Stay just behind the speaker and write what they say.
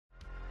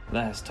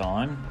Last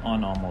time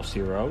on Almost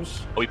Heroes.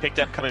 We picked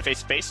up coming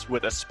face to face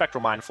with a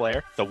Spectral Mind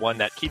Flare, the one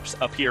that keeps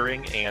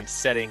appearing and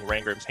setting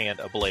Rangrim's hand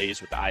ablaze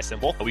with the eye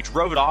symbol. We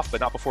drove it off,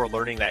 but not before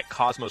learning that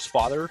Cosmo's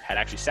father had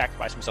actually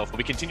sacrificed himself.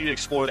 We continued to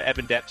explore the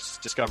Ebon Depths,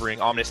 discovering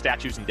ominous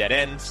statues and dead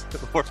ends,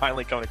 before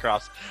finally coming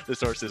across the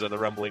sources of the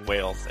rumbling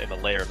whales and the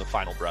lair of the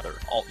final brother,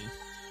 Alton,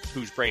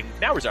 whose brain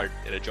now resided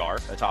in a jar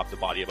atop the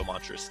body of a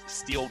monstrous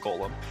steel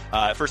golem.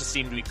 At first it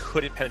seemed we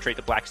couldn't penetrate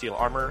the black steel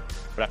armor,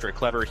 but after a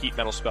clever heat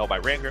metal spell by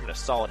Rangrim and a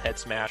solid head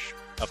smash,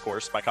 of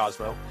course, by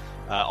Cosmo,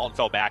 Alton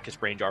fell back, his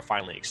brain jar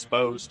finally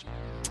exposed.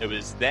 It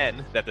was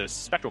then that the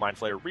Spectral Mind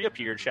Flayer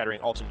reappeared,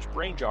 shattering Alton's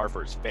brain jar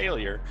for his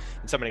failure,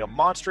 and summoning a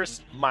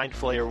monstrous Mind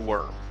Flayer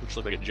worm, which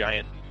looked like a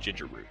giant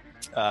ginger root.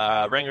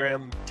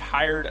 Rangrim,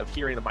 tired of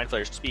hearing the Mind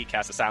Flayers speak,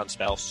 cast a silent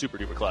spell, super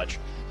duper clutch,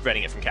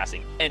 preventing it from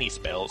casting any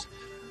spells.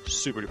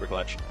 Super duper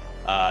clutch.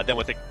 Then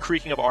with the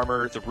creaking of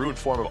armor, the ruined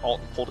form of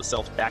Alton pulled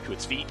itself back to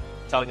its feet,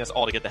 telling us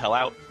all to get the hell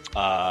out.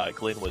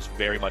 Glenn was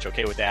very much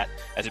okay with that,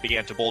 as it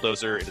began to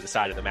bulldozer into the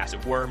side of the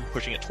massive worm,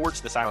 pushing it towards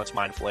the Silence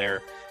Mind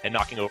Flare and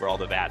knocking over all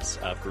the vats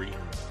of green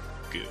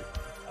goo.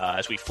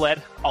 As we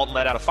fled, Alton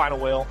let out a final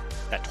wail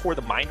that tore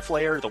the Mind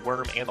Flayer, the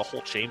worm, and the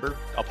whole chamber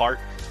apart.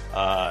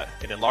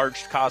 An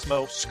enlarged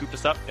Cosmo scooped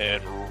us up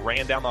and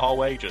ran down the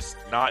hallway, just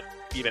not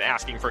even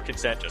asking for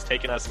consent, just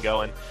taking us and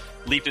going,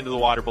 leaped into the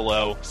water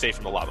below, safe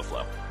from the lava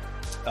flow.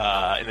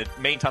 In the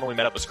main tunnel, we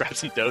met up with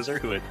Scraps and Dozer,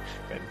 who had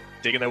been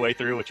digging their way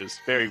through, which was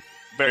very,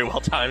 very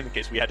well timed in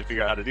case we had to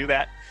figure out how to do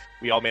that.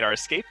 We all made our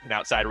escape, and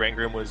outside,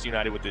 Rangrim was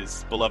united with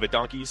his beloved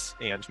donkeys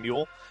and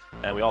mule,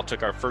 and we all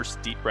took our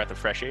first deep breath of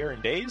fresh air in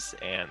days,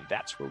 and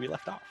that's where we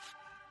left off.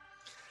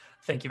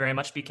 Thank you very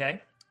much, BK.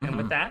 And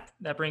with that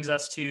brings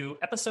us to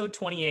episode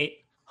 28,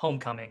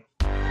 Homecoming.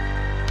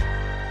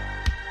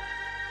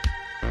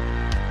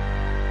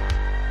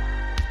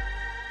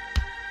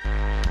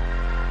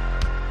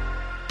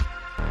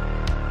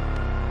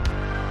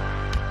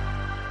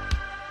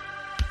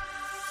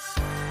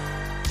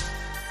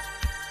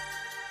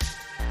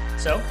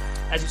 So,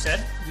 as you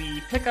said,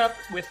 we pick up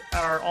with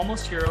our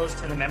almost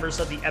heroes and the members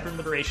of the Ebon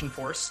Liberation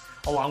Force,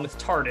 along with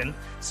Tardan,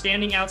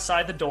 standing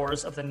outside the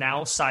doors of the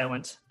now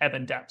silent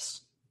Ebon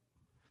Depths.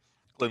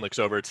 Glenn looks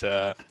over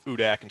to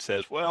Udak and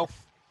says, well,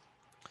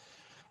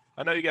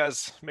 I know you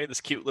guys made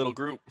this cute little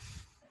group,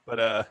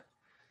 but,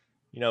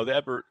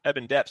 the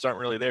Ebon Depths aren't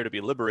really there to be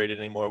liberated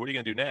anymore. What are you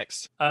going to do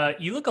next?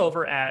 You look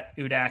over at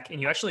Udak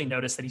and you actually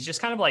notice that he's just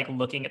kind of like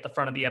looking at the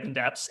front of the Ebon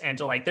Depths, and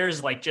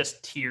there's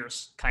just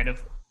tears kind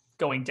of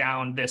going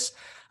down this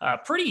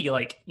pretty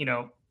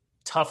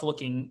tough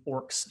looking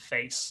orc's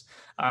face.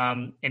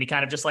 And he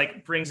kind of just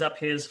brings up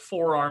his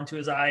forearm to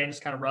his eye and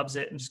just kind of rubs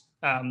it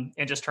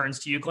and just turns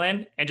to you,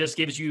 Glenn, and just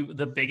gives you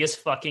the biggest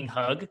fucking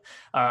hug.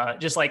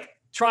 Just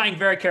trying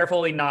very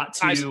carefully not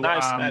to,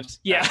 nice.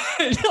 Yeah.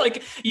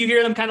 You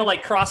hear them kind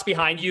of cross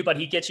behind you, but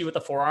he gets you with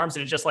the forearms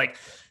and it's just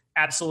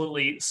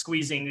absolutely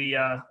squeezing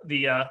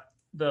the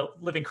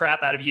living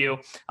crap out of you,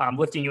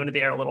 lifting you into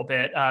the air a little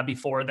bit,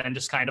 before then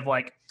just kind of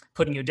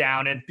putting you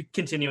down and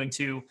continuing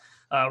to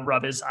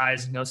rub his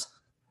eyes, and goes,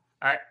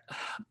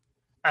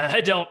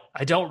 I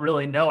don't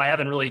really know. I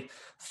haven't really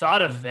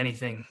thought of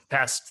anything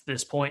past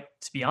this point,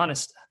 to be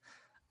honest.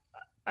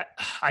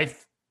 I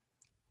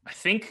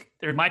think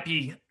there might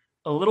be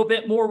a little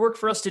bit more work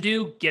for us to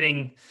do.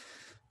 I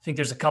think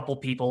there's a couple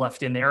people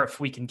left in there if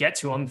we can get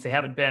to them. If they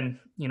haven't been,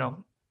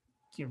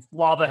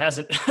 lava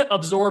hasn't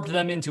absorbed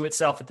them into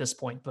itself at this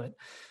point. But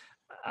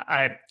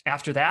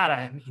after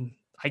that,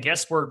 I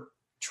guess we're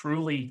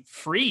truly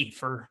free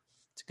to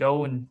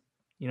go and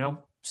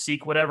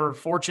seek whatever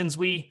fortunes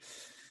we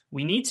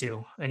need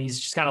to. And he's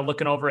just kind of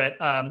looking over at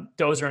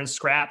Dozer and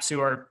Scraps,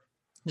 who are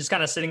just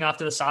kind of sitting off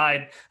to the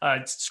side.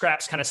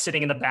 Scraps kind of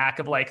sitting in the back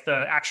of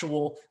the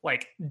actual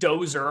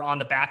Dozer on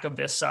the back of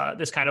this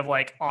kind of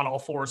on all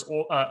fours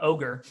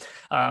ogre,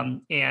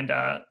 and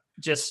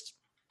just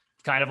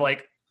kind of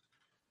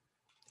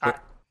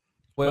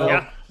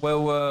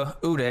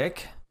Udak,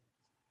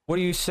 what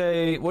do you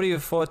say? What are your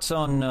thoughts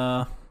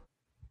on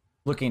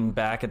looking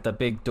back at the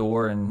big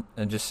door and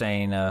just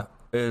saying,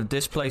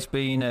 this place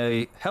being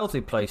a healthy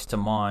place to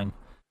mine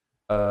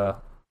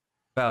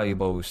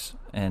valuables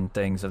and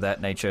things of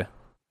that nature?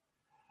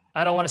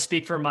 I don't want to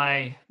speak for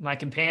my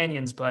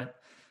companions, but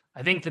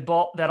I think that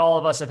all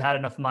of us have had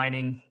enough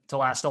mining to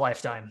last a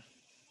lifetime.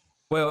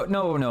 Well,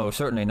 no,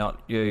 certainly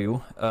not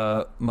you.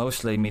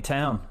 Mostly me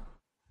town.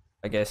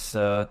 I guess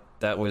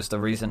that was the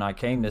reason I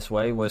came this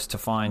way, was to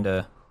find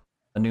a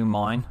new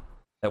mine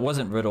that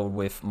wasn't riddled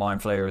with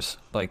mind flayers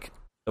like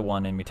the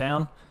one in me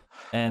town.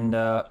 And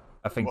I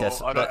think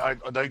I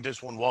think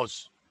this one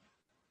was.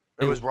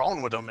 It was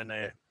wrong with them in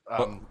there.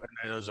 And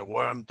there's a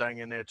worm thing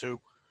in there too.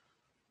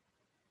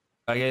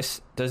 I guess,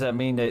 does that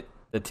mean that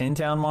the Tin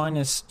Town mine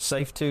is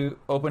safe to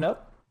open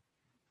up?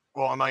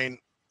 Well, I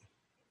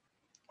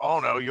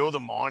don't know. You're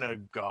the miner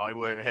guy.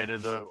 We're head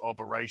of the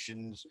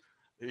operations,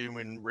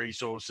 human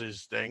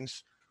resources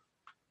things.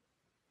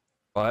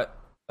 What?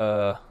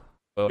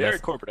 Very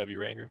corporate of you,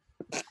 Ranger.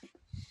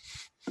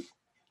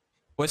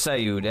 What say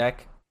you,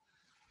 Dak?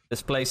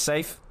 This place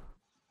safe?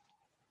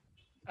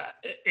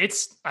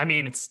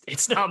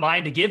 It's not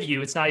mine to give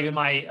you. It's not even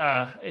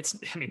my,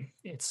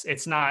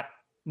 it's not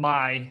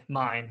my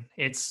mine.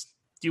 It's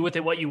do with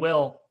it what you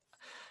will.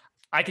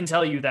 I can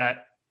tell you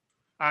that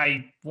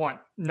I want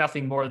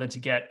nothing more than to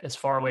get as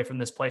far away from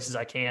this place as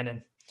I can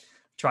and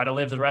try to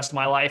live the rest of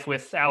my life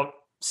without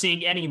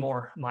seeing any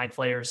more mind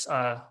flayers,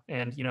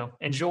 and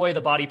enjoy the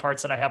body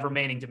parts that I have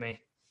remaining to me.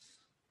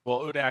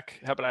 Well, Udak,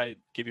 how about I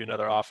give you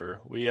another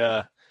offer? We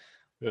have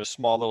a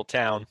small little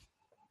town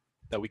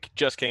that we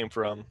just came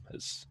from.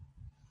 As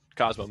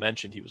Cosmo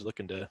mentioned, he was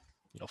looking to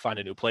find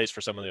a new place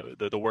for some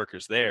of the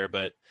workers there.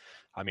 But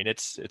I mean,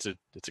 it's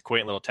a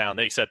quaint little town.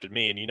 They accepted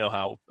me, and you know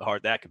how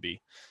hard that could be.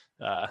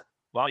 Why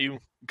don't you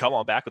come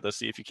on back with us,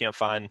 see if you can't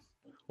find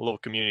a little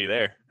community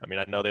there? I mean,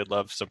 I know they'd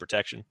love some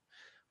protection.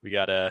 We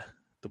got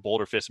the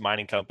Boulder Fist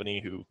Mining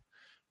Company, who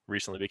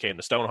recently became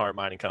the Stoneheart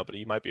Mining Company.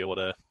 You might be able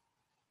to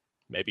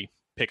maybe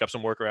pick up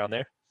some work around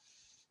there.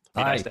 It'd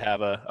be nice to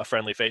have a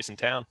friendly face in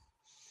town.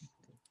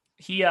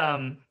 He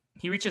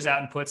reaches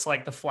out and puts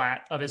like the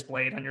flat of his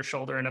blade on your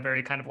shoulder in a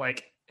very kind of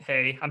like,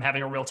 hey, I'm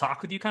having a real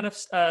talk with you kind of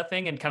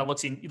thing, and kind of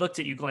looks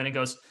at you, Glenn, and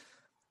goes,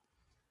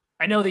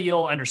 I know that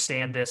you'll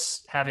understand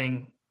this.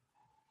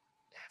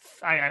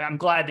 I'm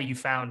glad that you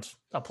found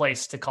a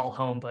place to call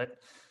home, but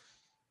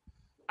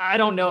I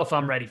don't know if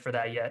I'm ready for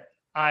that yet.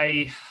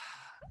 I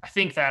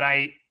think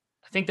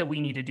that we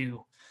need to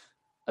do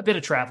a bit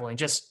of traveling,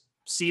 just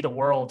see the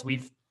world.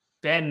 We've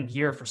been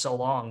here for so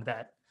long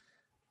that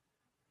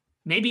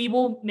maybe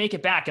we'll make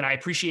it back. And I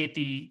appreciate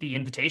the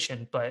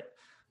invitation, but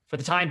for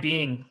the time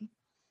being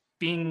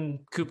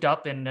cooped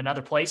up in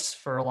another place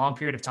for a long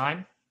period of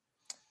time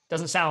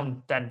doesn't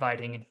sound that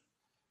inviting.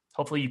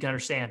 Hopefully you can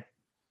understand.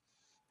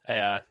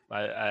 Yeah,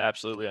 I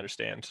absolutely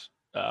understand.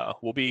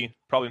 We'll be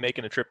probably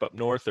making a trip up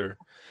north or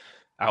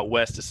out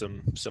west to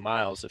some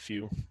isles. If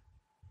you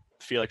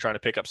feel like trying to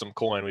pick up some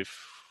coin, we've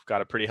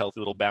got a pretty healthy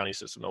little bounty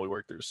system that we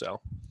work through. So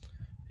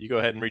you go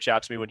ahead and reach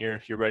out to me when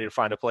you're ready to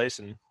find a place,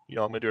 and I'm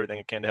going to do everything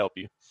I can to help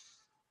you.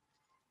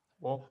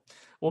 Well,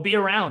 we'll be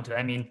around.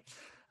 I mean,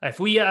 if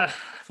we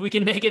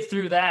can make it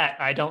through that,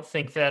 I don't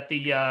think that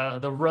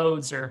the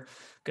roads are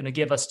going to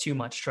give us too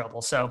much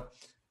trouble. So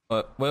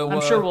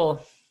I'm sure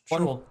we'll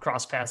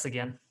cross paths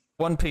again.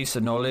 One piece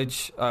of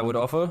knowledge I would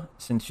offer,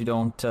 since you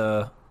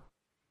don't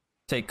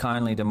take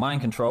kindly to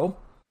mind control,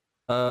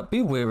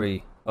 be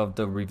wary of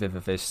the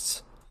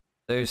Revivifists.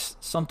 There's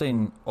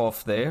something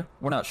off there.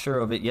 We're not sure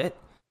of it yet,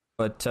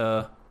 but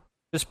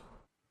just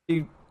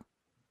keep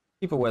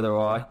a weather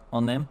eye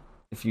on them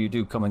if you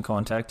do come in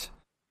contact.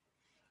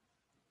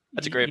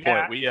 That's a great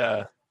point. We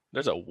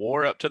there's a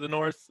war up to the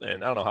north,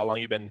 and I don't know how long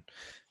you've been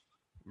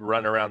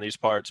running around these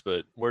parts,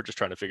 but we're just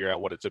trying to figure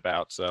out what it's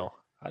about. So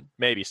I'd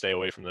maybe stay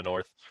away from the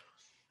north.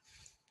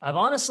 I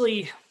don't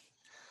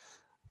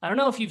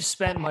know if you've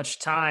spent much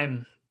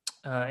time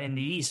in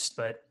the east,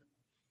 but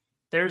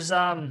there's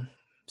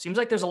seems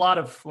like there's a lot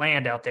of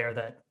land out there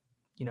that,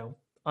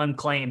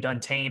 unclaimed,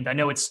 untamed. I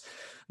know it's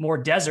more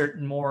desert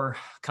and more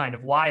kind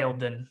of wild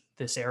than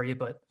this area,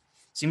 but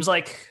seems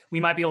like we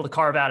might be able to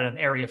carve out an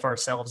area for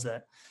ourselves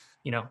that,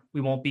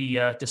 we won't be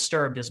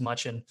disturbed as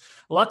much. And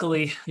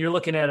luckily, you're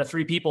looking at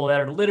 3 people that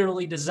are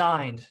literally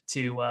designed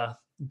to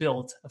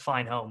build a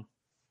fine home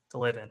to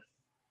live in.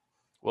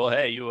 Well,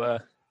 hey, you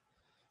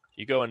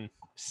go and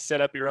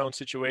set up your own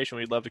situation.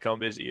 We'd love to come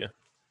visit you.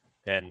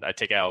 And I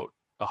take out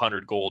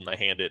 100 gold and I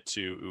hand it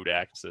to Udak.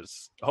 And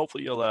says,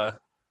 hopefully you'll.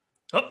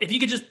 If you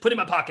could just put it in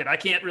my pocket, I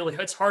can't really.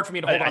 It's hard for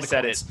me to hold on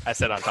to coins. I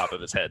said on top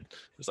of his head.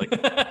 It's like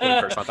putting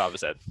a purse on top of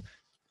his head.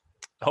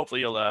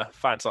 Hopefully you'll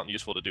find something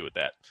useful to do with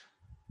that.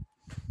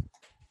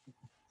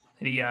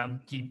 And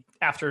he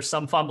after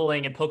some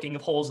fumbling and poking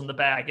of holes in the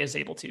bag is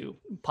able to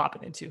pop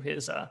it into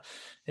his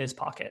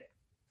pocket.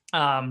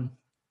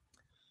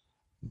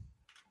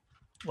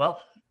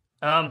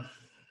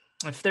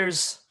 If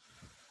there's,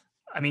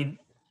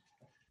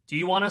 do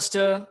you want us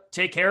to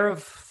take care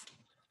of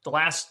the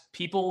last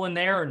people in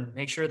there and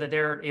make sure that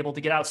they're able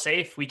to get out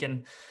safe?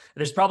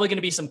 There's probably going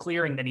to be some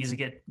clearing that needs to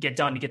get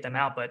done to get them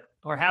out, but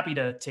we're happy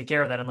to take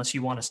care of that unless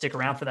you want to stick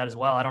around for that as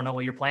well. I don't know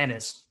what your plan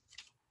is.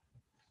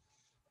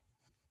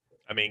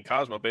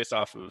 Cosmo, based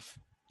off of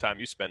time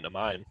you spend in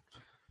mine,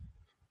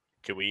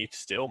 can we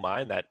still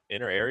mine that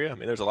inner area?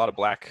 There's a lot of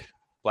black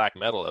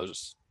metal that was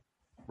just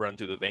run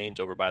through the veins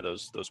over by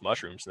those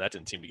mushrooms, and that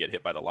didn't seem to get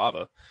hit by the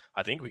lava.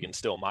 I think we can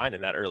still mine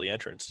in that early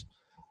entrance.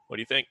 What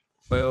do you think?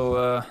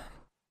 Well,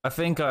 I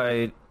think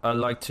I'd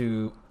like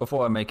to,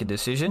 before I make a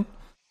decision,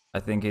 I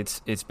think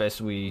it's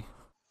best we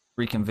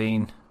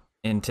reconvene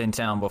in Tin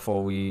Town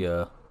before we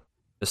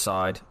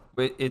decide.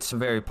 It's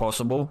very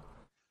possible,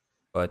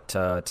 but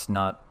it's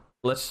not.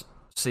 Let's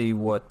see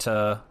what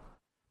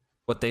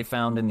they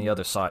found in the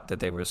other site that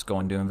they were just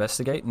going to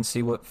investigate and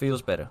see what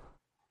feels better.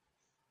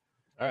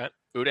 All right.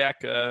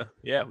 Udak,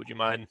 would you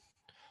mind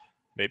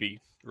maybe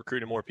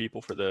recruiting more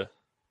people for the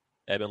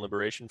Ebon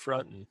Liberation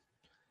Front and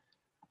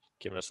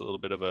giving us a little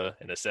bit of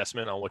an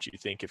assessment on what you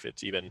think, if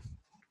it's even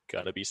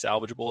going to be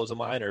salvageable as a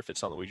mine, or if it's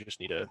something we just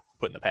need to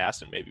put in the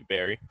past and maybe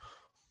bury?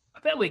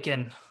 I bet we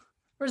can.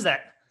 Where's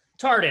that?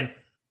 Tardan.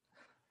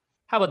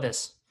 How about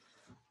this?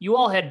 You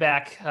all head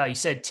back. You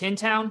said Tin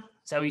Town?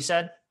 Is that what you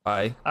said?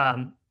 Aye.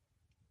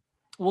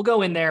 We'll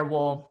go in there.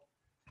 We'll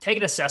take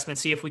an assessment,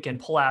 see if we can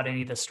pull out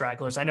any of the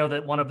stragglers. I know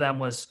that one of them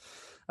was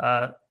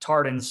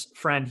Tardan's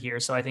friend here,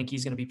 so I think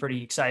he's going to be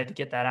pretty excited to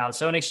get that out.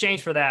 So in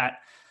exchange for that,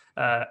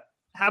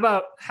 how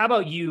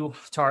about you,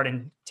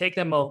 Tardan, take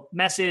them a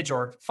message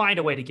or find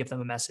a way to give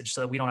them a message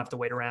so that we don't have to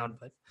wait around.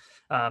 But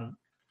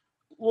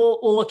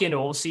we'll look into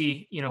it. We'll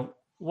see,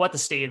 what the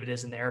state of it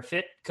is in there. If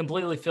it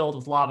completely filled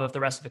with lava, if the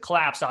rest of it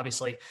collapsed,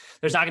 obviously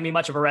there's not going to be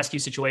much of a rescue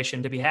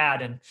situation to be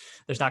had, and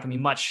there's not going to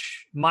be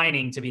much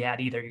mining to be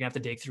had either. You're going to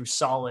have to dig through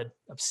solid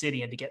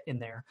obsidian to get in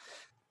there.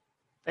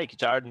 Thank you,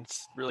 Tardan.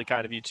 It's really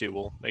kind of you too.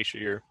 We'll make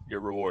sure you're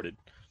rewarded.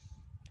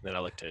 And then I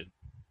look to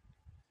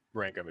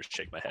Rangram and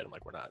shake my head. I'm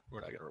like, we're not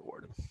going to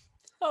reward him.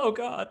 Oh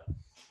God.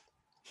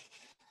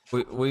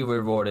 We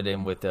rewarded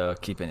him with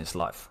keeping his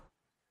life.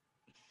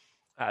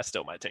 I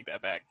still might take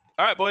that back.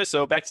 All right, boys.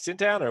 So back to Tin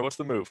Town, or what's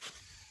the move?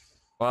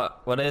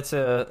 Well, that's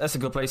a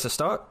good place to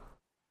start.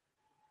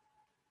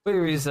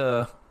 Where is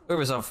our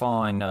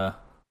fine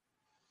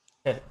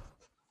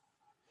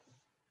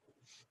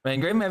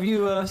Rangram? Have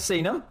you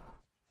seen him?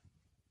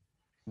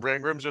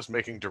 Rangrim's just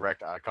making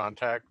direct eye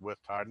contact with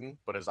Tardan,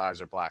 but his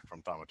eyes are black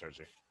from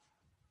thaumaturgy.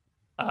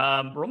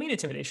 Roll me an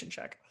intimidation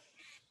check.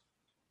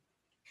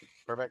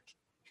 Perfect.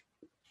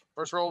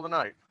 First roll of the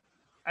night.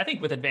 I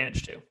think with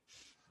advantage too.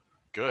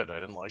 Good. I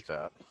didn't like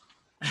that.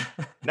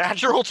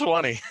 Natural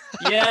 20.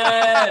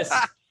 Yes.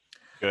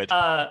 Good.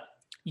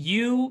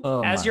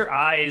 Your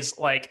eyes,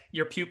 like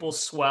your pupils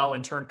swell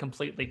and turn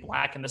completely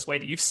black in this way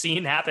that you've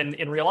seen happen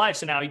in real life.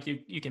 So now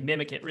you can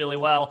mimic it really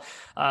well.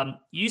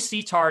 You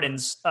see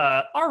Tardan's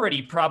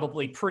already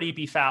probably pretty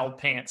befouled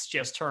pants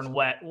just turn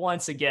wet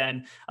once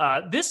again.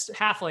 This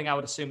halfling, I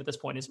would assume at this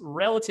point, is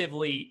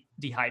relatively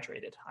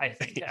dehydrated, I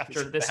think,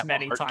 after this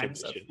many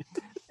times.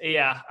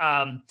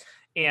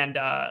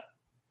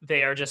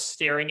 They are just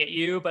staring at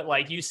you, but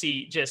like you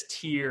see just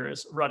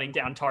tears running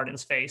down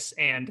Tardan's face,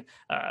 and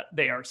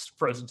they are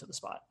frozen to the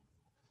spot.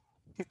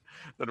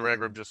 Then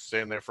Rangram just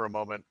standing there for a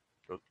moment.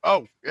 Goes,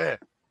 "Oh yeah,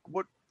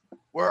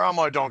 where are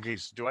my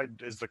donkeys? Did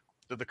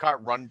the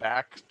cart run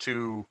back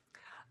to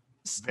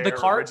their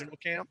original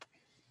camp?"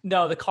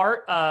 No, the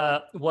cart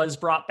was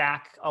brought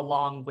back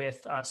along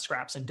with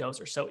Scraps and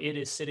Dozer, so it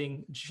is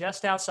sitting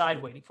just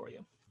outside waiting for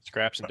you.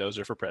 Scraps and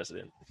Dozer for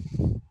president.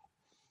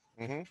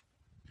 Mm-hmm.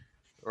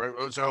 All right,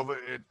 it's over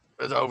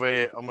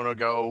here. I'm gonna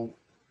go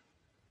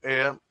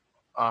here.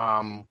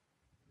 Bye,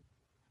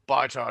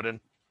 Tardan.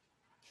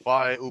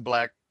 Bye,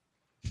 Ooblack.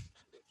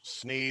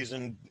 Sneeze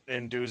and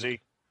Doozy.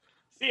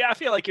 See, I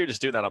feel like you're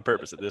just doing that on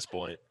purpose at this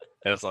point.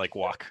 And it's like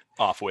walk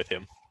off with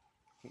him.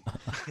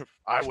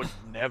 I would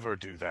never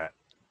do that.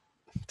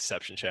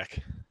 Deception check.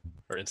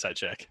 Or insight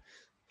check.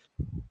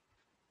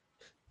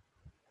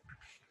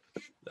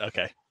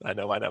 Okay, I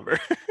know my number.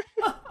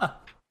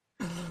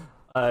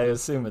 I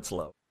assume it's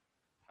low.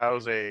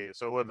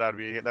 So would that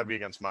be? That'd be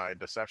against my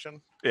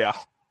deception? Yeah.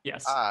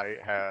 Yes. I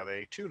have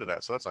a 2 to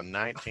that, so that's a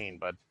 19,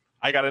 bud.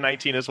 I got a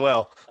 19 as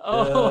well.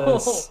 Oh.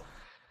 Yes.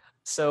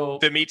 So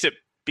The meet to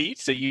beat,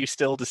 so you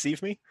still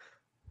deceive me?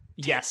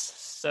 yes.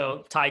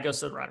 So Ty goes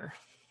to the runner.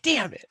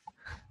 Damn it.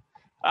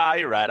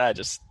 You're right. I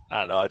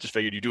don't know. I just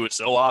figured you do it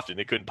so often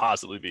it couldn't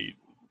possibly be.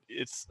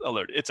 It's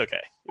alert. It's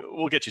okay.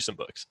 We'll get you some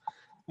books.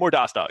 More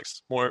DOS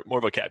dogs. More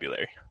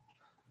vocabulary.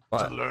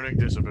 It's a learning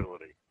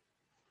disability.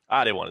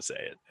 I didn't want to say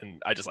it.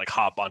 And I just like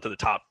hop onto the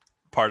top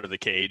part of the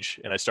cage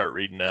and I start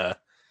reading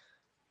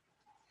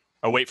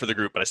I wait for the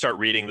group, but I start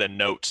reading the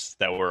notes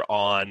that were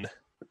on.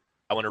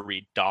 I want to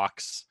read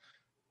Doc's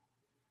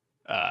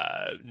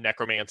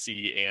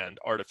necromancy and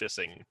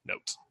artificing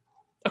notes.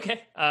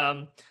 Okay.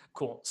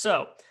 Cool.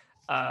 So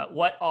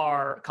what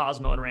are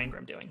Cosmo and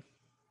Rangram doing?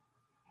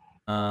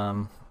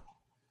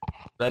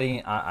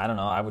 Ready? I don't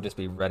know. I would just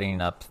be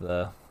readying up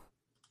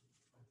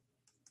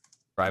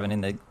driving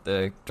in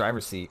the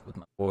driver's seat with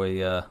my boy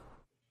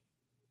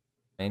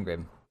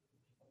Rangram.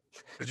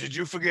 Did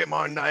you forget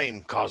my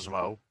name,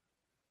 Cosmo?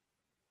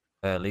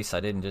 At least I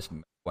didn't just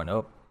make one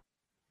up.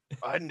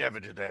 I never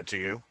did that to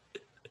you.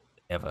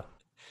 Ever.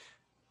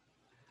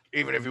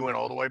 Even if you went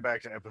all the way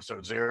back to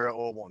episode 0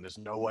 or 1, there's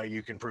no way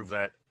you can prove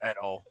that at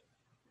all.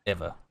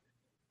 Ever.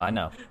 I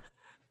know.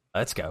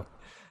 Let's go.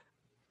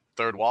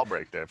 Third wall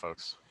break there,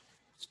 folks.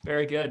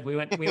 Very good. We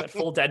went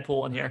full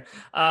Deadpool in here.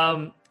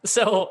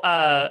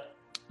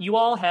 You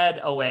all head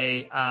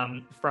away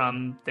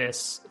from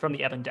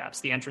the Ebon Depths,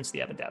 the entrance to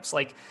the Ebon Depths.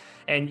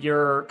 And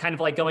you're kind of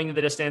like going in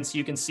the distance.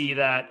 You can see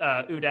that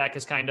Udak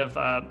is kind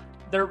of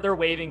they're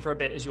waving for a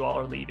bit as you all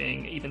are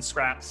leaving. Even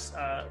Scraps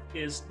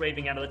is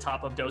waving out of the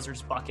top of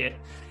Dozer's bucket.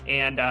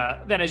 And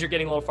then as you're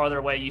getting a little farther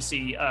away, you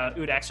see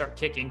Udak start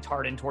kicking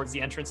Tardan towards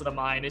the entrance of the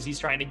mine as he's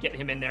trying to get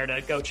him in there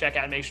to go check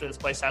out and make sure this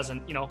place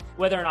hasn't,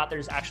 whether or not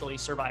there's actually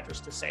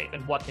survivors to save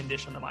and what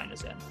condition the mine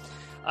is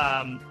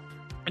in.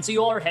 And so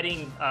you all are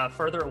heading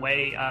further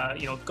away,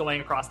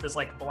 going across this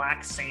like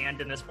black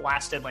sand and this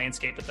blasted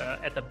landscape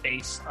at the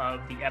base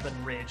of the Ebon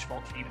Ridge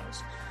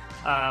volcanoes.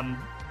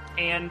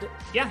 And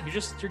yeah,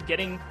 you're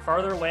getting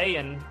farther away,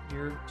 and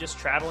you're just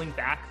traveling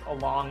back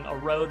along a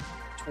road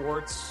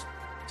towards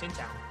Tin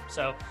Town.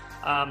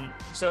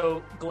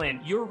 So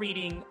Glenn, you're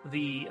reading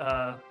the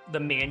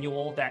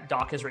manual that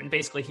Doc has written,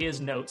 basically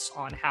his notes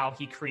on how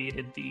he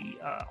created the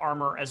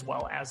armor as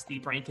well as the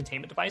brain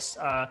containment device.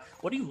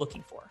 What are you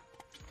looking for?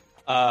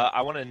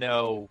 I want to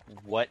know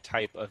what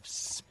type of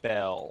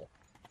spell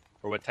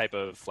or what type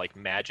of like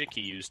magic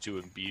he used to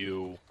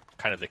imbue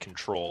kind of the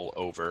control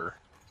over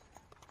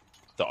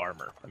the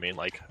armor. I mean,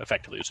 like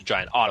effectively, it's a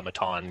giant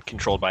automaton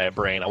controlled by a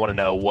brain. I want to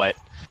know what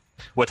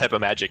type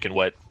of magic and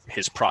what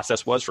his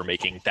process was for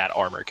making that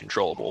armor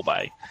controllable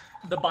by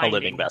the a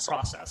living vessel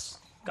process.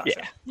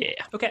 Gotcha. Yeah.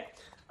 Okay.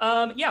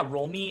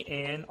 Roll me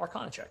an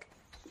Arcana check.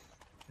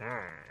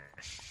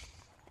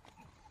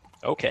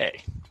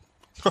 Okay.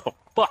 Oh,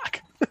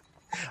 fuck.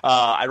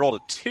 I rolled a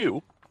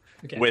 2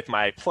 with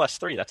my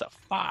 +3. That's a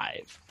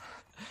 5.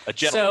 A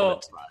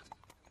gentleman's 5.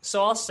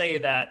 So I'll say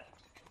that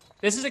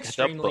this is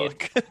extremely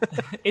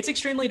it's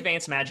extremely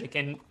advanced magic,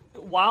 and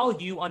while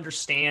you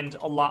understand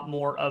a lot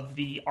more of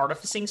the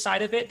artificing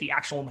side of it, the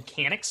actual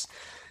mechanics,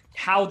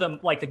 how the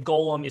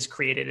golem is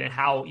created and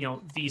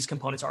how these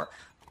components are,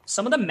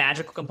 some of the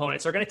magical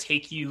components are going to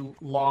take you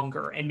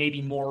longer and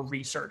maybe more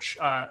research.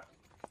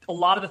 A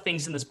lot of the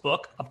things in this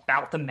book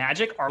about the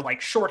magic are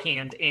like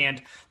shorthand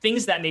and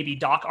things that maybe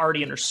Doc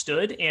already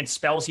understood and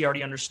spells he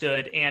already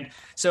understood. And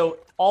so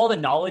all the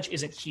knowledge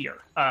isn't here.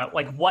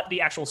 Like what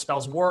the actual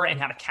spells were and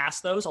how to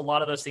cast those. A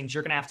lot of those things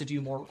you're going to have to do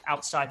more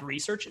outside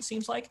research, it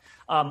seems like.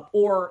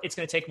 Or it's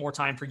going to take more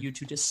time for you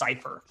to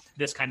decipher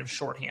this kind of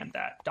shorthand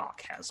that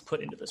Doc has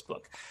put into this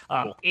book.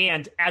 Cool.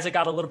 And as it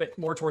got a little bit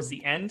more towards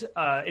the end,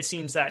 it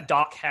seems that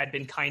Doc had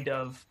been kind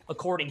of,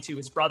 according to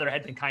his brother,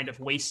 had been kind of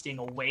wasting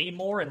away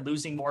more and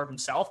losing more of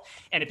himself.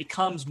 And it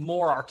becomes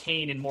more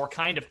arcane and more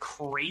kind of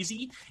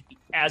crazy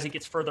as it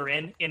gets further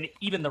in. And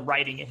even the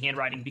writing and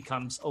handwriting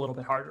becomes a little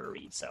bit harder to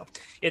read. So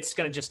it's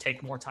going to just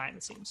take more time,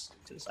 it seems,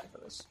 to decipher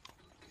this.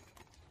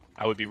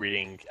 I would be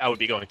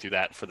going through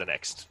that for the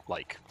next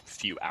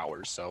few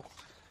hours. So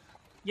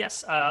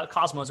yes.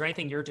 Cosmo, is there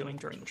anything you're doing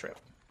during the trip?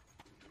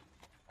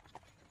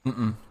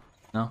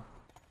 No.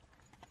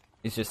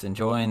 He's just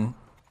enjoying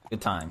good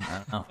time.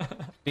 I don't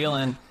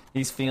know.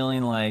 He's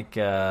feeling like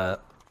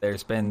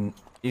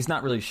he's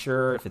not really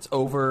sure if it's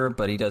over,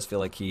 but he does feel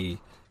like he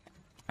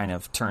kind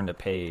of turned a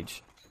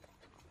page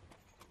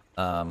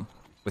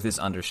with his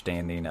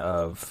understanding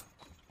of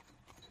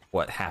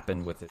what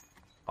happened with his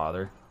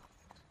father.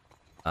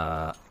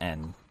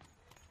 And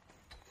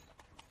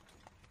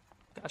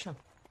gotcha.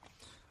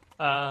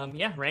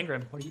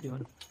 Rangrim, what are you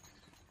doing?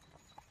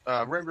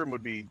 Rangrim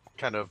would be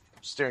kind of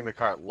steering the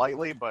cart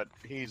lightly, but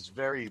he's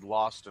very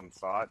lost in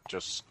thought,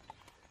 just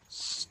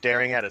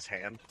staring at his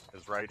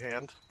right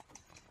hand.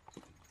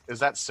 Is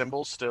that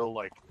symbol still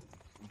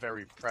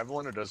very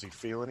prevalent, or does he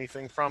feel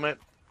anything from it?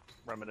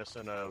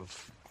 Reminiscent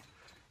of,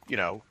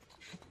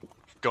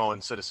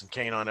 going Citizen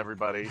Kane on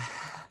everybody.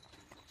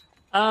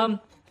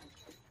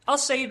 I'll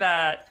say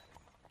that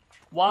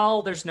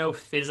while there's no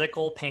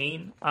physical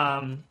pain,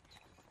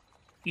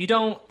 you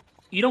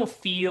don't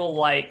feel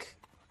like,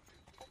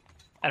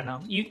 I don't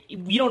know,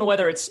 you don't know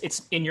whether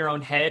it's in your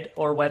own head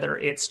or whether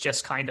it's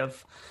just kind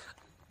of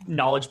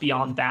knowledge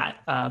beyond that.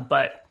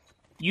 But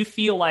you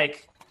feel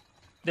like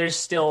there's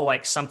still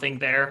something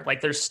there,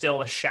 there's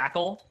still a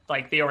shackle,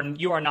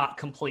 you are not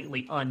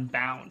completely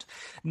unbound.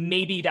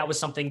 Maybe that was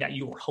something that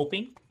you were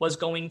hoping was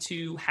going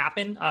to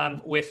happen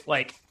with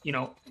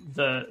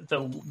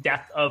the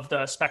death of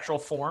the spectral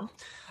form.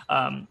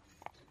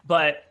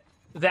 But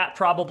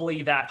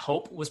that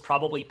hope was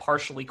probably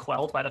partially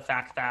quelled by the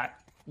fact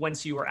that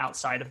once you were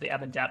outside of the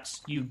Ebon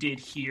Depths, you did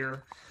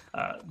hear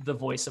the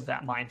voice of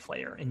that mind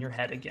flayer in your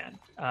head again,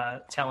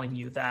 telling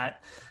you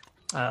that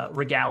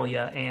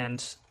Regalia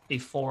and a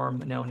form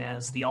known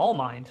as the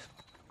All-Mind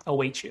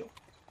await you.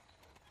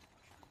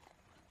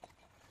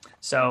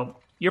 So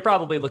you're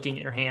probably looking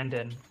at your hand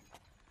and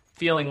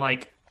feeling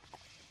like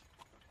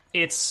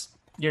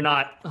you're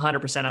not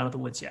 100% out of the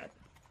woods yet.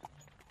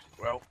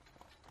 Well,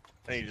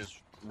 and he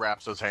just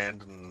wraps his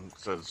hand and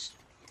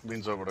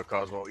leans over to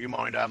Cosmo. You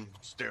mind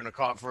steering the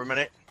cart for a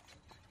minute?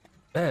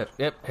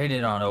 Yep,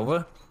 heading on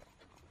over.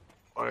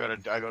 I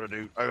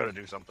gotta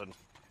do something.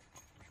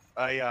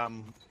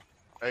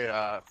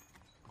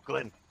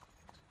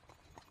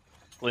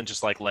 Glenn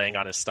just laying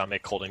on his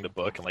stomach, holding the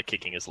book and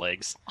kicking his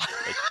legs.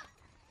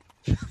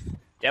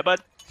 Yeah, bud.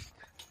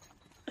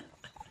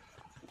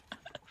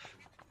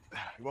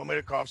 You want me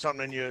to cough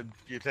something in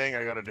your thing?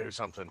 I gotta do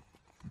something.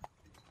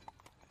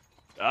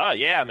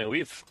 Yeah. I mean,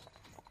 we've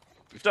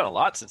done a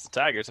lot since the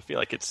Tigers. I feel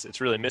like it's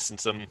really missing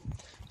some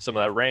of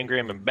that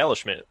Rangrim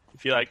embellishment. I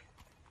feel like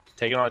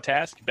taking on a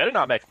task. You better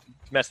not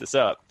mess this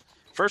up.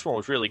 First one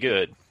was really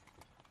good.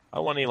 I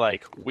don't want any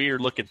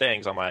weird looking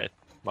things on my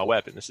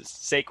weapon. This is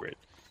sacred.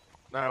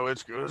 No,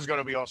 it's good. It's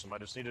gonna be awesome. I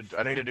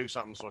need to do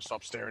something, so I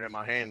stop staring at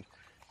my hand,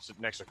 sit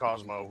next to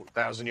Cosmo,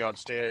 1,000-yard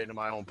stare into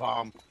my own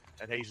palm,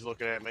 And he's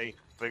looking at me,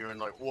 figuring,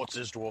 like, what's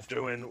this dwarf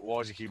doing?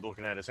 Why does he keep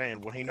looking at his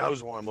hand? Well, he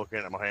knows why I'm looking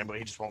at my hand, but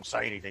he just won't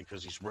say anything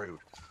because he's rude.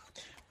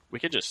 We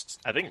could just,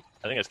 I think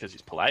it's because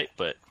he's polite,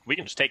 but we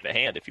can just take the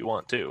hand if you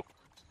want to.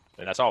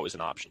 And that's always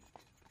an option.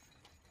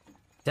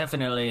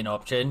 Definitely an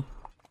option.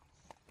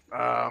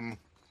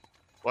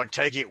 Like,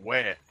 take it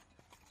where?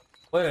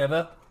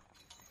 Wherever.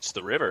 It's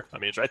the river. I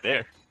mean, it's right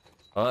there.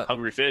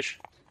 Hungry fish.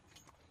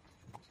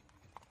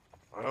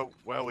 Oh,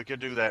 well, we could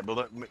do that,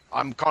 but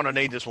I'm kind of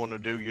need this one to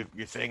do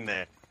your thing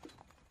there.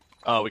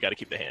 Oh, we got to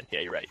keep the hand.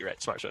 Yeah, you're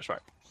right.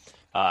 Smart.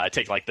 I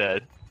take, like,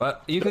 the...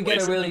 But you could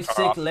get a really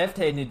sick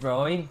left-handed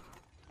drawing.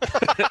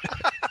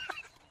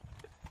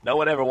 No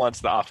one ever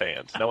wants the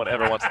offhand. I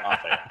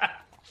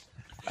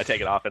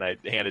take it off and I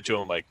hand it to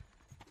him, like,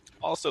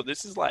 also,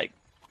 this is, like,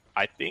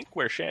 I think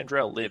where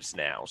Chandrel lives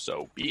now,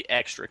 so be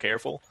extra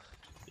careful.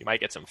 You might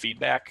get some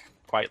feedback,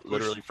 quite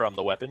literally, from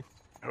the weapon.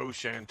 Who's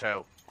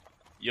Chantel?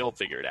 You'll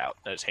figure it out.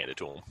 I just hand it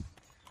to him.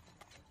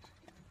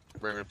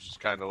 Rangrim's just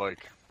kind of,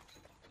 like,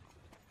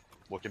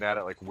 looking at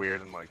it, like,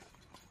 weird and, like,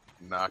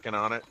 knocking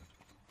on it.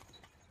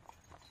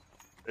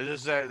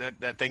 Is this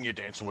that thing you're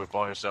dancing with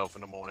by yourself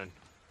in the morning?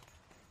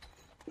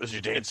 This is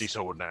your dancey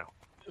sword now.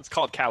 It's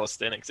called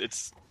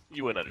calisthenics.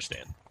 You wouldn't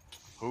understand.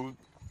 Who?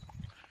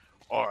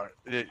 Or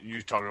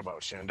you talking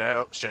about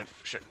Shandor,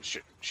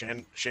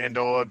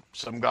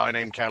 some guy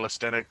named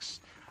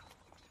Calisthenics?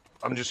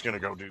 I'm just gonna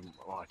go do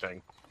my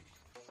thing.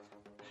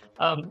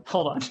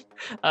 Hold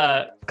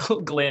on.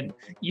 Glenn,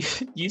 you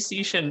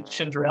see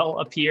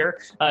Chandrel appear,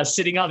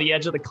 sitting on the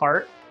edge of the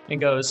cart,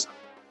 and goes,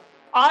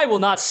 I will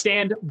not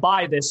stand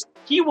by this.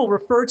 He will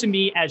refer to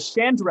me as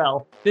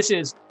Chandrel. This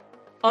is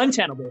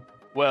untenable.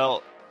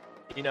 Well,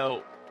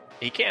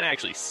 he can't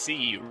actually see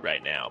you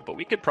right now, but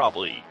we could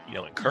probably,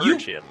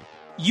 encourage him.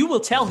 You will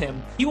tell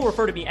him he will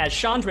refer to me as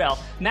Chandrel,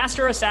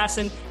 Master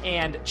Assassin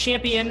and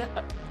Champion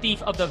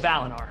Thief of the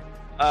Valinor.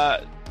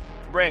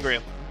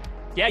 Rangrim.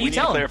 Yeah, you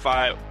tell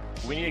him.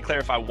 We need to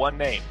clarify one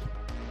name.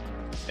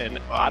 And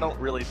I don't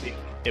really think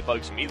it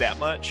bugs me that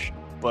much,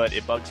 but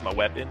it bugs my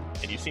weapon,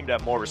 and you seem to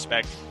have more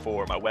respect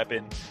for my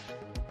weapon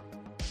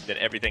than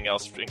everything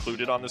else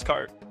included on this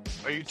cart.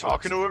 Are you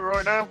talking to it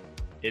right now?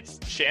 It's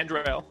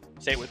Chandrel.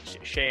 Say it with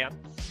Shan.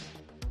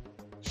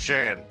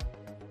 Shan.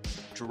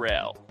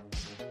 Drell.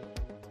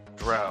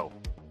 Drow.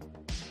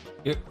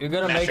 You're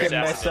gonna make it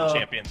mess up.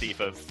 Champion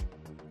Thief of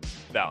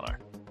Valinor.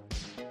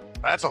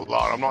 That's a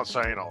lot. I'm not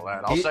saying all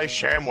that. I'll say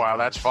ShamWow.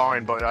 That's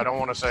fine, but I don't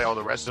want to say all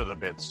the rest of the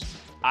bits.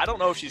 I don't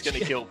know if she's gonna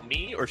kill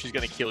me or she's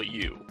gonna kill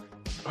you.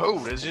 Oh,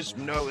 there's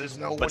no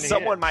one. But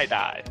someone might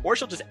die, or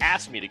she'll just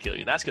ask me to kill you.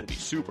 And that's gonna be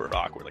super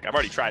awkward. Like, I've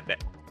already tried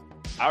that.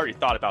 I already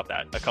thought about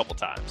that a couple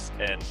times,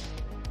 and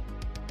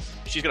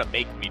she's gonna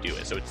make me do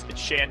it. So it's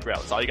Chandrel.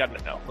 That's all you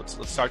gotta know. Let's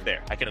start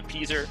there. I can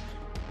appease her.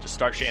 Just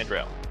start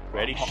Chandrel.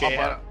 Ready,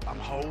 Shan? I'm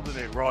holding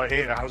it right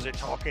here. How's it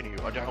talking to you?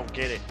 I don't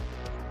get it.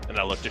 And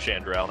I look to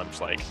Chandrel and I'm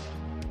just like,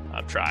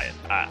 I'm trying.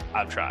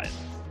 I'm trying.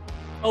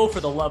 Oh,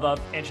 for the love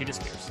of, and she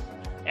disappears.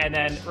 And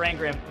then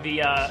Rangrim, the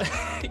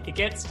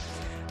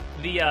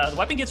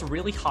weapon gets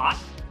really hot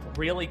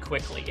really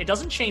quickly. It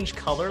doesn't change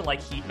color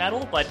like heat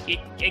metal, but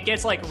it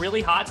gets like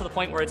really hot to the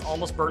point where it's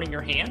almost burning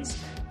your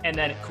hands, and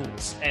then it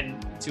cools,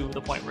 and to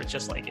the point where it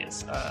just like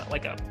is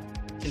like a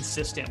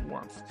consistent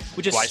warmth,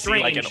 which is strange. Do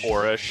I see like an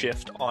aura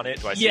shift on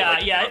it?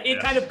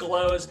 It kind of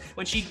glows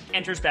when she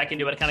enters back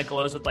into it. It kind of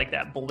glows with like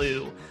that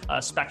blue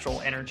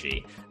spectral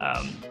energy,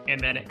 and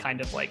then it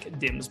kind of like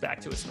dims back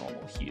to its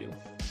normal hue.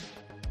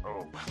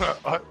 Oh,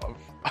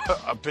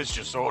 I pissed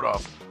your sword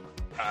off.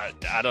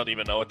 I don't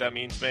even know what that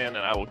means, man,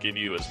 and I will give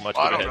you as much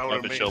of a heads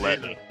up as you'll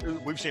let me.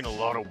 We've seen a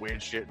lot of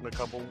weird shit in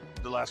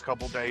the last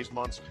couple days,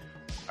 months.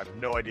 I have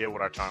no idea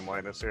what our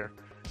timeline is here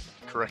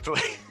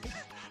correctly.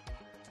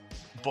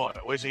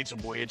 But we've seen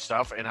some weird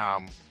stuff, and I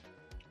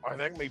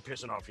think me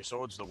pissing off your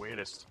sword's the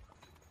weirdest.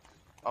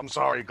 I'm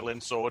sorry,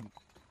 Glenn Sword.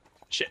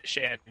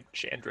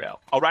 Chandrel.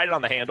 I'll write it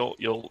on the handle.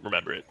 You'll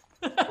remember it.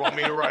 You want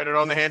me to write it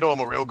on the handle? I'm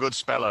a real good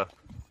speller.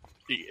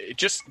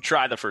 Just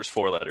try the first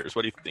 4 letters.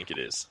 What do you think it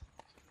is?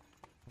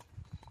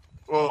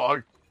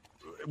 Well,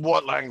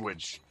 what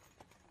language?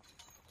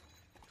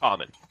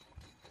 Common.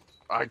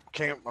 I'm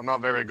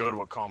not very good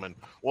with common.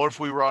 What if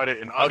we write it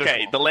in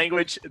Okay, the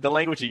language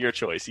of your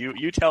choice.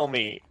 You tell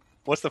me.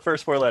 What's the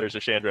first 4 letters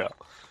of Chandrel?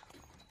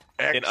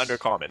 X, in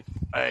Undercommon.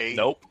 A.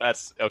 Nope.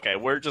 That's okay.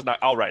 We're just not.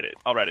 I'll write it.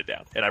 I'll write it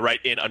down, and I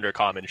write in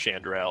Undercommon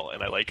Chandrel,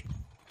 and I like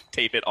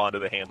tape it onto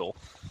the handle.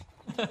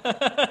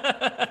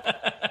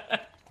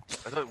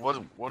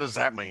 What does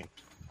that mean?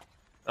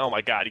 Oh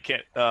my god! You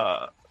can't.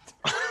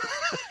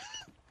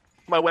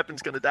 My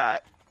weapon's gonna die.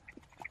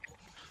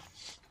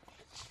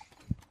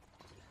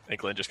 And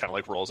Glenn just kind of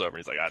like rolls over, and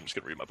he's like, "I'm just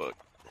gonna read my book."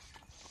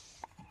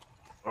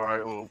 All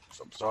right. Well,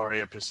 I'm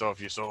sorry I pissed off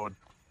your sword.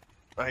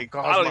 Hey,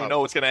 Cosmo, I don't even know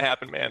what's gonna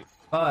happen, man.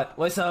 But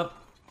what's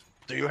up?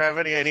 Do you have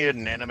any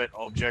inanimate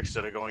objects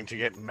that are going to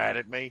get mad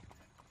at me?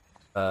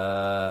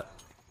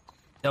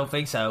 Don't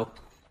think so.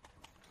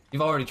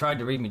 You've already tried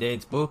to read me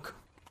Dad's book.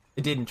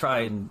 It didn't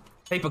try and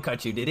paper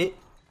cut you, did it?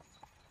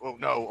 Well,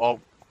 no.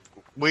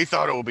 we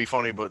thought it would be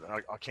funny, but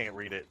I can't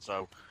read it.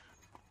 So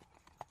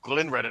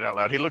Glenn read it out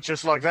loud. He looked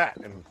just like that,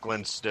 and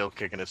Glenn's still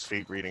kicking his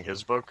feet reading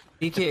his book.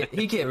 He can't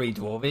read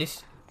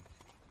Dwarvish.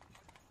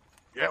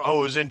 Yeah, oh,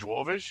 it was in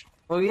Dwarvish?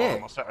 Oh, yeah. Oh, I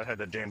must have had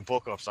the damn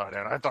book upside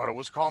down. I thought it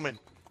was common.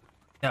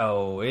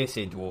 No, it's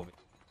in Dwarvish.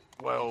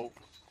 Well,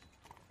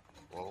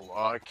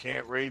 I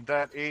can't read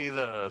that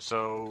either,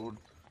 so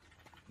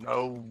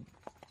no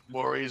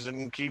worries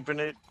in keeping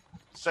it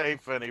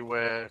safe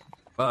anywhere.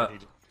 But he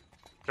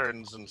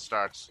turns and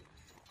starts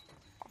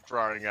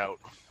drawing out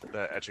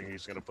the etching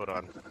he's going to put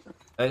on.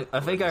 I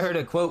think I heard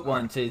a quote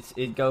once.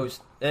 It goes,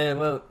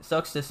 well,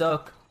 sucks to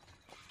suck.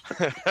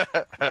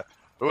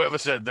 Whoever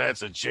said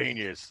that's a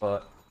genius.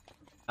 But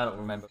I don't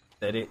remember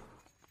who said it.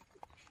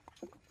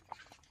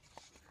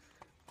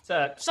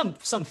 It's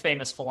some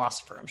famous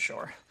philosopher, I'm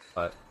sure.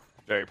 But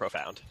Very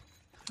profound.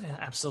 Yeah,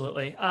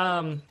 absolutely.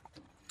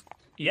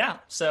 Yeah,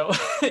 so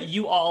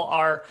you all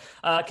are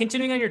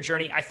continuing on your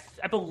journey.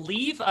 I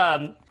believe.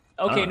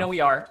 Okay, no, we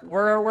are.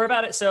 We're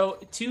about it. So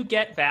to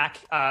get back,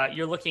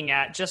 you're looking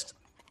at just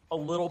a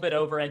little bit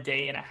over a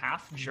day and a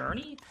half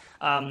journey.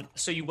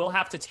 So you will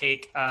have to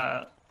take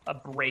a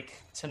break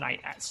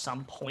tonight at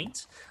some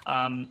point.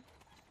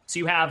 So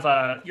you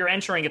have you're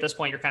entering at this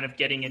point. You're kind of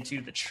getting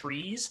into the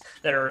trees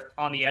that are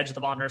on the edge of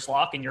the Vonder's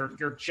Lock, and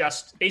you're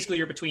just basically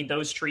you're between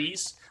those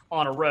trees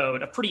on a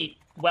road, a pretty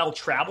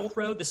well-traveled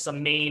road. This is a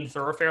main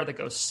thoroughfare that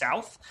goes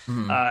south,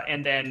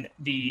 and then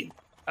the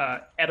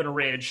Ebon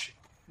Ridge,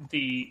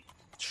 the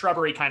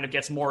shrubbery kind of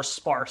gets more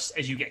sparse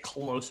as you get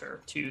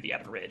closer to the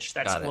Ebon Ridge.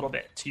 That's a little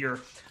bit to your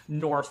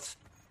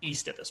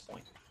northeast at this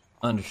point.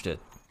 Understood.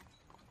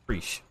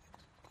 Preach.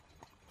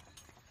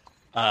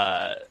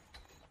 Yeah,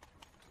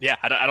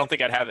 I don't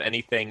think I'd have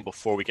anything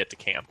before we get to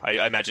camp.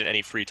 I imagine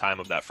any free time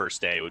of that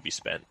first day would be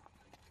spent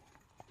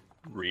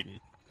reading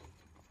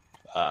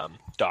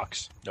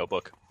docs,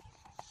 notebook.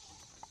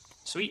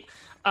 Sweet.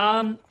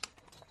 Yeah,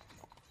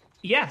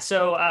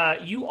 so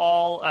you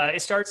all,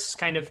 it starts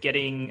kind of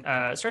getting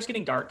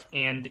dark,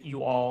 and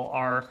you all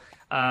are.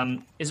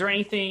 Is there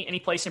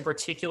any place in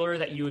particular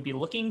that you would be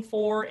looking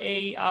for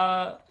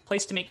a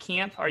place to make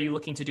camp? Are you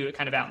looking to do it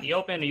kind of out in the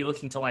open? Are you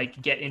looking to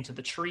like get into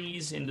the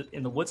trees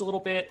in the woods a little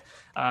bit?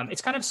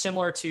 It's kind of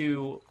similar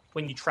to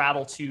when you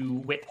travel to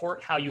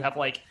Whitport, how you have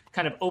like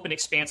kind of open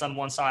expanse on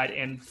one side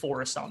and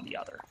forest on the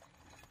other.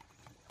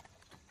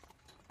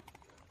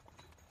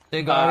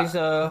 Hey guys,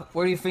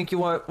 where do you think you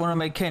want to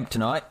make camp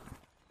tonight?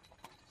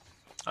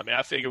 I mean,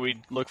 I figure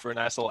we'd look for a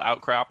nice little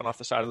outcropping off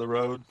the side of the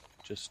road.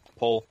 Just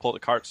pull the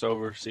carts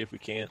over, see if we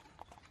can't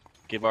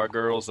give our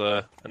girls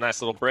a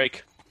nice little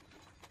break.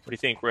 What do you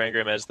think,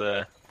 Rangram, as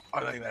the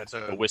I think that's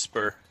a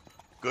whisper?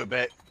 good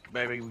bet.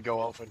 Maybe we go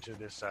off into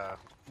this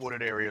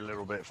wooded area a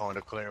little bit, find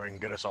a clearing,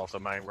 get us off the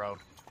main road.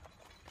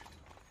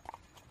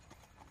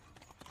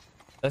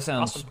 That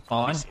sounds Awesome.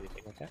 fine. See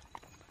anything like that?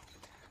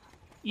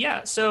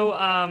 Yeah,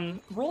 so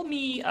roll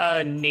me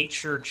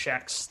nature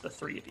checks, the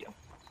three of you.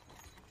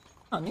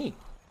 Oh, neat.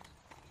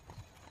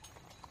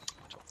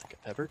 I don't think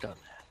I've ever done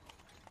that.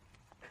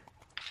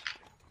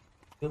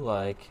 I feel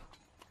like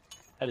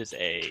That is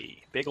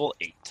a big ol'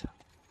 8.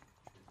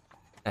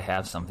 I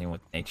have something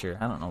with nature.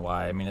 I don't know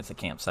why. I mean, it's a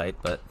campsite,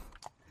 but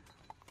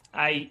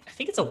I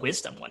think it's a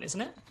wisdom one,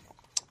 isn't it?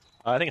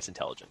 I think it's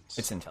intelligence.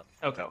 it's intelligent.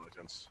 Okay.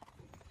 Intelligence.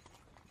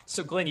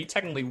 So Glenn, you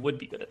technically would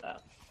be good at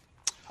that.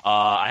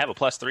 I have a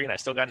 +3 and I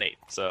still got an 8.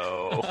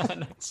 So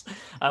Nice.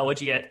 What'd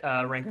you get,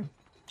 Rangram?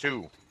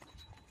 2.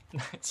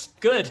 It's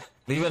good.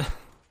 Leave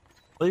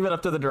it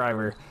up to the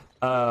driver.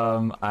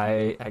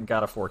 I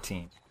got a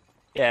 14.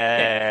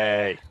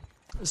 yay!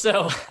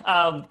 So,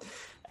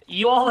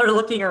 you all are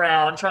looking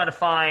around trying to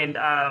find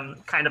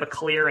kind of a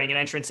clearing, an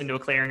entrance into a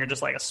clearing, or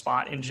just like a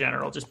spot in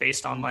general, just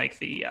based on like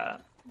the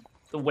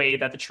way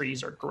that the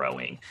trees are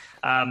growing.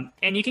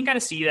 And you can kind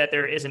of see that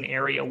there is an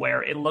area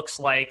where it looks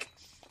like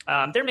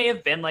there may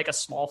have been like a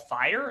small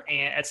fire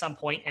at some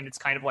point, and it's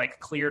kind of like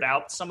cleared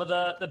out some of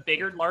the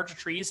bigger, larger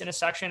trees in a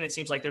section. It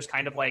seems like there's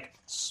kind of like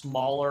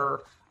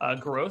smaller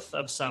growth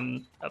of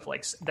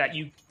that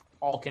you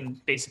all can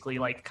basically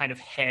like kind of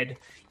head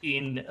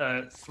in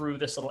through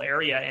this little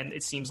area, and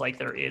it seems like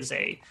there is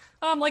a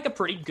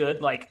pretty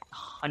good like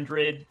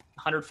 100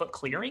 foot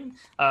clearing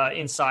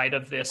inside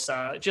of this,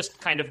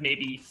 just kind of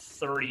maybe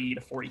 30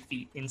 to 40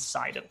 feet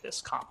inside of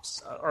this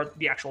copse or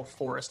the actual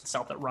forest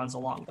itself that runs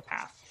along the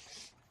path.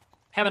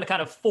 Having to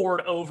kind of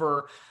ford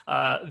over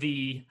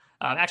the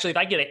actually, if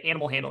I get an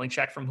animal handling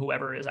check from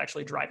whoever is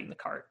actually driving the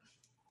cart.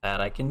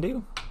 That I can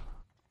do.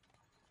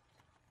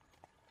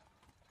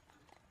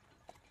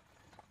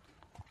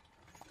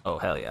 Oh,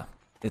 hell yeah.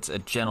 It's a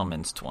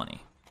gentleman's 20.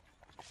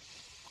 A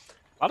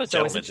lot of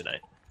So is gentlemen it-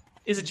 tonight.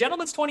 Is a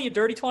gentleman's 20 a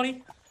dirty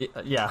 20?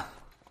 Yeah.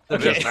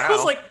 Okay, is I was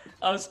now. like,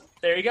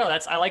 there you go.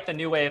 I like the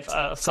new way of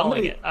calling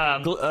Somebody- it.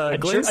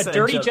 Glenn A said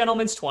dirty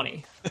gentleman's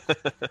 20.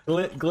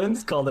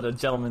 Glenn's called it a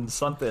gentleman's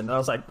something. And I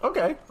was like,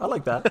 okay, I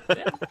like that.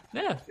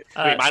 Yeah.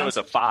 I mean, mine sounds, was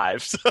a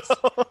 5. So.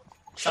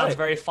 sounds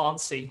very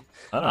fancy.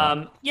 I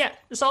don't know. Yeah,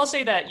 so I'll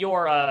say that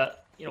your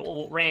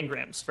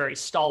Rangrim's very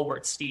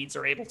stalwart steeds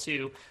are able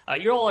to,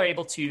 you all are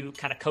able to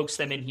kind of coax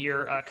them in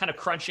here, kind of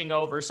crunching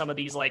over some of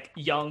these like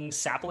young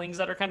saplings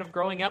that are kind of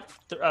growing up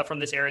from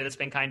this area that's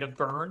been kind of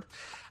burned.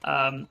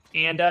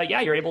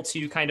 You're able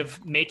to kind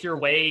of make your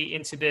way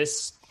into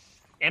this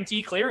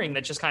empty clearing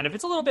that just kind of,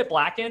 it's a little bit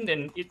blackened,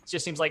 and it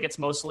just seems like it's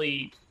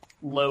mostly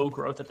low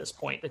growth at this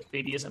point that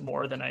maybe isn't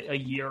more than a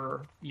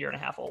year and a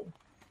half old.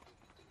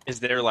 Is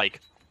there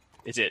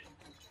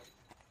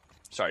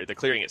the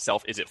clearing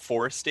itself, is it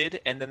forested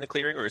and then the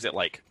clearing, or is it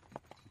like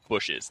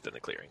bushes then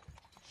the clearing?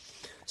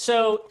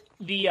 So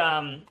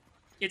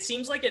it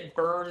seems like it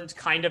burned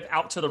kind of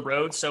out to the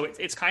road, so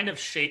it's kind of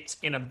shaped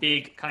in a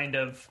big kind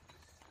of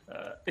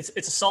it's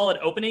a solid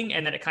opening,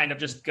 and then it kind of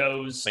just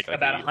goes like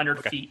about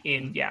 100 feet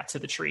in to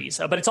the trees,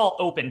 but it's all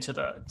open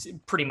to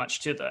pretty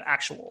much to the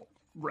actual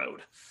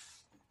road.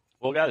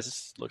 Well, guys,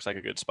 this looks like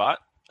a good spot.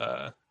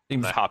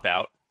 Seems I hop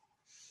out.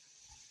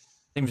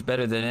 Seems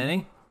better than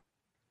any.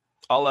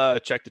 I'll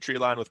check the tree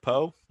line with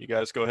Poe. You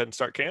guys go ahead and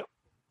start camp.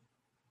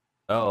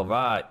 All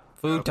right,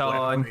 food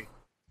time.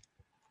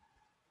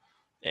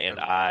 And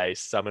I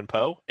summon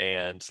Poe,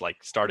 and like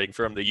starting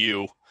from the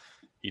U,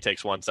 he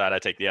takes one side, I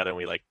take the other, and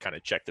we like kind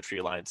of check the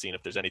tree line, seeing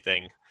if there's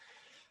anything,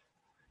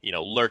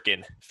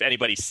 lurking. If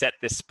anybody set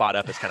this spot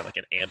up as kind of like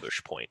an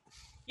ambush point.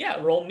 Yeah,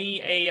 roll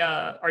me a.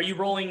 Are you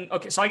rolling?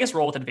 Okay, so I guess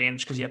roll with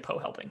advantage because you have Poe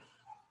helping.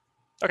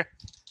 Okay.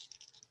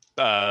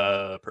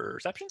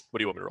 Perception? What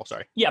do you want me to roll?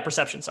 Sorry. Yeah,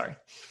 perception. Sorry.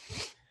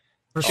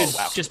 It should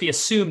just be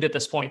assumed at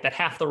this point that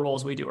half the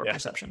rolls we do are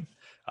perception.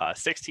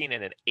 16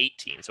 and an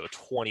 18, so a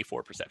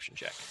 24 perception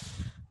check.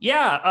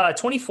 Yeah,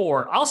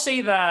 24. I'll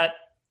say that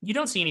you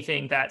don't see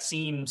anything that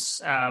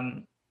seems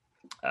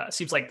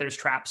like there's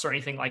traps or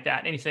anything like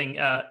that, anything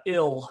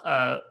ill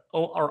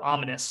or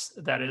ominous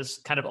that is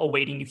kind of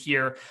awaiting you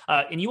here.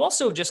 And you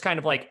also just kind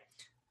of like,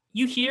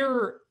 you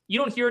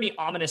don't hear any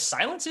ominous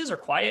silences or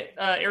quiet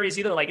areas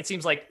either. Like, it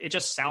seems like it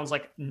just sounds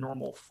like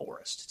normal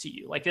forest to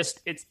you. Like this,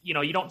 it's, you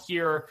don't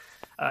hear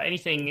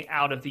anything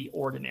out of the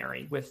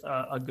ordinary with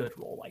a good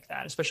roll like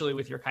that, especially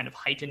with your kind of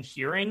heightened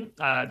hearing.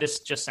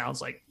 This just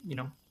sounds like,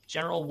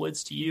 general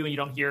woods to you, and you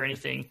don't hear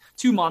anything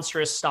too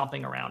monstrous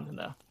stomping around in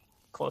the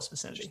close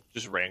vicinity.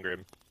 Just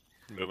Rangrim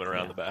moving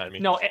around the behind me.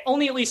 No,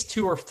 only at least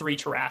 2 or 3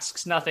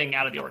 Tarrasques, nothing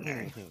out of the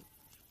ordinary.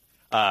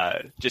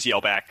 Just yell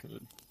back,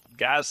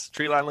 guys,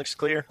 tree line looks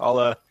clear.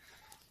 I'll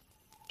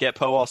get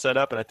Poe all set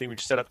up, and I think we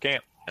just set up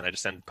camp. And I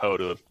just send Poe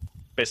to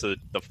basically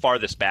the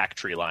farthest back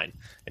tree line,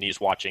 and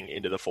he's watching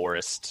into the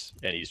forest,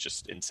 and he's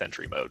just in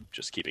sentry mode,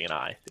 just keeping an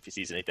eye. If he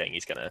sees anything,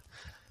 he's gonna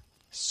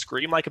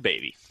scream like a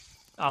baby.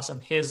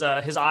 Awesome. His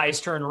eyes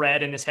turn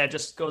red, and his head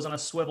just goes on a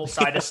swivel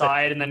side to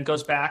side, and then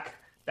goes back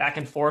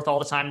and forth all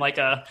the time, like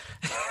a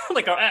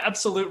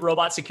absolute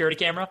robot security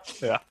camera.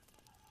 Yeah.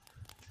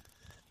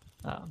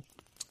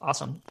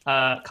 Awesome.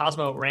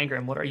 Cosmo,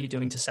 Rangrim, what are you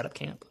doing to set up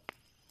camp?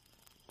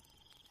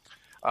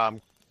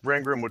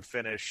 Rangrim would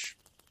finish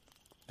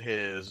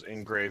his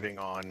engraving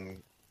on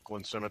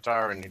Glenn's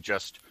scimitar, and he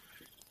just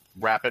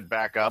wrap it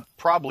back up.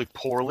 Probably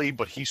poorly,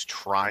 but he's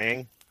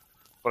trying.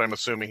 But I'm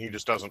assuming he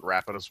just doesn't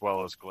wrap it as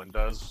well as Glenn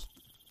does.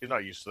 He's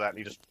not used to that, and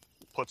he just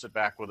puts it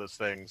back with his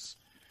things.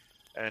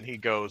 And he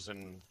goes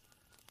and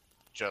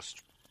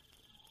just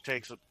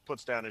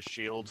puts down his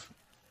shield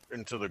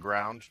into the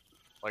ground,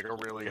 like a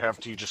really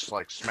hefty, just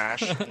like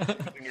smash.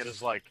 And it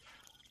is like,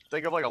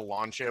 think of like a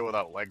lawn chair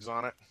without legs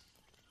on it.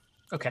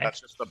 Okay.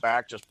 That's just the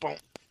back, just boom.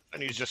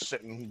 And he's just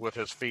sitting with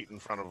his feet in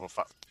front of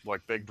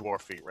like big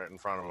dwarf feet right in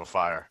front of a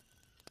fire.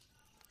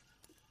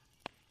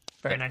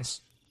 Very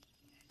nice.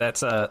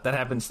 That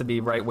happens to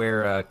be right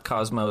where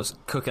Cosmo's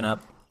cooking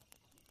up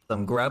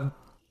some grub,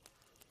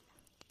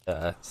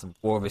 some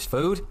dwarvish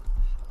food.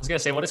 I was gonna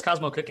say, what is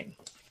Cosmo cooking?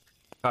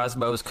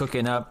 Cosmo's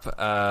cooking up.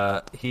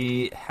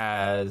 He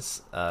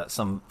has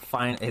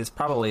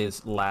probably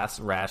his last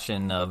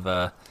ration of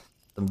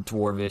some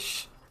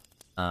dwarvish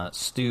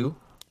stew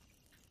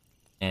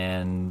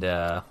and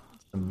some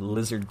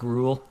lizard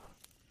gruel,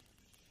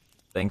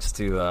 thanks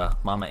to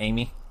Mama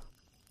Amy.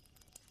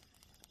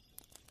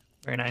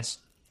 Very nice.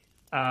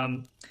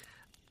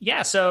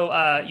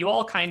 So you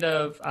all kind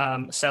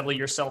of settle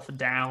yourself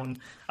down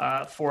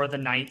for the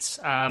night.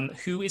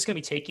 Who is going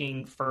to be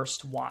taking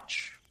first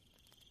watch?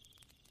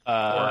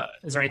 Or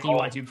is there anything you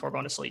want to do before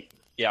going to sleep?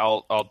 Yeah,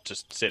 I'll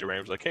just say to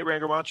Rangrim, like, hey,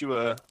 Rangrim, why don't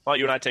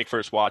you and I take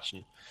first watch,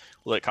 and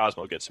we'll let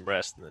Cosmo get some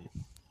rest, and then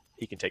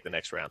he can take the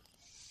next round.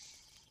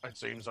 That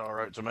seems all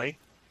right to me.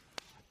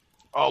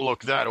 I'll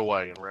look that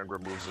away, and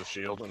Rangrim moves his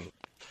shield and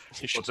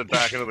puts it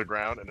back into the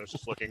ground, and it's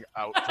just looking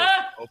out to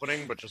the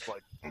opening, but just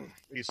like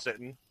he's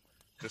sitting,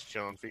 just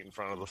chilling, feet in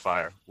front of the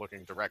fire,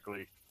 looking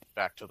directly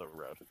back to the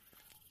road.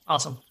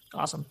 Awesome.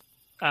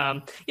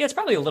 It's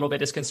probably a little bit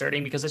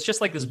disconcerting because it's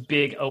just like this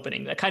big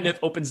opening that kind of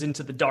opens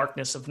into the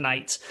darkness of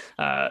night,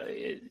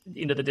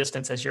 into the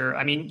distance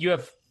you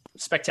have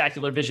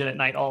spectacular vision at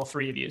night, all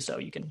 3 of you, so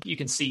you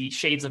can see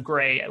shades of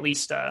gray at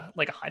least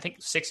I think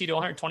 60 to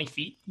 120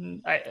 feet.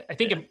 I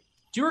think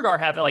Duergar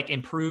have like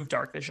improved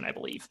dark vision, I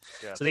believe.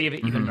 Yeah, so they have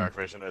even dark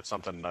vision. It's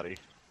something nutty.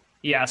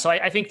 Yeah, so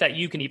I think that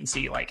you can even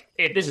see like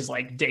this is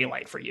like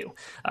daylight for you,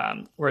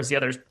 whereas the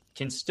others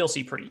can still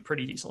see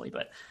pretty decently.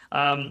 But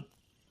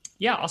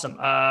yeah, awesome.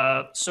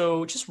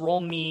 So just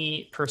roll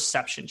me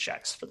perception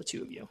checks for the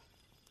two of you.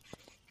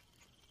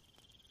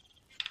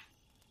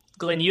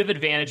 Glenn, you have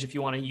advantage if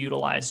you want to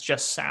utilize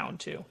just sound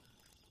too.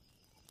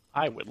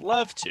 I would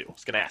love to. I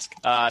was going to ask.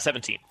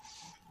 17.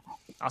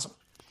 Awesome.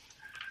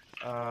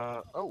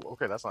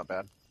 Okay, that's not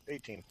bad.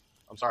 18.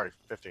 I'm sorry,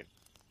 15.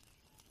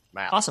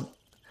 Math. Awesome.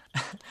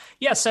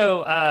 Yeah,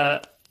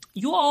 so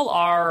you all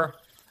are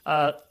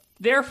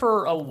there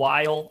for a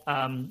while.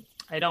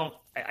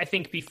 I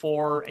think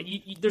before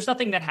there's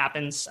nothing that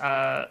happens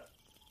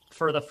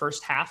for the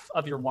first half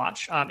of your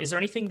watch. Is there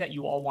anything that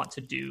you all want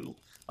to do?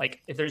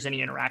 Like, if there's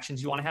any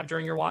interactions you want to have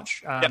during your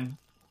watch?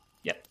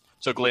 Yep.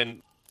 So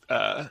Glenn,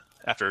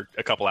 after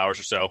a couple hours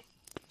or so,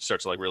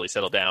 starts to like really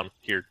settle down.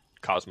 Hear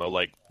Cosmo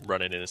like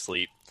running in his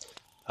sleep.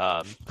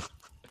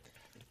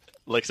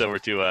 Looks over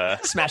to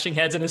smashing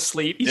heads in his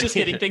sleep. He's just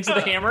hitting things with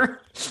a hammer.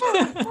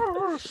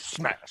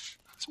 Smash!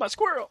 It's my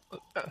squirrel.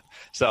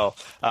 So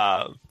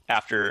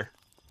after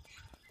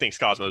thinks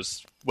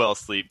Cosmo's well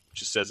asleep,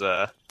 just says,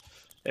 "Hey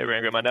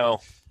Rangram, I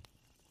know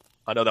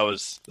that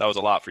was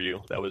a lot for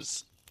you. That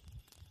was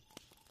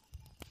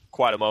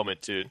quite a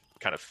moment to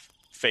kind of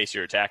face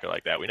your attacker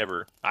like that.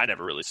 I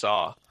never really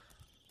saw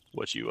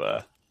what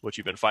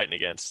you've been fighting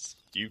against.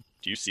 Do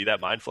you see that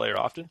Mind Flayer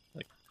often?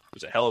 Like, it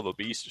was a hell of a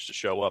beast just to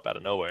show up out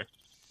of nowhere.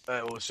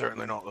 It was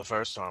certainly not the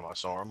first time I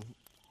saw him.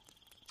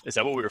 Is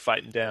that what we were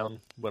fighting down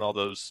when all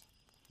those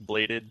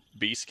bladed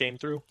beasts came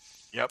through?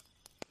 Yep,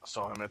 I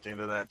saw him at the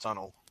end of that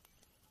tunnel.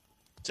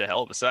 It's a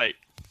hell of a sight.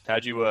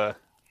 How'd you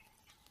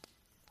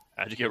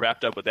get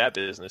wrapped up with that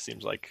business?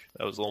 Seems like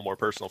that was a little more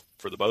personal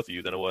for the both of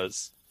you than it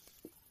was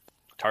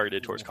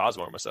targeted towards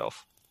Cosmo or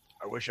myself.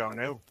 I wish I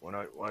knew. What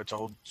I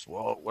told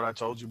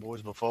you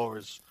boys before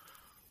is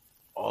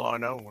all I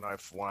know. When I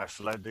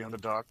fled the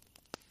Underdark,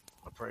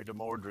 I prayed to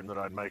Mordrin that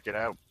I'd make it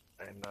out,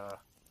 and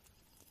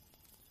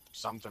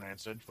something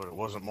answered, but it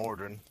wasn't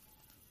Mordrin.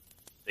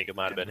 Think it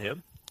might have been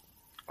him?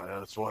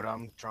 That's what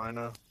I'm trying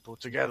to put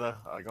together.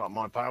 I got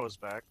my powers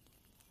back.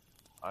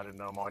 I didn't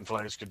know Mind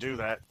Flayers could do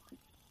that.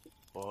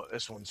 Well,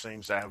 this one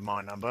seems to have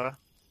my number,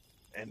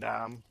 and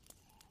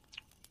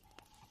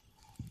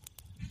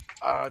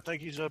I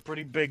think he's a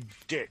pretty big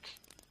dick.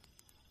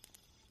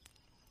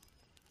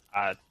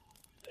 I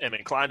am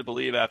inclined to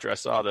believe after I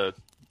saw the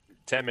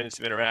 10 minutes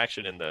of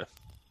interaction and the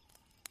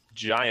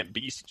giant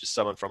beast just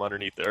summoned from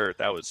underneath the earth,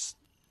 that was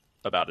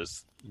about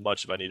as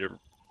much as I need to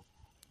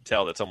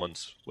tell that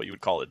someone's what you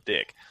would call a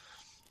dick.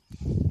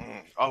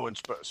 Oh, and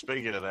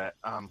speaking of that,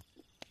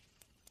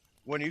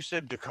 when you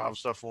said to carve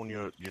stuff on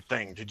your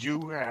thing, did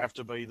you have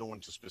to be the one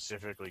to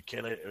specifically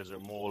kill it, or is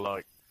it more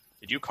like...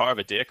 Did you carve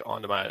a dick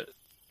onto my...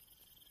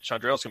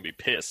 Chandrell's gonna be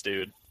pissed,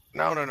 dude.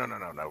 No.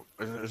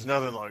 There's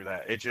nothing like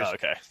that. It just... Oh,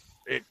 okay.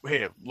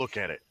 Here, look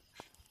at it.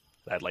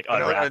 I'd like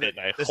unwrap it and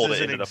I hold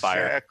it into the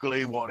fire. This is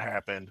exactly what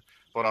happened.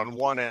 But on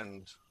one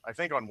end, I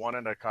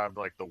carved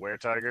like the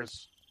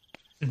were-tigers.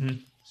 Mm-hmm.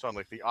 So on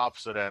like the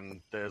opposite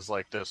end, there's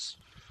like this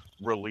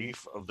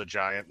relief of the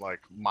giant like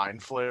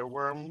Mind Flayer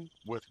worm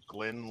with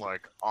Glenn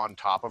like on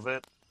top of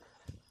it,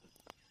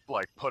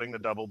 like putting the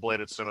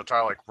double-bladed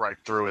scimitar like right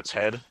through its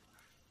head.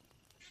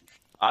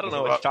 I don't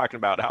know what you're talking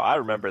about. How I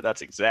remember,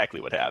 that's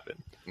exactly what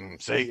happened.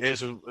 See,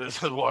 this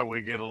is why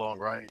we get along,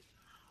 right?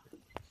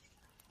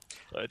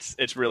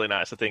 It's really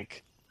nice. I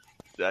think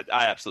that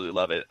I absolutely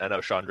love it. I know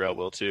Chandrell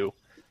will too.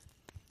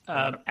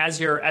 As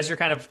you're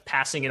kind of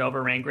passing it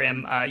over,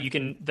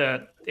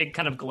 Rangram, it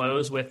kind of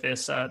glows with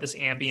this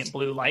ambient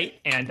blue light,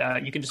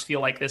 and you can just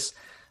feel like this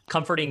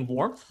comforting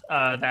warmth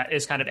that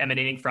is kind of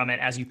emanating from it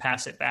as you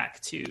pass it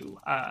back to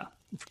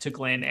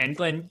Glenn. And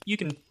Glenn, you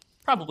can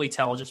probably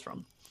tell just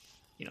from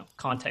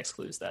context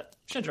clues that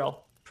Chandrell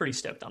pretty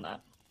stoked on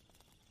that.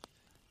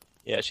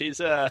 Yeah, she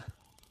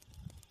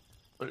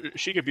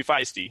could be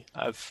feisty.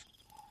 I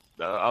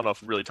don't know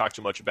if we really talked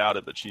too much about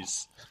it, but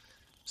she's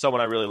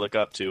someone I really look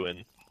up to,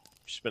 and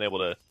she's been able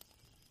to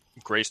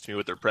grace me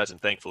with her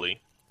presence,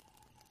 thankfully.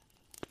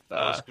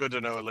 It's good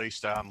to know at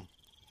least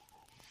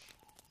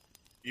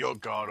your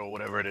god or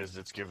whatever it is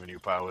that's giving you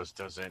powers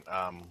doesn't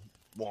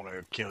want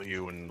to kill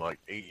you and like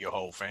eat your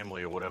whole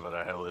family or whatever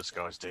the hell this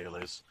guy's deal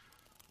is.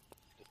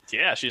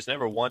 Yeah, she's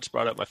never once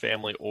brought up my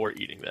family or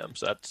eating them,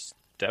 so that's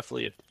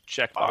definitely a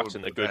checkbox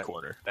in the good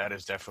corner. That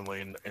is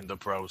definitely in the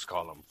pros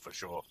column, for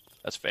sure.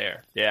 That's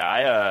fair. Yeah,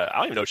 I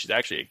don't even know if she's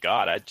actually a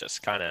god. I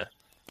just kind of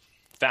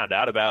found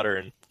out about her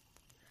and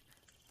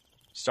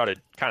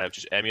started kind of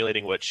just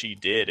emulating what she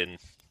did, and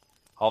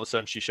all of a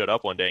sudden she showed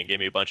up one day and gave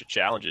me a bunch of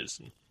challenges,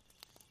 and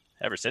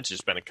ever since it's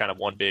just been a kind of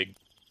one big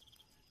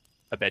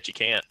I bet you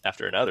can't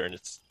after another, and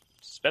it's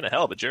been a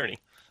hell of a journey.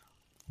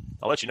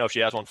 I'll let you know if she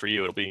has one for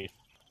you. It'll be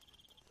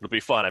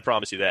fun, I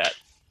promise you that.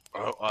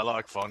 Oh, I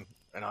like fun,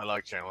 and I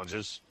like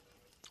challenges.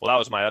 Well, that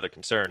was my other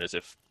concern, is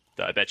if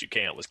the I bet you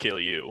can't was kill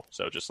you.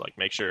 So just like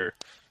make sure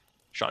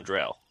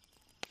Chandrell.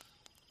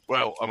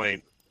 Well, I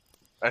mean,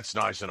 that's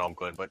nice and all,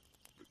 Glenn, but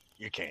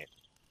you can't.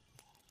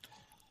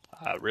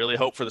 I really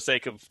hope for the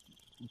sake of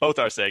both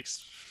our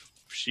sakes,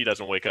 she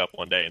doesn't wake up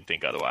one day and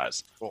think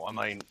otherwise. Well, I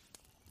mean,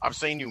 I've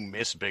seen you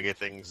miss bigger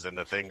things than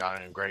the thing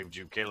I engraved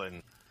you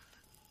killing,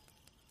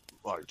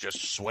 like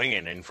just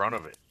swinging in front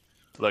of it.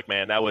 Look,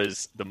 man, that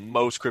was the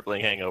most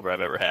crippling hangover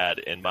I've ever had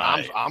in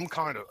my... I'm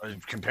kind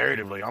of,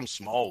 comparatively, I'm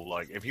small.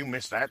 Like, if you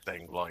miss that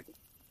thing, like...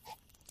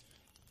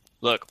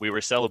 Look, we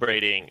were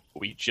celebrating.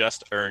 We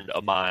just earned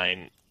a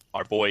mine.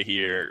 Our boy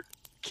here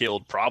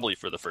killed probably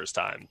for the first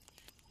time.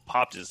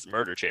 Popped his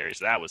murder cherry,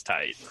 so that was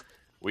tight.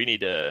 We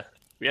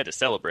had to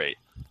celebrate.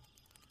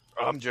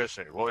 I'm just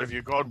saying, well, if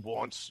your god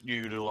wants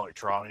you to, like,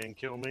 try and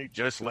kill me,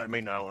 just let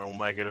me know and we'll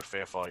make it a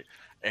fair fight,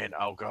 and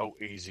I'll go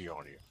easy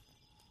on you.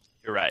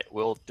 You're right.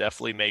 We'll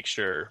definitely make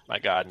sure, my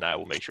God and I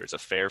will make sure it's a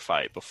fair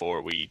fight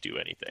before we do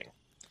anything.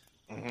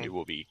 Mm-hmm. We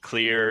will be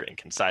clear and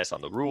concise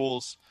on the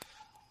rules.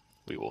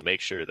 We will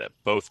make sure that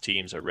both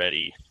teams are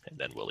ready, and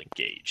then we'll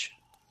engage.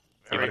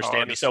 You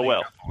understand me so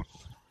well.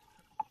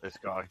 This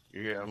guy,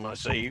 yeah, I'm going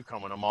to see you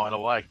coming a mile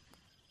away.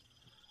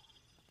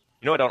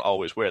 You know, I don't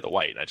always wear the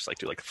white, and I just like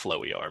to do, like,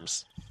 flowy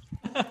arms.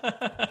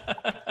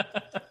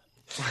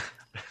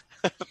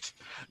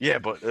 Yeah,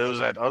 but it was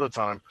that other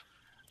time.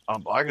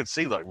 I could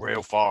see, like,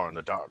 real far in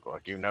the dark.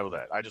 Like, you know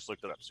that. I just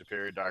looked it up.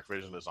 Superior dark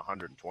vision is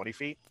 120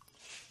 feet.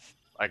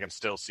 I can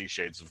still see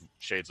shades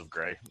of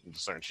gray in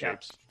certain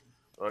shapes.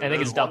 Like, I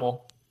think it's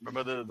double.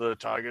 Remember the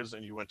tigers,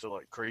 and you went to,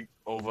 like, creep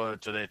over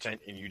to their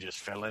tent, and you just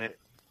fell in it?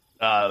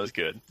 That was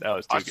good. That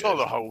was too good. I saw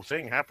the whole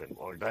thing happen.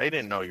 Like, they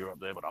didn't know you were up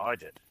there, but I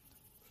did.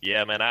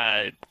 Yeah, man,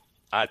 I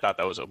thought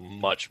that was a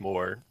much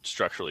more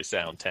structurally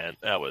sound tent.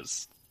 That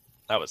was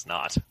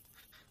not.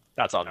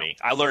 That's on me.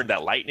 I learned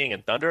that lightning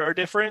and thunder are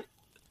different.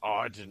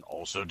 I did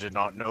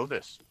not know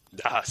this.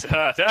 Me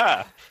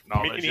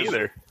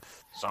neither.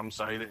 Some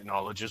say that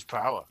knowledge is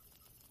power.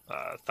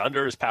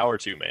 Thunder is power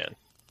too, man.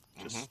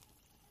 Just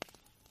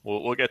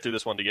we'll get through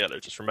this one together.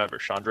 Just remember,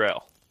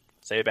 Chandrell.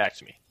 Say it back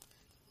to me.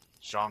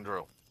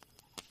 Chandrell.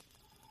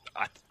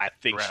 I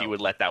think she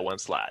would let that one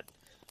slide.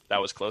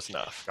 That was close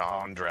enough.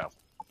 Chandrell.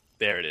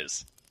 There it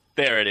is.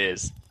 There it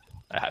is.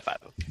 I high five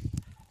him.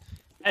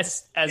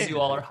 As you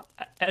all are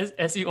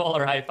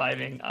high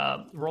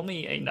fiving, roll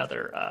me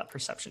another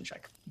perception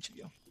check, each of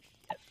you.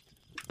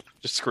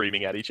 Just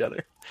screaming at each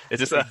other. Is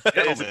this a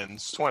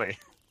gentleman's 20?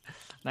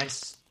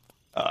 Nice.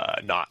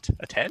 Not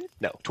a 10?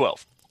 No,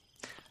 12.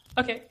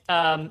 Okay.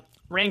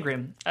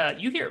 Rangrim,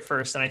 you hear it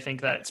first, and I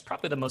think that it's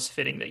probably the most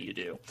fitting that you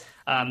do.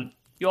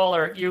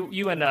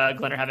 You and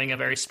Glenn are having a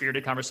very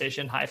spirited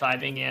conversation, high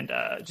fiving, and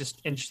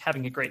just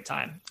having a great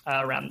time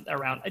around.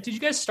 Did you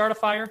guys start a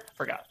fire?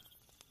 Forgot.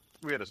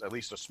 We had at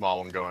least a small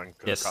one going.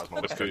 Yes,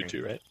 Cosmo with food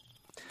too,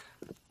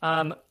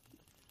 right?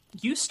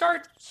 You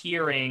start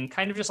hearing,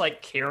 kind of just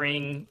like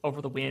carrying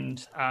over the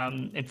wind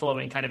and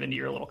flowing kind of into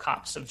your little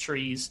copse of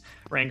trees,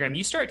 Rangrim.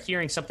 You start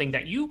hearing something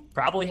that you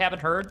probably haven't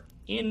heard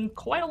in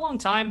quite a long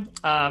time,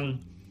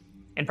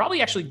 and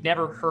probably actually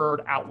never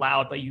heard out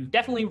loud, but you've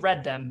definitely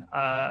read them,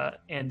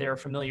 and they're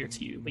familiar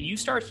to you. But you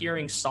start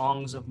hearing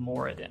songs of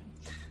Moradin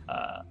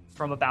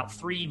from about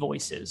 3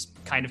 voices,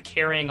 kind of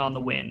carrying on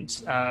the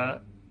wind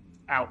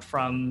out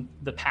from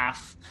the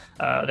path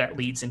that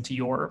leads into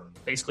your,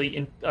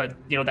 basically,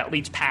 that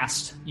leads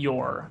past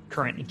your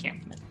current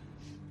encampment.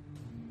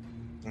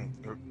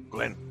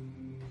 Glenn,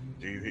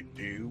 do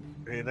you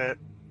hear that?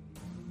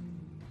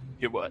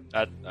 Hear what?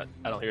 I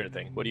don't hear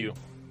anything. What are you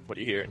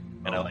hearing?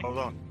 And hold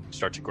on.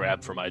 Start to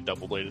grab for my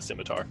double-bladed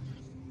scimitar.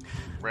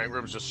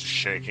 Rangrim's just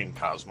shaking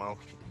Cosmo.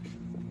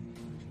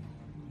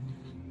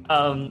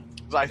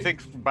 I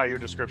think by your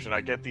description,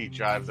 I get the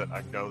jive that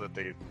I know that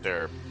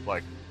they're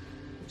like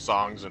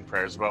songs and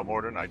prayers about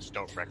Moradin. I just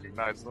don't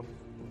recognize them.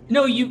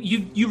 No,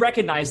 you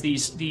recognize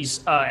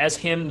these as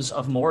hymns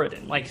of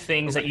Moradin, like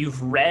things that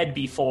you've read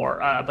before.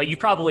 But you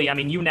probably,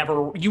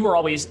 you were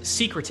always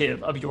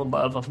secretive of your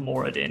love of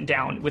Moradin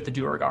down with the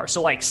Duergar.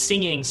 So like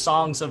singing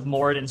songs of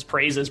Moradin's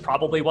praises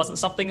probably wasn't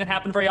something that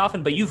happened very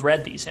often, but you've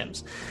read these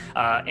hymns.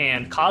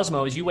 And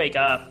Cosmo, as you wake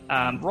up,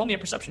 roll me a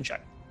perception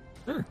check.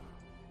 Sure.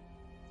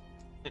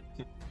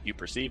 You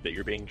perceive that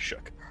you're being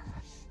shook.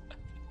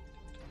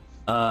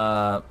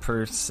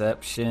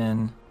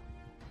 Perception.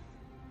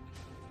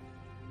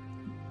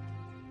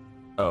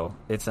 Oh,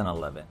 it's an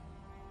 11.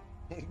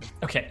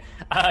 Okay,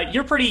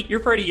 you're pretty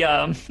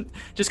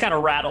just kind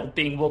of rattled,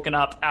 being woken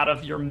up out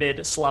of your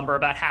mid slumber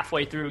about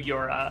halfway through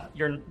your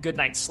good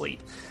night's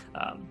sleep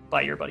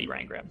by your buddy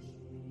Rangrim.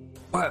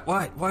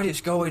 What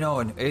is going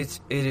on? It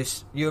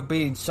is you're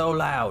being so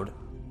loud.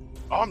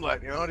 I'm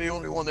like, you're the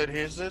only one that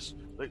hears this.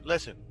 Like,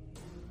 listen.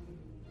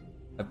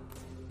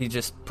 He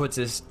just puts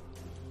his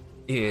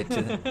ear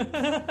to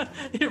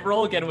the...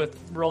 roll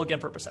again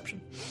for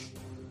perception.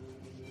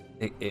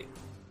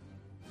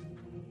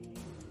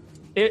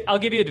 I'll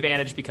give you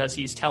advantage because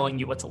he's telling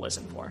you what to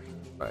listen for.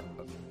 Right.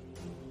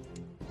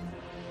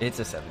 It's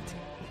a 17.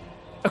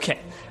 Okay.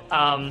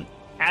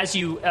 As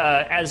you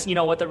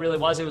know what that really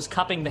was, it was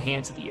cupping the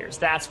hands of the ears.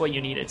 That's what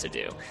you needed to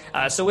do.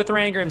 So with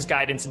Rangrim's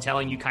guidance and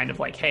telling you kind of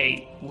like,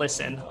 hey,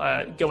 listen,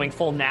 going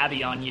full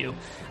Navi on you,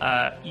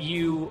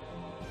 you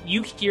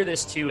you hear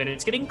this too, and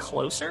it's getting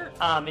closer.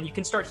 And you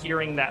can start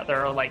hearing that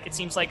there are like, it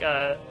seems like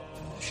a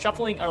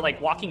shuffling or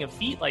like walking of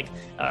feet, like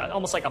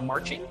almost like a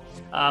marching.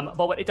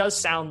 But what it does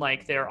sound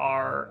like there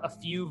are a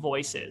few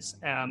voices,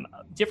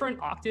 different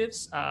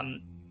octaves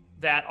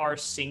that are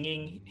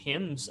singing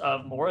hymns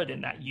of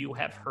Moradin that you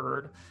have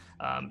heard,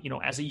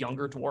 as a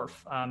younger dwarf,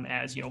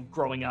 as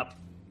growing up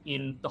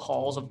in the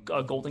halls of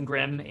Golden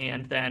Grim,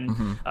 and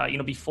then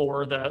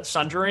before the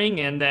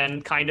Sundering, and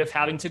then kind of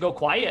having to go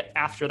quiet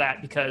after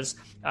that because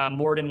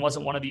Moradin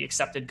wasn't one of the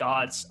accepted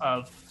gods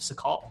of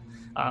Sakal.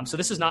 So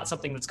this is not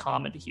something that's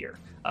common to hear,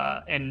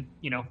 but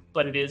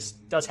it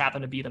does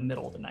happen to be the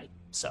middle of the night.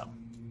 So,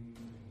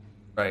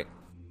 right,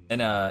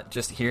 and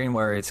just hearing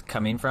where it's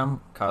coming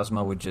from,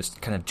 Cosmo would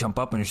just kind of jump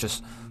up and it's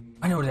just,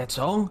 I know that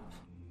song,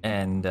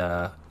 and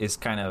is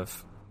kind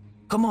of,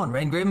 come on,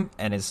 Rangrim,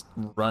 and is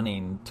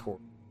running toward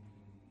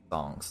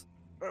songs.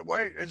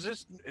 Wait,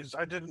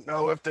 I didn't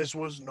know if this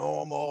was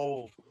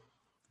normal.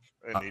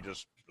 And he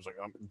just was like,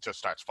 just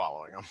starts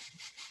following him.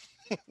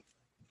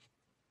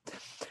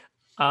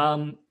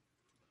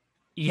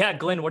 Yeah,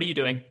 Glenn, what are you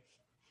doing?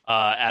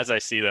 As I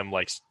see them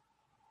like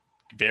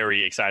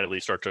very excitedly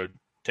start to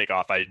take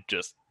off, I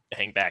just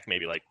hang back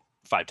maybe like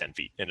 5-10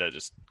 feet and I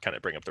just kind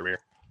of bring up the rear.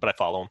 But I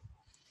follow him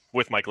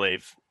with my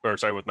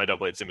with my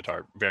double-bladed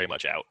scimitar very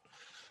much out.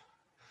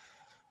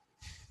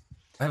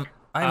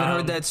 I haven't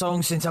heard that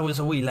song since I was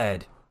a wee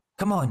lad.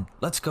 Come on,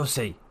 let's go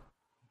see.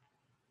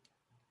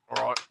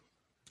 All right.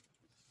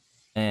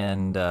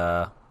 And,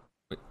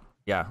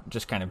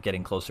 just kind of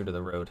getting closer to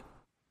the road.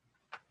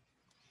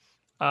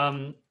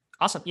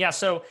 Awesome. Yeah,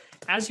 so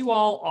as you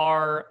all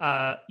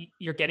are,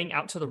 you're getting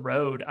out to the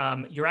road,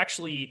 you're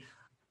actually,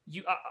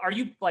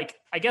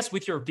 I guess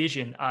with your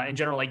vision in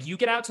general, like you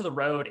get out to the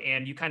road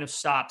and you kind of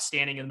stop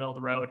standing in the middle of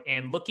the road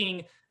and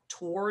looking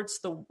towards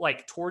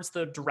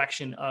the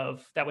direction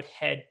of that would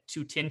head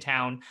to Tin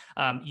Town.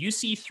 You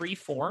see 3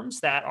 forms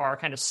that are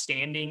kind of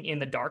standing in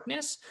the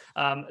darkness,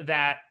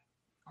 that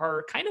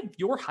are kind of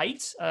your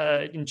height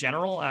in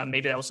general.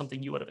 Maybe that was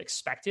something you would have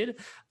expected,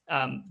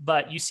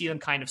 but you see them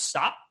kind of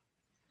stop,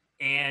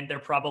 and they're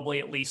probably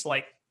at least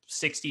like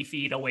 60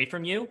 feet away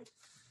from you.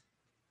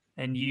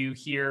 And you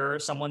hear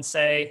someone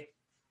say,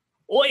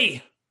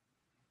 "Oi,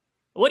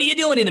 what are you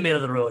doing in the middle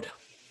of the road?"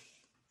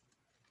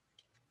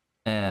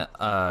 And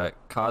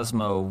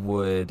Cosmo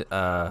would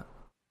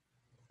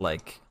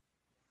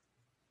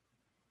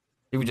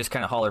he would just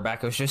kind of holler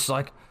back. It was just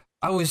like,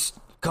 I was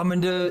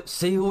coming to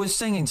see who was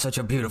singing such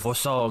a beautiful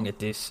song at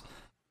this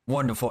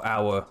wonderful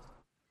hour.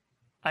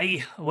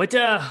 Your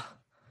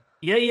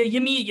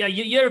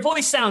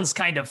voice sounds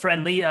kind of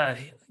friendly.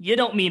 You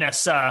don't mean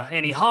us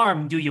any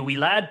harm, do you, wee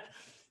lad?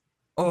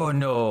 Oh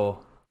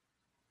no,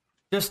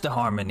 just the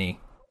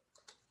harmony.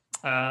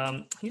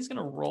 He's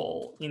gonna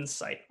roll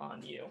insight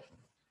on you.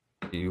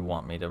 Do you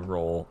want me to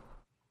roll?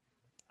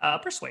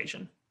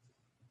 Persuasion.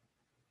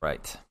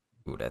 Right.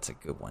 Ooh, that's a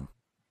good one.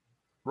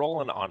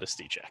 Roll an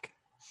honesty check.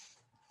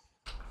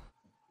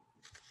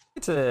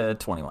 It's a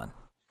 21.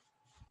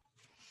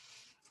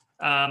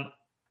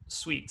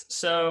 Sweet.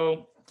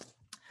 So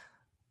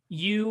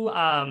you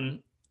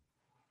can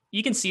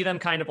see them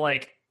kind of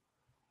like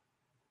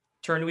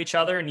turn to each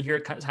other, and you hear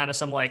kind of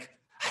some like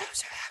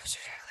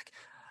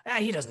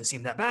he doesn't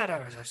seem that bad.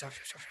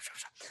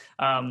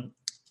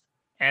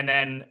 And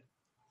then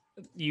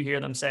you hear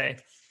them say,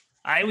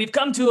 we've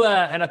come to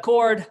an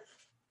accord.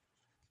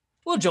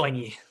 We'll join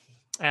ye.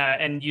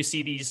 And you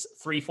see these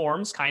 3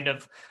 forms kind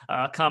of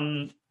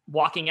come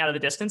walking out of the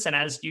distance. And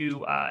as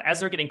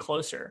they're getting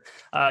closer,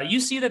 you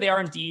see that they are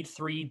indeed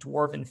 3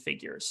 dwarven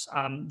figures.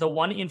 The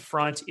one in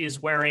front is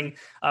wearing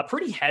a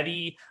pretty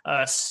heavy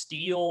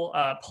steel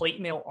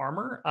plate mail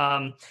armor,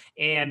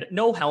 and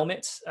no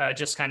helmet,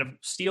 just kind of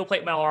steel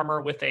plate mail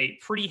armor with a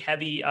pretty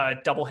heavy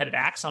double-headed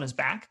axe on his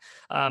back.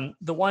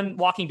 The one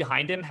walking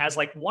behind him has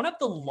like one of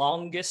the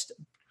longest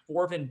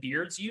dwarven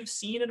beards you've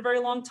seen in a very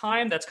long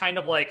time, that's kind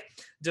of like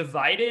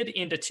divided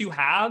into 2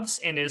 halves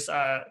and is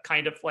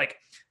kind of like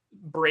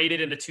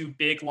braided into 2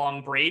 big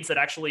long braids that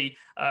actually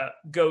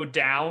go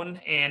down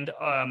and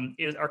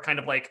are kind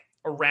of like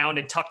around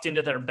and tucked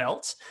into their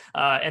belt.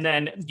 And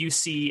then you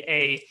see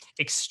a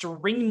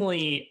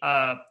extremely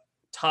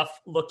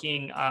tough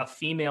looking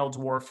female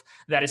dwarf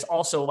that is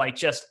also like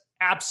just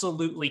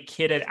absolutely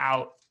kitted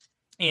out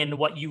in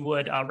what you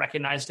would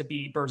recognize to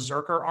be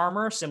berserker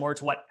armor, similar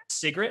to what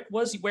Sigrid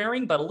was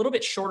wearing, but a little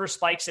bit shorter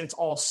spikes, and it's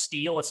all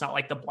steel. It's not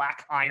like the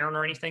black iron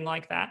or anything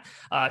like that.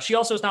 She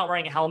also is not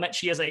wearing a helmet.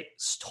 She has a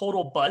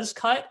total buzz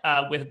cut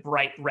with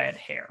bright red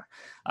hair.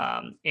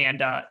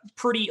 And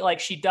pretty,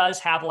 like, she does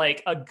have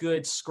like a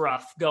good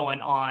scruff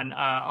going on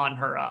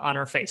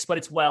her face, but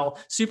it's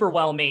super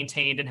well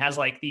maintained, and has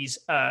like these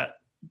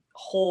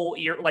whole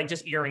ear, like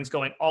just earrings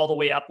going all the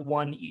way up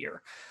one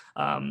ear.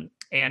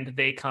 And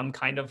they come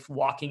kind of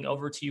walking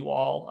over to you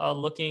all,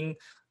 looking,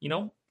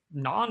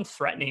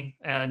 non-threatening,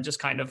 and just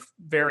kind of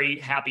very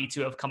happy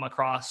to have come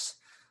across,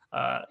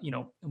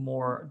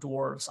 more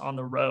dwarves on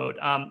the road.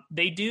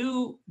 They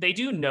do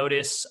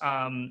notice.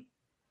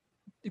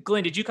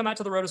 Glenn, did you come out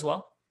to the road as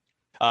well?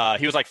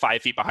 He was like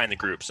 5 feet behind the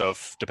group, so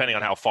depending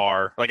on how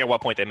far, like at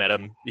what point they met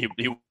him, he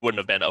wouldn't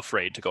have been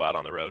afraid to go out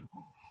on the road.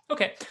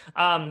 Okay.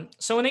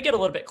 So when they get a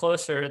little bit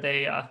closer,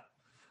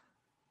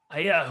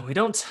 we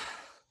don't.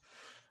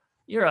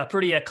 You're a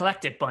pretty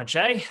eclectic bunch,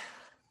 eh?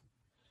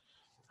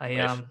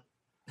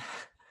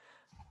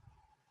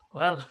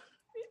 Well,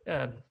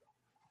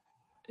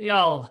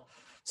 y'all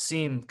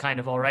seem kind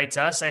of all right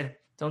to us. I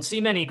don't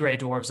see many gray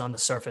dwarves on the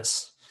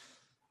surface.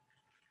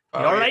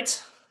 You all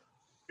right?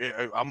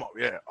 Yeah,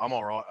 I'm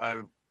all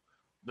right.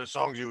 The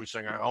songs you were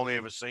singing, I only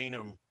ever seen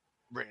them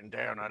written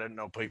down. I didn't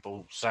know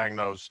people sang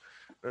those.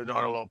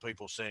 Not a lot of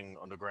people sing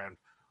underground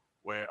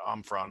where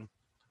I'm from.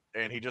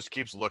 And he just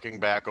keeps looking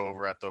back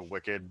over at the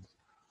wicked,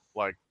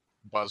 like,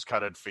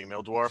 buzz-cutted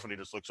female dwarf, and he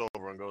just looks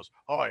over and goes,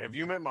 "Hi, have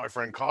you met my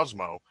friend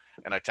Cosmo?"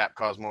 And I tap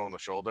Cosmo on the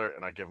shoulder,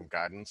 and I give him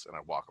guidance, and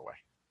I walk away.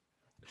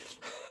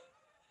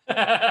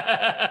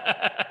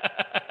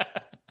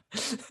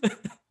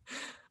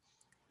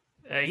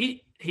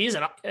 He's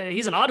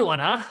an odd one,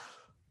 huh?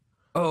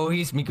 Oh,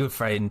 he's me good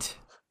friend.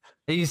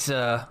 He's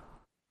not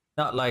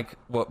like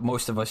what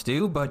most of us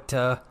do, but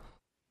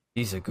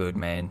he's a good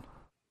man.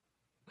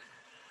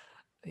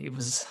 He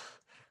was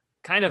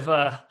kind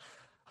of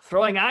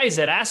throwing eyes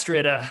at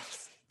Astrid.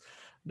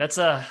 That's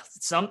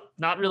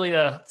not really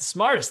the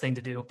smartest thing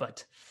to do,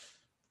 but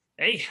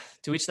hey,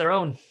 to each their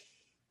own.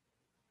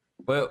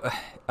 Well,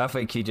 I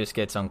think he just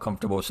gets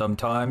uncomfortable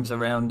sometimes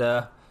around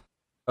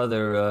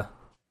other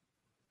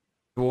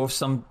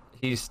dwarves.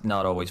 He's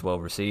not always well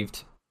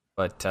received,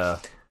 but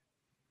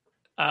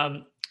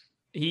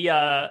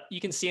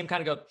you can see him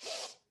kind of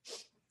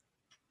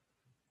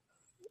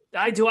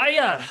go. Do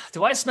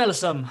I smell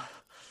some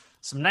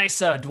nice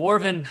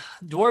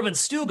dwarven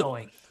stew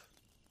going?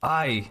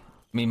 Aye,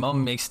 me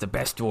mum makes the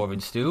best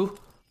dwarven stew.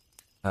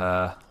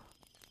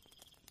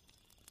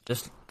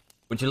 Just,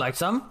 would you like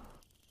some?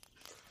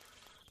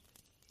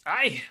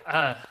 Aye,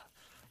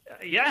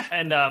 yeah,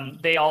 and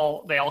they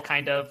all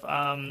kind of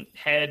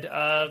head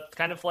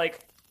kind of like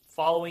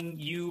following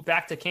you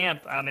back to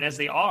camp. And as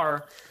they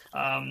are,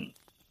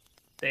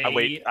 they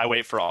I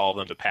wait for all of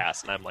them to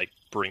pass, and I'm like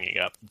bringing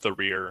up the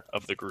rear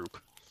of the group.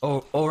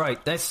 Oh, all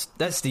right.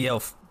 That's the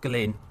elf,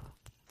 Galen.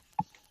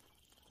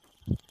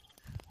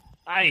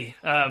 Aye,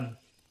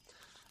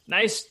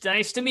 nice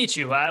to meet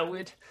you.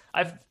 I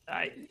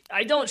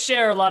don't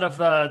share a lot of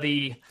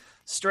the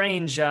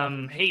strange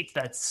hate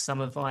that some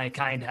of my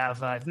kind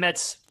have. I've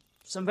met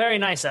some very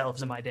nice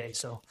elves in my day,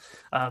 so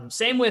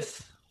same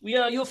with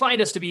you'll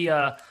find us to be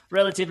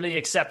relatively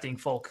accepting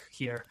folk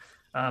here.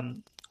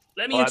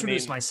 Let me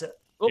introduce myself.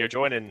 Oh. You're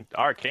joining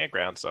our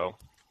campground, so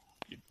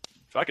you're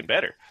fucking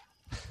better.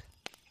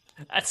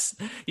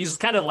 He's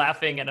kind of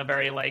laughing in a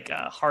very like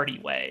hearty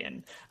way,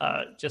 and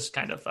just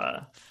kind of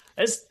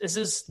this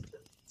is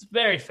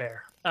very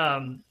fair.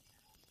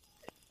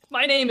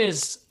 My name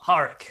is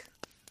Harik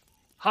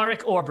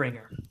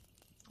Orbringer.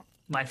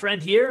 My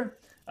friend here,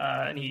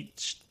 and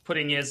he's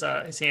putting his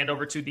hand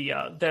over to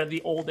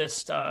the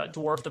oldest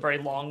dwarf, the very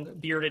long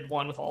bearded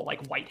one with all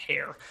like white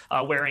hair,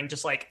 wearing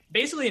just like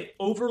basically an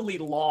overly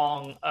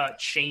long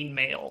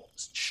chainmail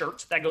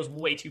shirt that goes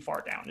way too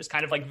far down, just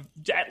kind of like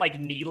at like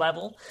knee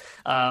level.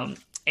 Then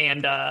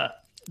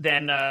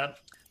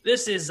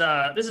this is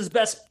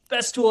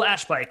Bestool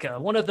Ashpike,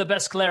 one of the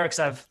best clerics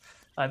I've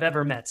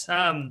ever met.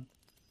 And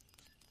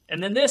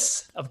then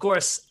this, of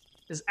course,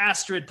 is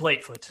Astrid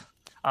Platefoot,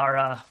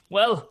 our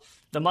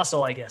the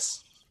muscle, I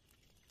guess.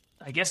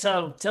 I guess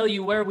I'll tell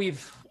you where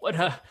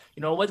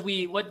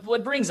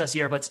what brings us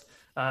here, but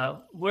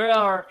we're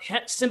our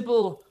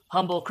simple,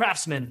 humble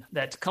craftsmen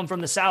that come from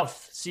the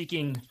south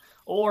seeking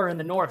ore in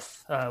the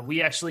north.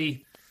 We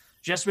actually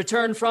just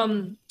returned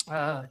from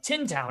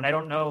Tin Town. I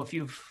don't know if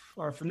you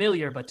are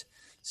familiar, but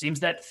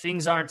seems that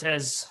things aren't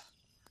as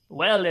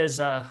well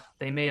as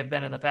they may have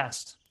been in the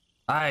past.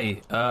 Aye,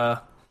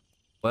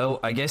 well,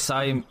 I guess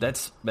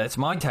that's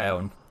my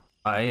town.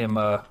 I am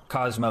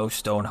Cosmo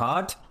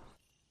Stoneheart.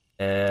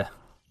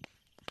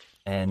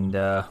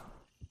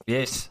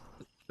 Yes,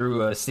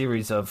 through a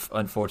series of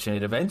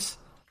unfortunate events,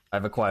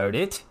 I've acquired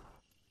it.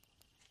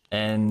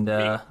 And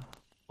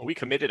we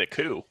committed a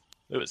coup.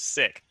 It was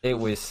sick. It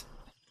was.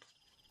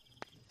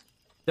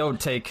 Don't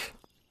take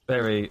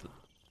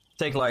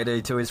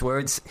lightly to his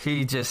words.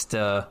 He just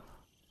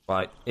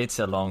right. It's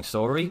a long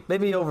story.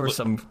 Maybe over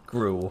some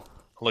gruel.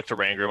 Look to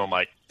Rangrim. I'm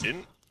like,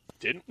 didn't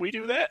we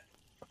do that?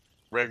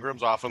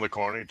 Rangrim's off in the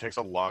corner. He takes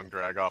a long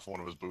drag off one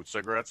of his boot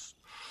cigarettes.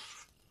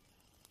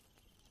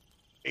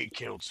 He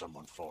killed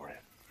someone for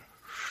it.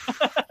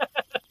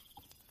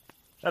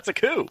 That's a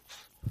coup.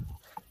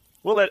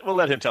 We'll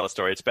let him tell a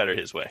story. It's better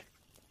his way.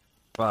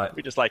 Right.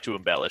 We just like to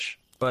embellish.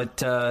 But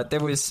there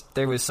was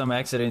some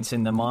accidents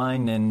in the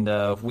mine,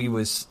 and we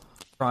was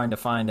trying to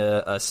find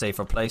a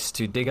safer place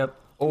to dig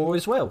up ore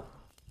as well.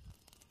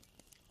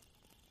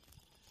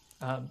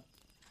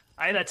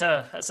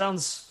 That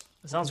sounds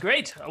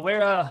great.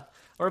 Where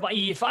might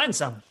you find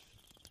some?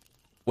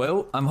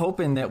 Well, I'm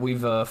hoping that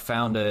we've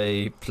found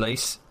a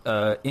place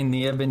in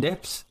the Ebon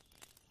Depths.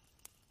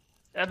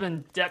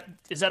 Ebon Depth,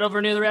 is that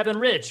over near the Ebon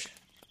Ridge?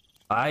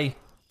 Aye.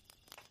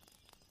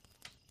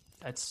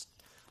 That's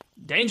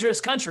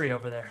dangerous country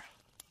over there.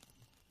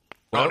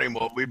 Not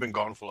anymore. We've been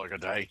gone for like a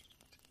day.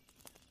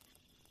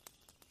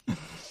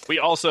 We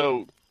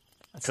also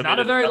It's not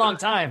a very long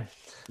time.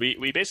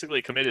 We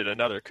basically committed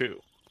another coup.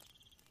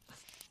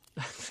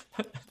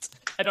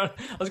 I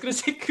was going to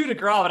say coup de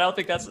grace, but I don't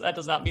think that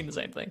does not mean the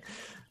same thing.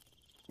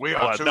 We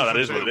are No, that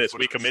is what it is.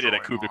 We committed a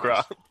coup de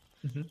grace.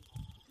 Mm-hmm.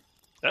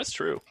 That's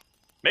true.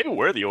 Maybe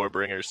we're the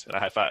Orbringers. And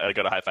I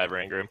got a high five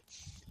Rangrim.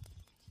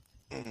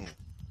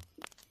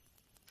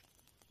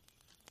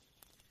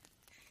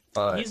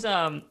 He's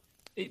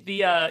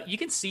you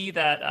can see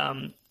that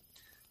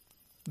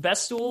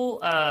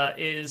Vestul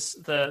is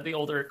the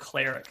older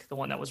cleric, the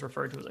one that was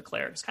referred to as a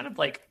cleric. It's kind of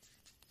like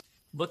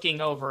looking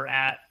over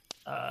at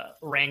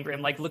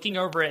Rangrim, like looking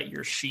over at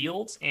your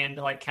shield and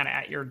like kind of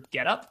at your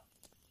getup,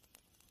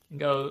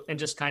 and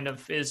just kind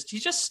of he's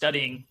just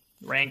studying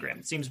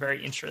Rangrim. Seems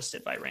very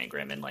interested by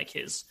Rangrim and like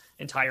his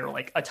entire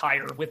like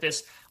attire with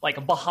this like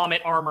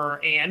Bahamut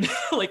armor and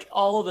like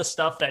all of the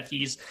stuff that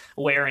he's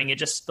wearing. It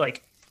just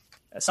like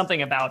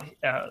something about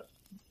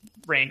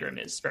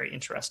Rangrim is very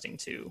interesting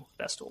to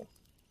Vestul.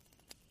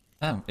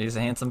 Oh, he's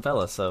a handsome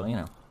fella, so you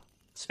know.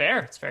 It's fair.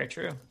 It's very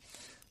true.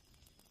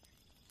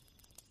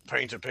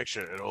 Paint a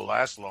picture. It'll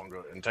last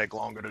longer and take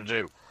longer to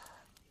do.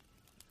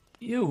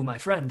 You, my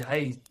friend,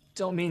 I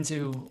don't mean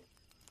to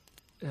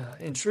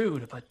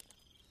intrude, but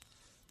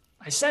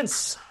I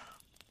sense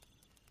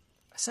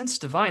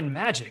divine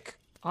magic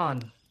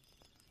on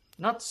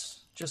not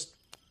just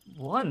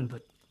one,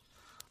 but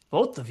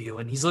both of you.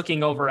 And he's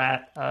looking over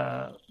at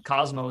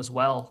Cosmo as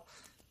well.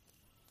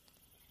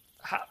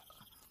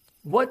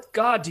 What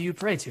god do you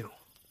pray to?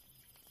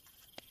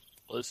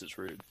 Well, this is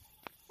rude.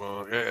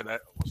 Well, yeah,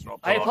 that was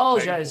not. I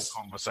apologize.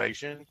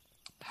 Conversation.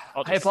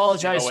 I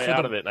apologize for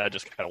out of it, and I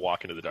just kind of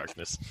walk into the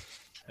darkness.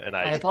 And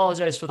I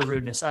apologize for the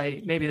rudeness.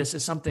 Maybe this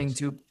is something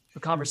to a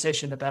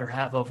conversation to better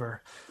have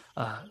over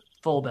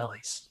full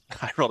bellies.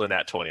 I rolled a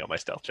nat 20 on my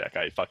stealth check.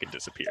 I fucking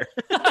disappear.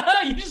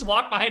 You just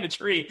walk behind a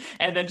tree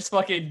and then just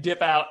fucking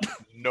dip out.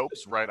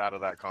 Nope's right out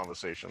of that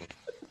conversation.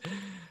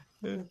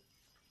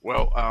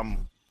 Well,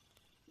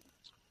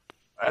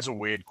 that's a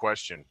weird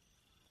question.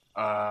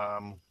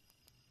 I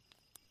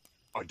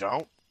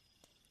don't.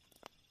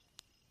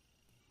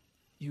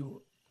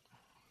 You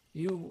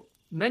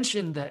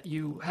mentioned that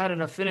you had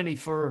an affinity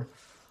for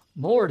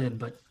Moradin,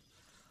 but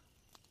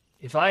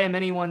if I am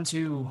anyone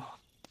to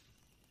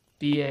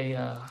be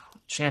a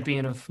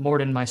champion of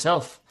Moradin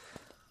myself,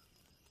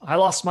 I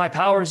lost my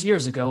powers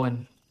years ago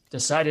and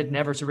decided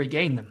never to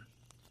regain them.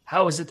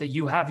 How is it that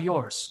you have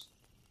yours?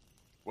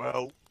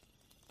 Well,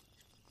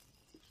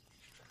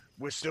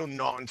 we're still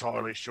not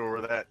entirely sure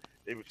of that.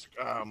 It was,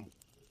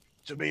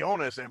 to be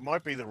honest, it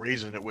might be the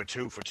reason that we're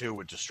 2 for 2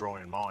 with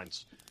destroying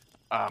mines.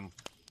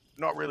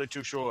 Not really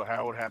too sure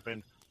how it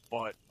happened,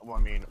 but I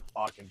mean,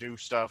 I can do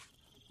stuff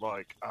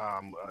like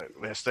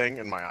this thing,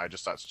 and my eye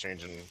just starts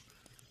changing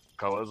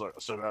colors.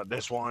 So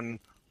this one,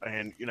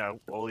 and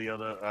all the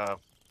other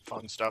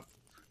fun stuff.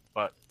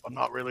 But I'm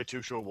not really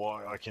too sure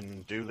why I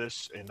can do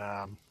this, and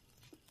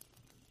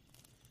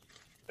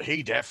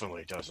he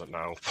definitely doesn't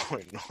know.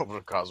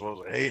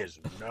 Cosmo, he has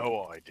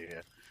no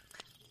idea.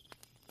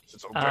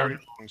 It's a very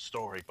long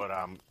story, but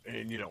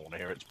and you don't want to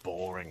hear it. It's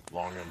boring,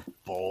 long and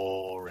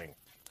boring.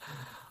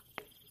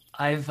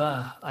 I've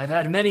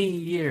had many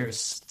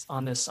years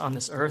on this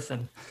earth,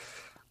 and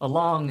a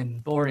long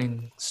and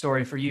boring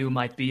story for you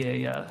might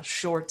be a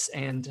short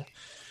and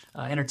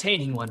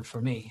entertaining one for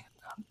me.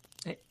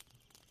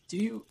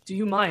 Do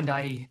you mind?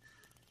 I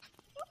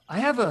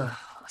have a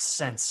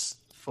sense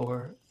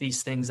for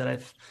these things that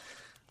I've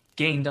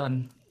gained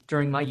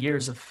during my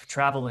years of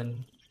travel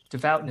and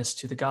devoutness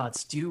to the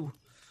gods. Do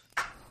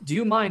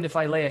you mind if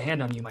I lay a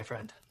hand on you, my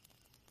friend?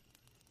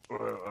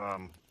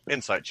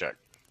 Insight check.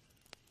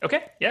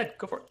 Okay, yeah,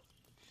 go for it.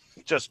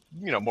 Just,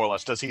 more or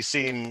less, does he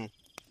seem...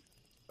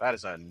 That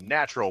is a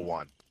natural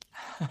one.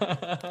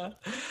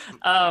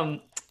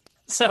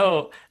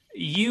 So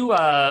you,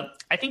 I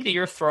think that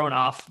you're thrown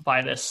off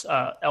by this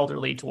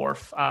elderly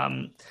dwarf.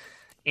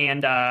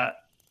 And I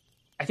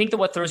think that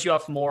what throws you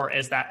off more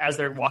is that as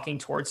they're walking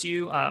towards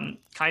you,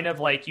 kind of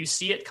like you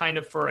see it kind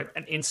of for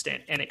an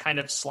instant, and it kind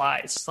of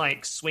slides,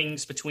 like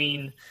swings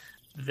between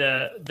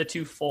the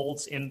two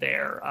folds in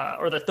their,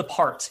 or the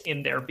part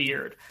in their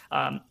beard.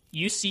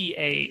 You see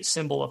a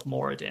symbol of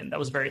Moradin that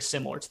was very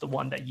similar to the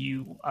one that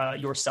you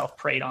yourself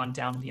preyed on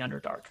down in the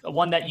Underdark.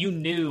 One that you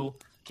knew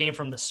came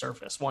from the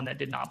surface, one that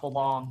did not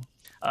belong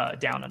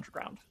down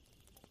underground.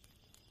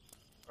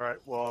 All right.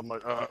 Well, I'm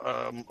like,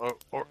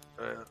 all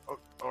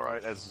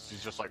right. As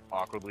he's just like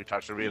awkwardly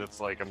touching me, and it's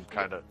like I'm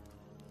kind of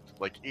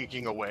like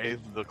eking away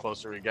the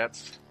closer he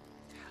gets.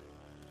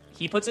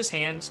 He puts his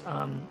hand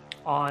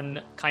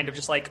on kind of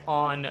just like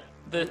on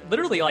the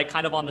literally like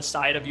kind of on the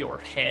side of your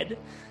head,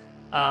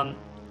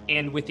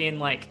 and within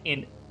like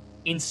an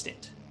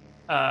instant,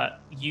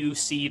 you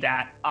see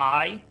that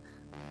eye,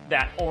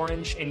 that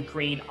orange and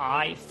green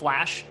eye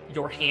flash.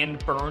 Your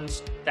hand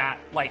burns that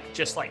like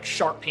just like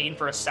sharp pain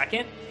for a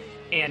second.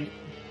 And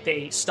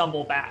they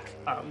stumble back,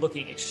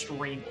 looking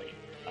extremely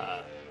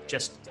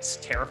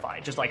just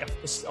terrified, just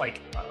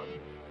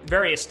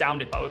very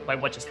astounded by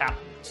what just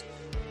happened.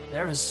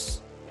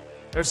 There's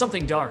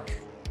something dark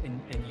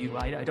in you.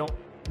 I don't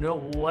know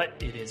what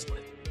it is, but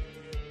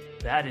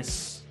that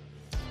is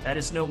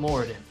no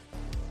Moradin.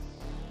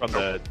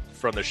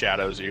 From the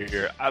shadows, you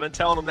hear, I've been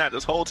telling them that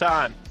this whole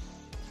time.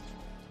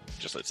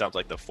 Just it sounds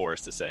like the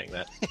forest is saying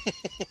that.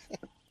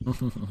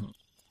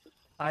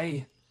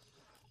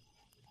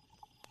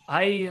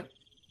 I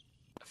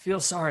feel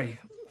sorry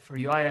for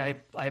you. I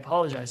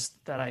apologize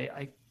that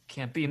I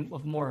can't be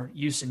of more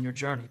use in your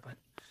journey, but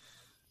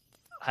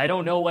I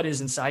don't know what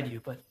is inside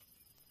you, but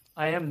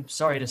I am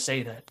sorry to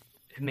say that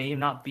it may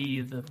not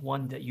be the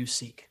one that you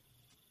seek.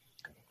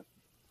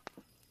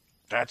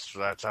 That's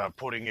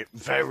putting it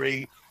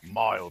very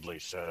mildly,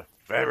 sir.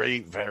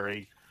 Very,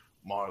 very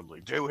mildly.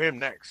 Do him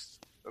next.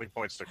 And he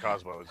points to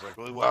Cosmo. He's like,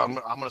 well, I'm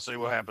going to see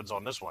what happens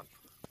on this one.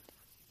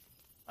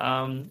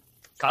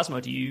 Cosmo,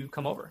 do you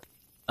come over?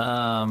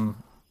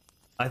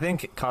 I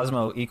think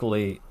Cosmo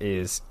equally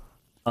is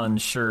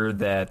unsure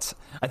that...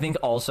 I think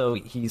also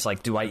he's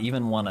like, do I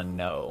even want to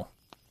know?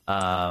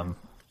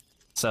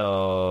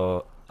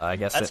 So I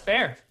guess... That's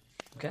fair.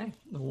 Okay.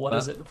 What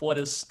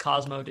does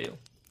Cosmo do?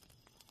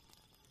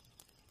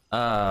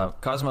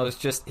 Cosmo is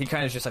just... He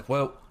kind of just like,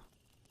 well...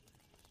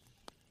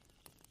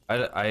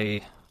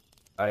 I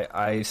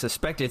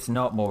suspect it's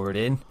not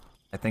Moradin.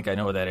 I think I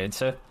know that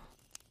answer.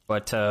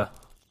 But, sure,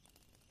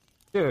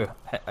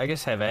 I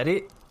guess have at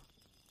it.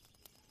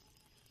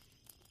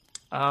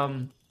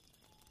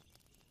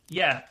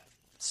 Yeah.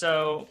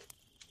 So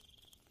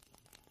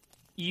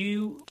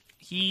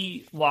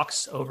he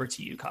walks over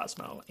to you,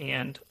 Cosmo,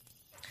 and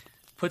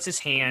puts his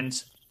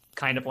hand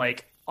kind of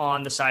like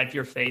on the side of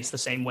your face the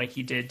same way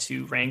he did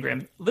to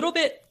Rangrim. A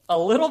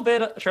little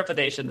bit of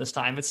trepidation this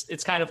time.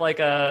 It's kind of like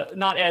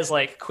not as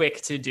like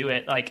quick to do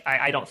it. Like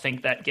I don't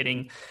think that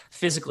getting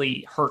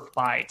physically hurt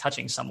by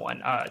touching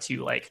someone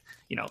to like,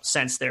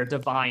 sense their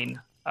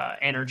divine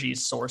energy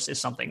source is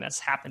something that's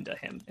happened to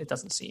him. It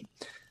doesn't seem.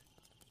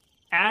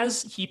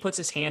 As he puts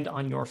his hand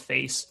on your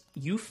face,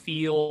 you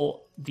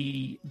feel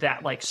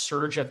that like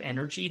surge of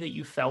energy that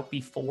you felt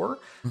before,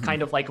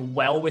 kind of like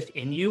well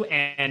within you,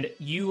 and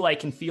you like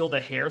can feel the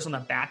hairs on the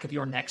back of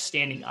your neck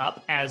standing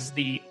up as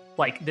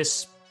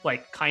this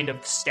kind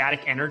of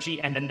static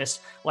energy, and then this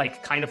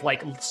like kind of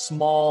like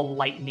small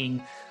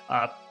lightning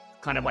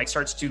kind of like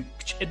starts to,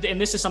 and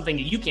this is something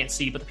that you can't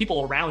see, but the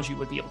people around you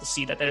would be able to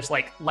see that there's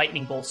like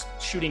lightning bolts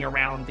shooting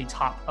around the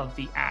top of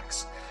the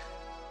axe.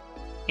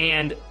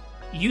 And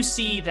you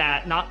see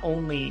that not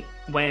only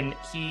when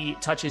he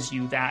touches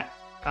you that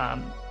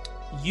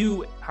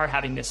you are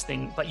having this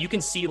thing, but you can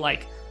see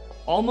like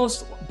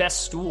almost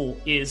Best Stool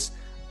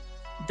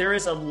there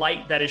is a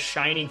light that is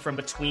shining from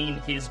between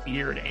his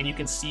beard, and you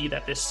can see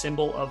that this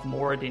symbol of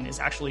Moradin is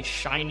actually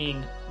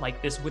shining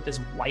like this with this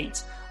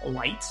white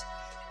light.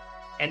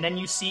 And then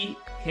you see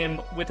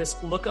him with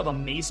this look of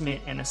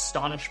amazement and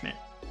astonishment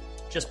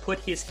just put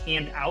his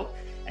hand out,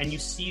 and you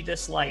see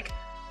this like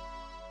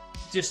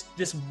just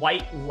this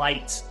white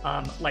light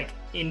like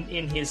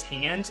in his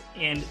hand,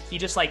 and he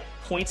just like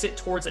points it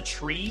towards a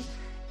tree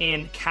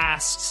and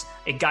casts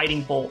a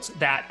guiding bolt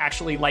that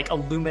actually like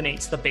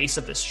illuminates the base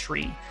of this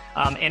tree.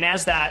 And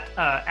as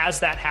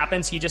that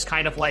happens, he just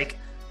kind of like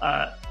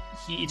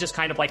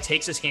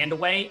takes his hand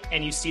away,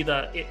 and you see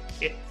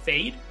it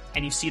fade,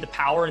 and you see the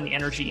power and the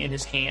energy in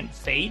his hand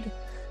fade,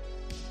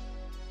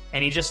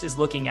 and he just is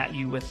looking at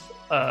you with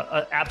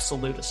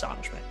absolute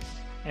astonishment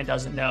and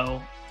doesn't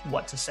know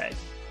what to say.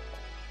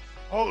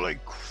 Holy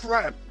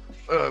crap!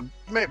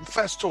 Man,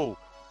 Festool,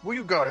 will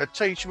you gotta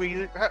teach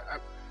me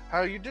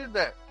how you did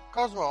that?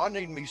 Cosmo, I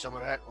need me some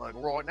of that like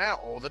right now,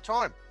 all the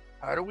time.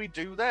 How do we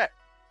do that?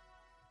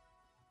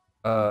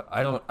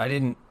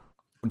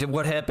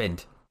 What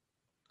happened?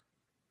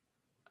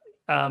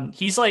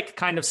 He's like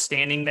kind of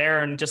standing there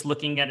and just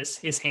looking at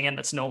his hand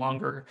that's no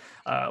longer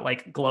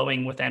like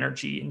glowing with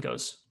energy, and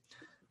goes,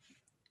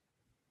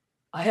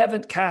 I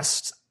haven't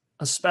cast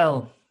a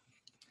spell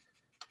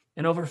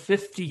in over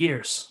 50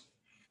 years.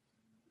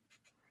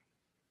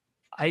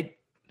 I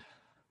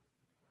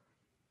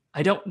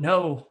don't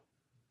know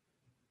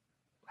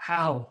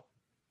how,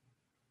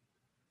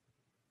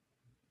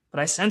 but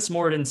I sense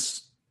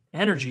Moradin's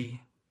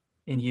energy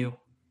in you.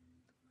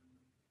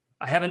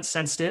 I haven't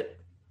sensed it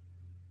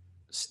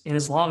in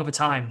as long of a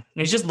time. And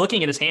he's just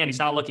looking at his hand. He's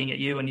not looking at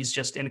you, and he's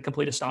just in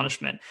complete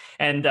astonishment.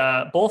 And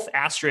both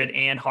Astrid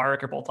and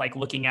Harik are both like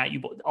looking at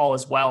you all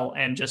as well,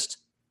 and just,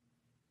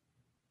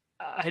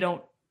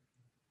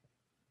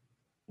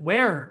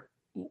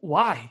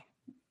 why?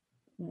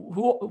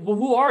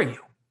 Who are you?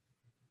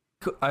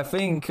 I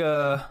think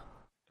the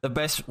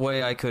best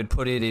way I could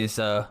put it is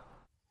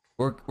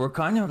we're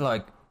kind of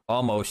like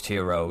almost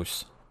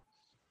heroes.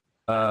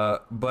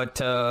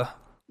 But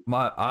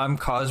I'm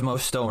Cosmo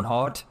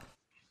Stoneheart,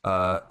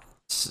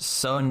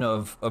 son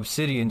of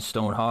Obsidian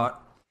Stoneheart.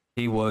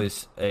 He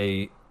was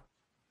a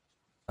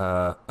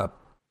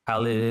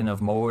paladin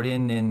of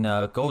Moradin in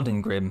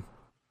Golden Grim.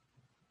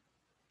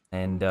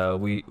 and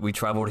we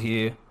traveled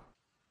here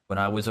when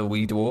I was a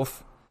wee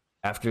dwarf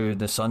after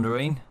the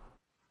Sundering,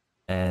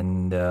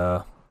 and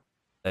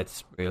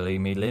that's really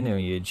me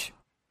lineage.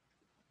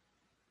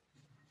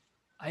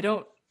 I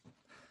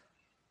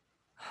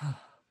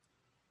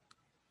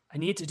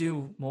need to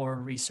do more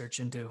research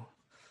into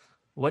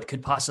what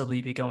could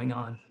possibly be going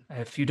on.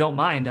 If you don't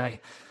mind,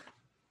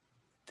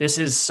 this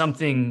is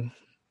something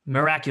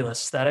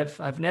miraculous that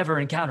I've never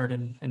encountered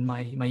in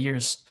my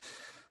years.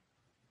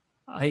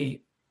 I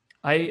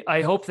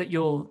hope that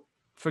you'll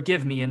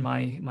forgive me in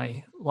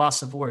my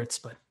loss of words,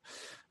 but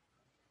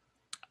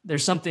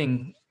there's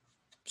something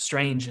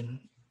strange and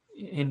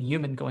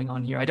inhuman going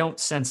on here. I don't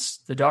sense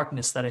the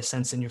darkness that I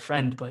sense in your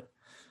friend, but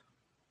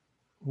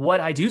what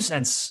I do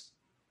sense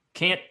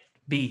can't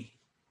be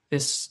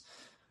this.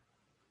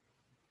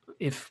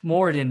 If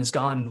Moradin is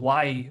gone,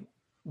 why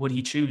would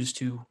he choose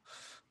to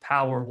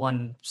power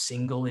one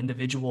single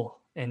individual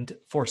and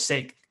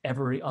forsake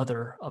every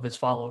other of his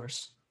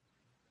followers?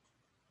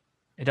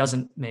 It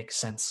doesn't make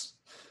sense.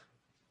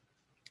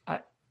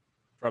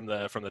 From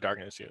the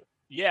darkness,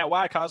 yeah.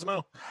 Why,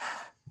 Cosmo?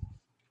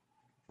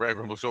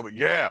 Ragrim looks over.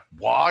 Yeah,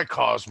 why,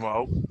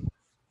 Cosmo?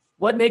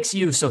 What makes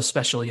you so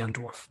special, young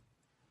dwarf?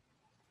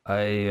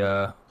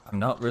 I'm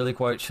not really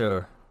quite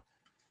sure.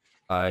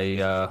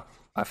 I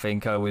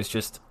think I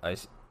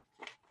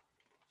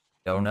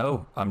don't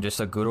know. I'm just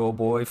a good old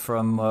boy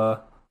from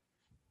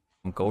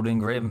Golden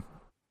Grim.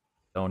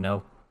 Don't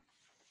know.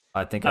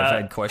 I think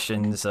I've had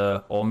questions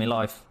all my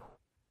life.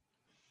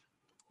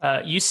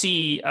 You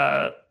see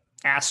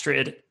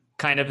Astrid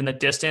kind of in the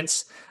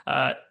distance,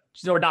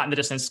 or not in the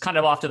distance, kind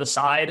of off to the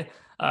side,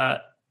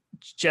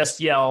 just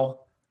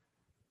yell,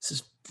 "This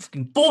is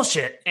fucking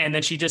bullshit!" And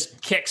then she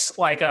just kicks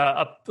like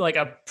a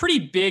pretty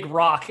big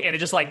rock, and it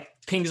just like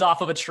pings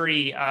off of a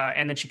tree,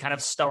 and then she kind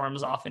of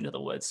storms off into the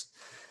woods.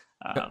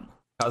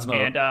 Cosmo,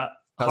 and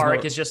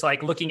Harik is just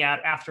like looking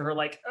after her,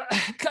 like,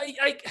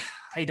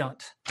 I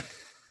don't.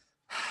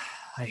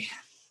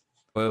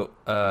 Well,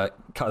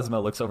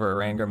 Cosmo looks over at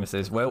Rangram and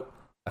says, "Well,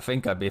 I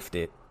think I biffed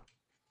it."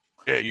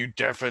 Yeah, you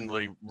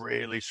definitely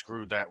really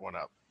screwed that one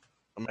up.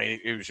 I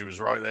mean, she was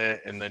right there,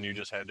 and then you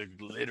just had to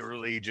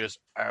literally just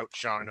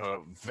outshine her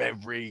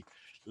very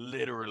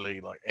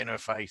literally, like, in her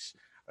face.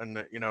 And,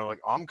 like,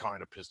 I'm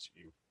kind of pissed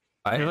at you.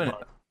 I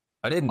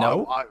didn't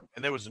know.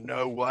 And there was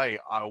no way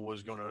I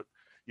was going to,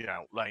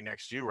 lay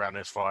next to you around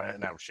this fire.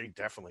 Now, she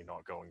definitely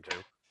not going to.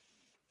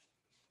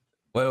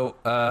 Well,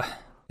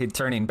 he's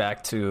turning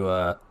back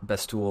to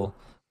Bestool,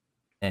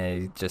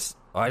 and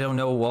I don't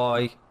know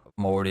why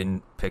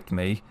Moradin picked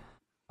me.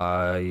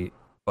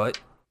 But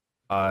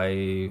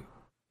I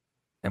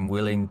am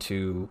willing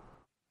to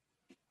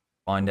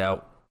find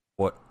out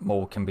what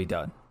more can be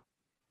done.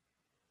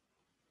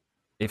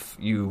 If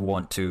you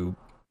want to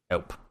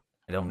help,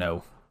 I don't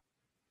know.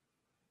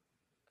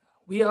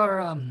 We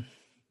are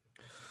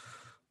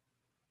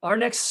our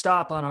next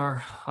stop on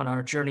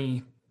our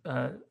journey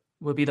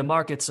will be the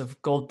markets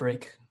of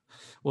Goldbreak.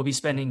 We'll be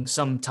spending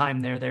some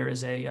time there. There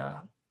is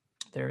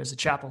a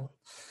chapel.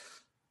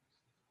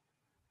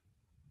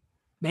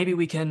 Maybe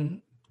we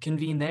can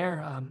convene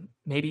there.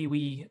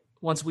 Maybe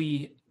once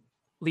we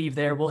leave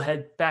there, we'll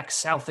head back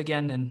south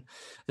again and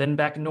then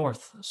back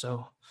north.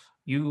 So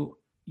you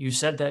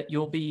said that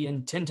you'll be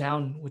in Tin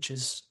Town, which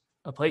is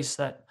a place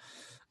that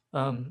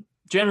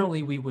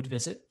generally we would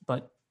visit,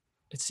 but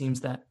it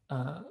seems that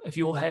if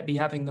you will be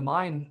having the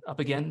mine up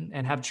again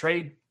and have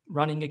trade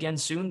running again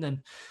soon,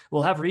 then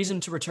we'll have reason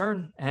to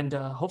return, and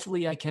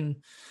hopefully I can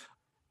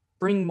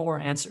bring more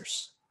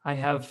answers. I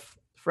have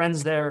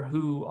friends there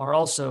who are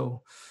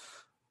also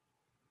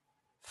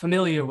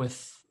familiar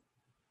with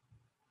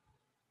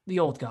the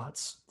old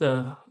gods,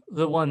 the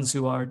ones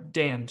who are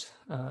damned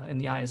in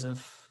the eyes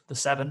of the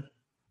Seven.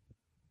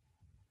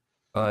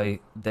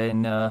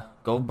 Then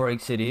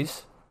Goldbreaks it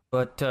is,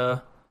 but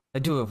I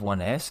do have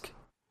one ask.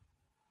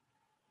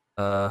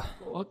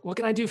 What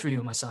can I do for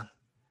you, my son?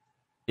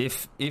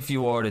 If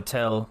you are to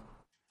tell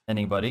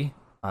anybody,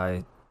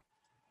 I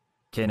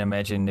can't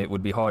imagine it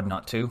would be hard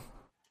not to.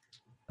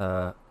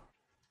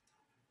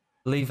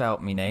 Leave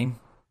out me name.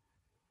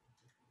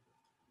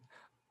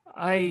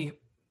 I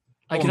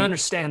can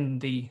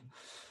understand the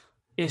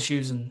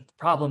issues and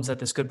problems that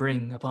this could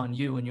bring upon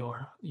you and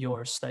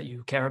yours that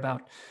you care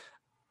about.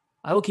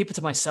 I will keep it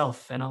to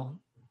myself, and I'll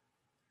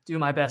do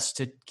my best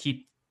to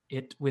keep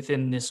it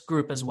within this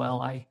group as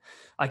well.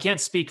 I can't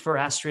speak for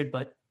Astrid,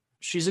 but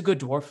she's a good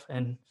dwarf,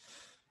 and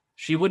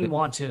she wouldn't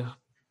want to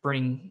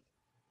bring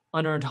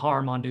unearned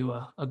harm onto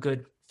a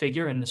good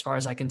figure. And as far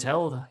as I can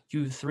tell,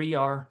 you three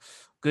are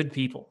good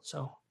people.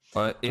 So,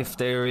 if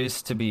there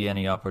is to be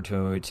any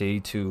opportunity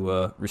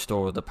to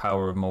restore the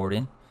power of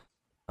Moradin,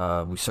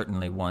 we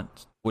certainly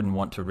wouldn't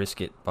want to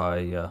risk it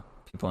by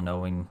people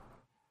knowing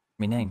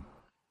my name.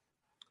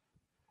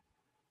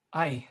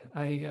 I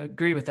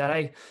agree with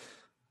that.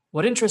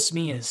 What interests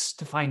me is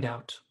to find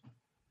out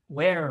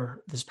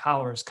where this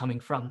power is coming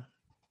from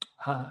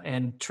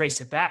and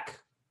trace it back.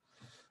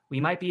 We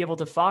might be able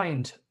to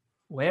find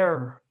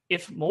where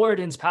if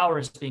Moradin's power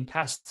is being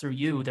passed through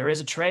you, there is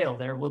a trail.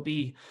 There will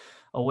be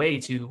a way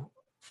to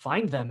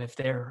find them if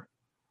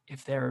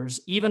there's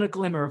even a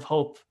glimmer of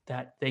hope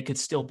that they could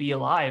still be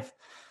alive.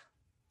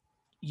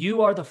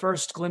 You are the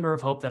first glimmer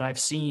of hope that I've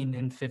seen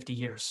in 50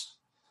 years.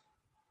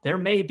 There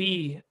may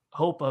be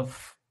hope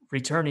of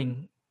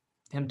returning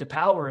him to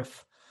power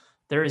if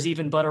there is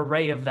even but a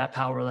ray of that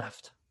power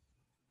left.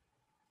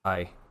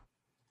 Aye.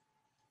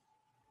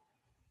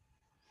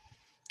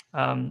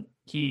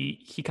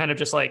 He kind of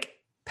just like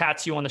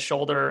pats you on the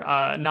shoulder,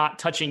 not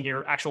touching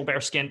your actual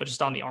bare skin, but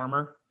just on the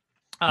armor.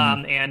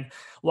 And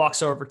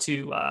walks over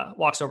to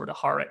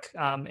Harik,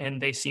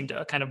 and they seem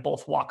to kind of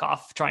both walk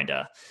off, trying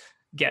to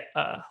get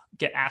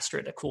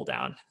Astra to cool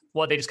down.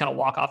 Well, they just kind of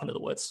walk off into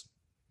the woods.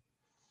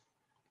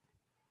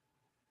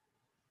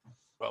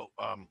 Well,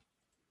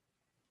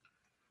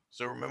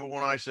 so remember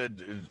when I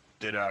said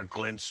that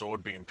Glenn's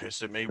sword being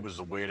pissed at me was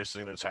the weirdest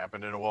thing that's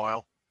happened in a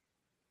while?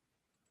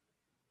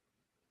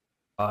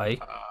 Aye.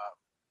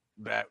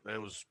 That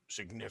was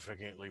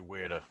significantly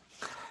weirder.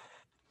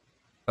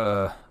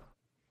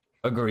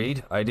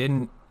 Agreed. I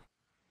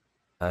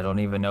don't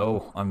even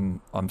know.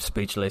 I'm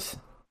speechless.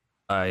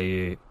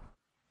 So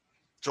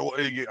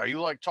are you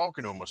like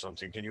talking to him or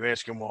something? Can you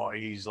ask him why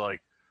he's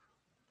like,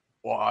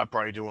 well, I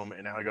pray to him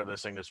and now I got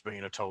this thing that's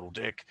being a total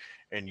dick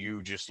and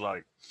you just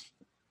like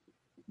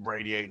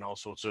radiating all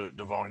sorts of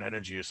divine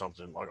energy or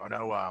something? Like I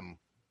know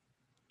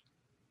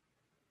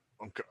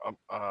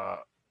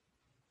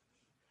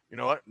you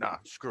know what? Nah,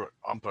 screw it.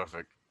 I'm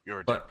perfect. You're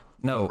a dick. But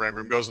no.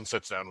 Rangrim goes and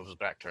sits down with his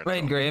back turned.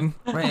 Rangrim.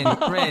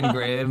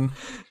 Rangrim.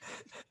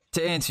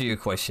 To answer your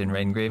question,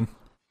 Rangrim,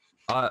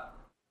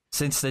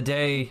 since the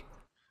day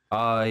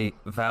I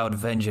vowed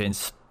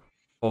vengeance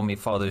for my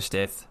father's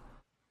death,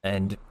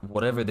 and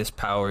whatever this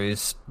power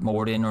is,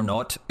 Moradin or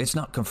not, it's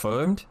not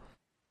confirmed.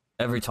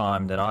 Every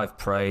time that I've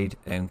prayed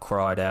and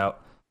cried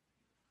out,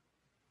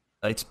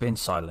 it's been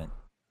silent.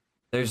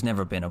 There's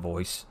never been a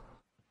voice.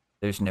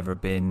 There's never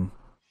been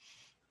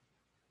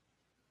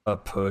a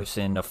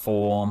person, a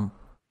form.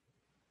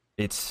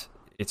 It's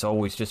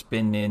always just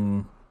been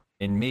in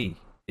me.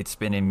 It's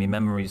been in me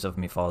memories of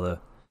me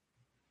father.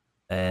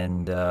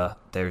 And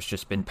there's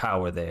just been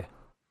power there.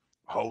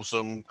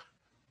 Wholesome,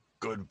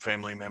 good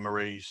family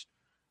memories.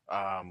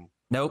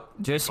 Nope,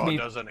 just God me.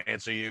 doesn't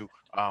answer you.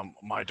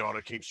 My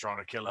daughter keeps trying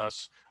to kill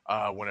us.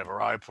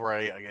 Whenever I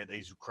pray, I get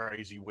these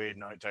crazy weird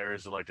night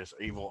terrors of like this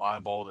evil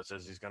eyeball that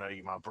says he's gonna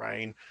eat my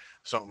brain,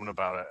 something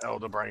about an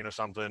elder brain or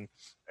something.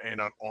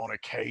 And on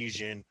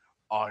occasion,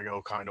 I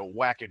go kind of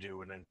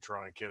wackadoo and then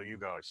try and kill you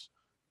guys.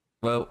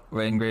 Well,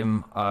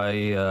 Rangrim,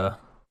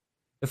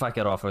 if I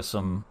could offer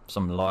some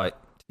light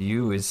to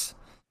you, is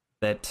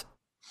that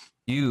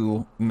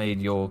you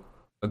made your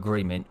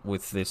agreement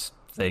with this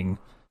thing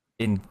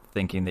in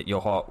thinking that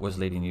your heart was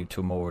leading you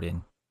to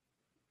Moradin.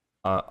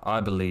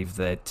 I believe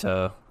that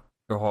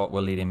your heart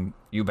will lead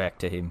you back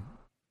to him,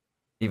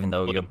 even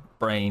though your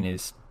brain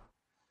is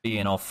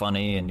being all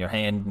funny and your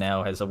hand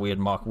now has a weird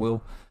mark.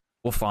 We'll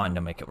find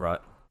to make it right.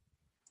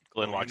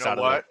 Glenn walks you know out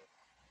what? of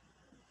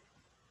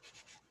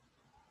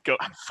the... Go.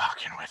 I'm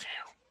fucking with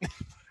you.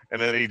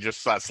 And then he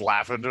just starts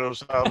laughing to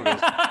himself. And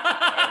goes,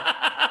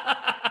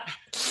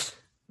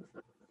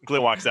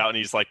 Glenn walks out and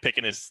he's like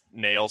picking his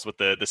nails with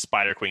the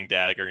Spider Queen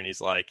dagger, and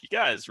he's like, "You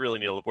guys really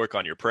need to work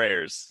on your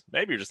prayers.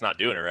 Maybe you're just not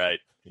doing it right."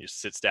 He just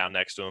sits down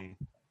next to him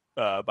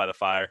by the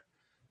fire.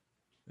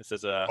 It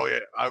says, "Oh yeah,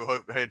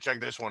 hey,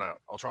 check this one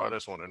out. I'll try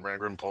this one." And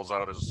Rangrim pulls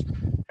out his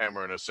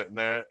hammer and is sitting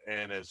there,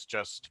 and it's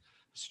just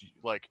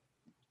like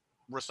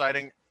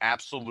reciting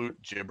absolute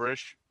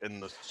gibberish in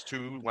the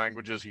two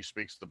languages he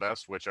speaks the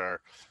best, which are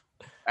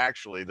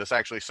this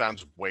actually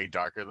sounds way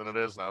darker than it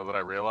is now that I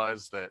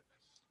realize that.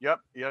 Yep.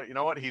 Yeah. You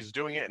know what? He's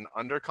doing it in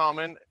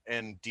Undercommon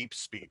and Deep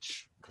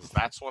Speech because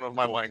that's one of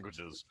my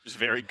languages. Just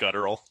very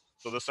guttural.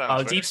 So this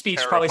sounds. Deep Speech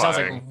terrifying. probably sounds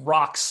like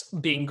rocks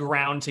being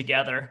ground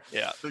together.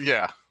 Yeah.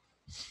 Yeah.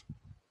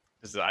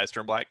 Does his eyes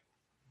turn black?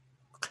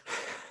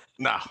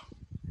 No.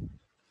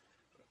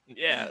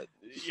 Yeah.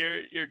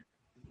 You're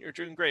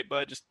doing great,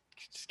 bud. Just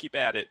keep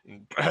at it.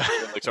 And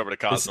looks over to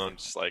Cosmo and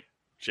just like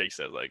shakes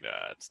it like,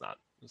 nah, it's not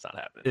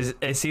happening.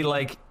 Is he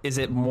like? Is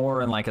it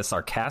more in like a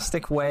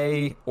sarcastic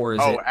way, or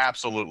is it? Oh,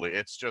 absolutely.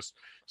 It's just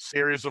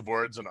series of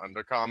words in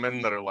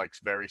Undercommon that are like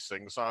very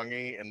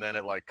sing-songy, and then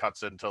it like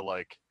cuts into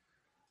like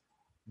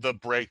the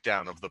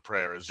breakdown of the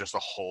prayer is just a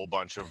whole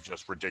bunch of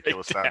just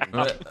ridiculous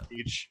sounding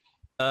each.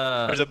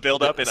 There's a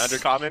build up in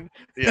Undercommon.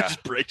 Yeah.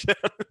 Just breakdown.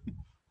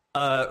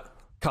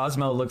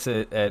 Cosmo looks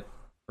at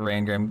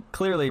Rangrim,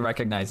 clearly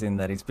recognizing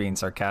that he's being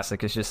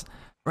sarcastic. It's just,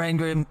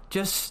 Rangrim,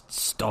 just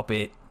stop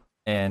it.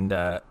 And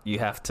you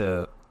have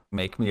to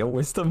make me a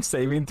wisdom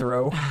saving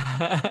throw.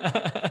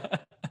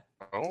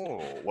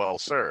 Oh, well,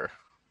 sir.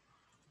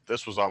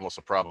 This was almost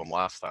a problem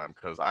last time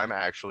because I'm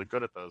actually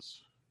good at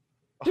those.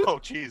 Oh,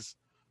 geez.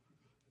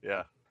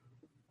 Yeah.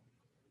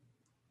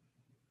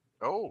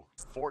 Oh,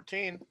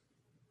 14.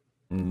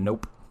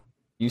 Nope.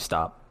 You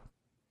stop.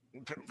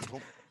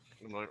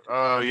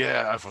 Oh,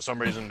 yeah. I, for some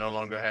reason, no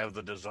longer have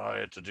the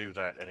desire to do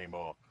that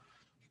anymore.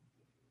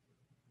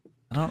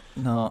 I don't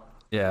know.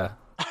 Yeah.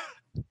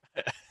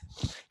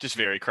 Just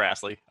very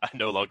crassly. I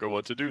no longer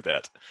want to do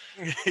that.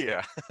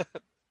 Yeah.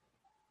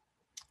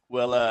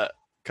 Well,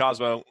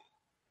 Cosmo,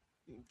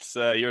 it's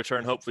your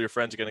turn. Hopefully your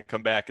friends are going to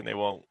come back and they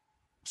won't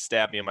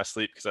stab me in my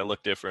sleep because I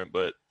look different.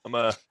 But I'm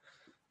gonna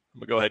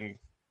go ahead and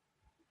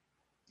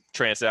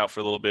trance out for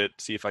a little bit,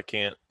 see if I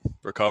can't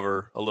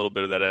recover a little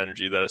bit of that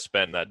energy that I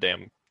spent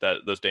in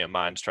those damn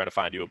mines trying to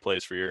find you a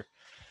place for your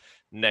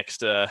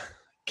next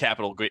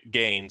capital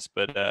gains.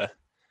 But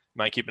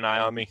might keep an eye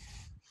on me.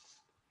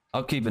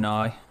 I'll keep an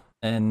eye.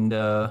 And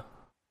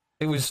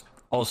it was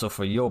also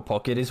for your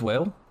pocket as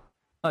well,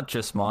 not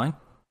just mine.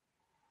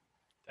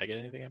 Did I get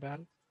anything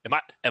about it?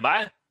 Am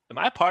I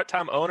a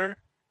part-time owner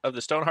of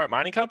the Stoneheart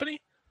Mining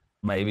Company?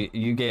 Maybe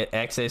you get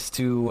access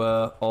to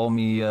all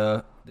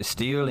the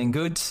steel and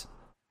goods.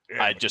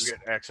 Yeah, I just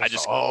to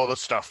all the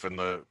stuff in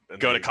the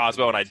go to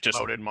Cosmo and I just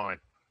loaded mine.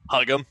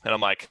 Hug him, and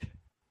I'm like,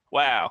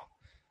 wow,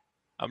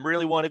 I'm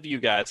really one of you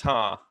guys,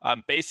 huh?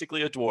 I'm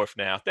basically a dwarf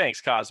now.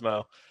 Thanks,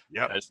 Cosmo.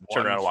 Yep. I just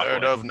turn around and walk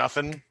Third away. of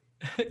nothing.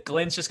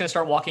 Glenn's just gonna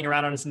start walking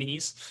around on his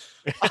knees.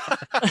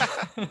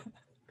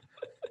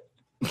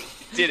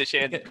 Did it,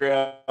 Shanty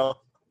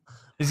Grill.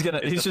 He's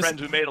It's the just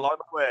friends we made along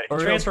the way. or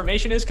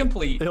Transformation is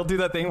complete. he'll do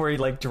that thing where he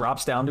like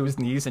drops down to his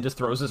knees and just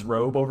throws his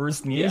robe over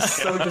his knees, Yeah.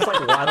 so he just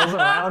like waddles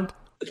around.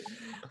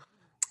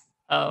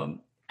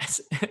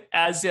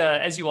 As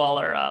you all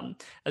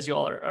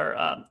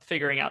are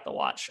figuring out the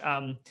watch,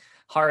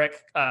 Harik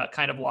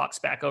kind of walks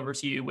back over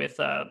to you with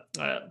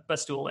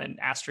Bastul and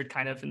Astrid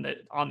kind of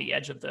on the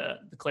edge of the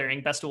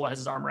clearing. Bastul has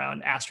his arm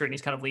around Astrid and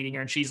he's kind of leading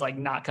her, and she's like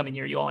not coming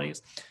near you all. And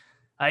he's,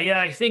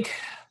 I think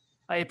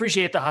I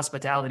appreciate the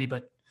hospitality,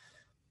 but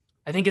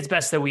I think it's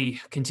best that we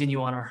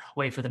continue on our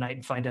way for the night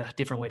and find a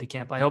different way to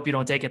camp. I hope you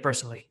don't take it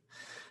personally.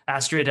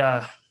 Astrid,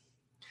 I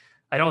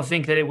don't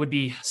think that it would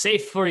be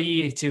safe for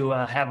you to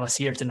have us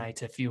here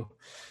tonight if you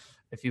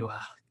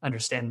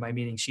understand my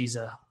meaning. She's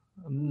a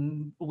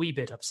wee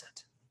bit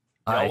upset.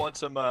 Y'all want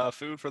some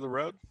food for the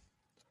road?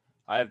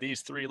 I have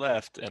these 3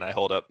 left, and I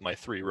hold up my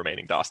 3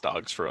 remaining DOS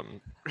dogs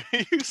from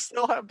You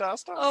still have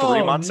DOS dogs?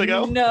 3 months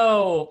ago.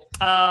 No.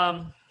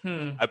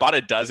 I bought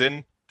a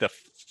dozen the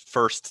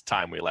first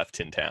time we left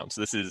Tin Town,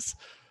 so this is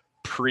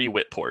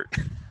pre-Whitport.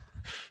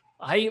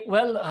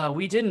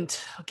 We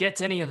didn't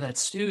get any of that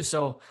stew,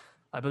 so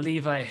I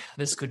believe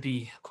this could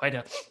be quite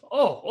a.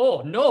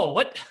 Oh no!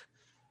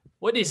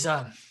 What is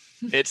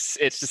It's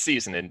the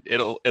season, and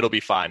it'll be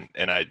fine.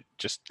 And I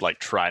just like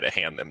try to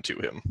hand them to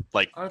him.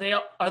 Like, Are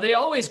they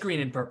always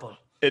green and purple?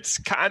 it's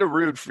kind of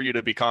rude for you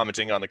to be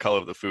commenting on the color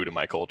of the food in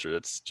my culture.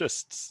 It's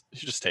just you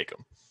should just take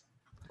them.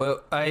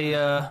 Well,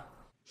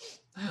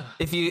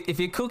 if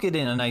you cook it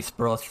in a nice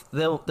broth,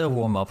 they'll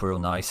warm up real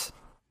nice.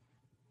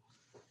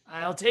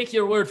 I'll take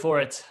your word for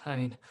it. I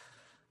mean,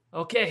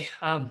 okay.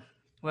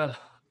 Well,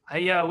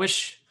 I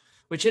wish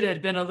it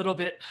had been a little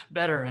bit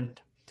better, and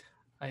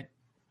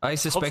I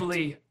suspect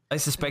hopefully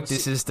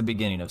this is the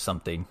beginning of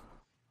something.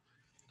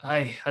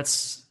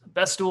 that's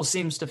Bestul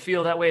seems to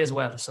feel that way as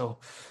well. So,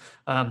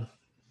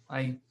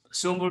 I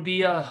assume we'll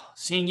be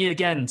seeing you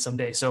again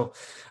someday. So,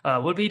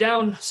 we'll be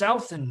down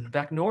south and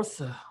back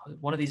north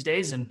one of these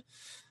days, and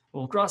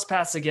we'll cross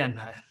paths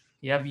again.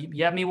 You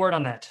have me word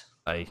on that.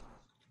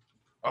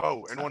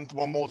 Oh, and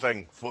one more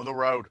thing for the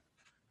road.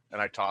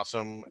 And I toss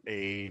him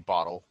a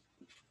bottle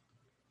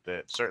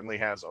that certainly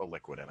has a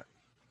liquid in it.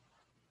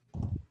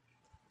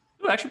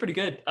 Ooh, actually pretty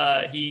good.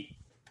 He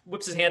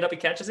whips his hand up, he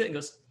catches it, and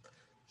goes,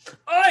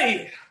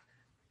 "Oi!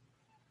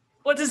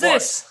 What is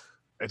this?"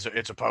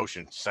 It's a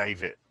potion.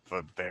 Save it for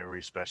a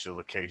very special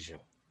occasion.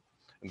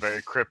 And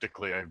very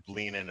cryptically, I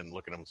lean in and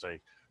look at him and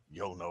say,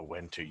 "You'll know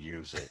when to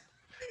use it."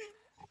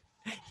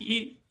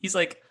 He's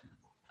like,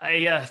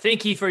 I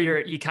thank you for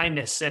your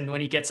kindness. And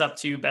when he gets up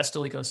to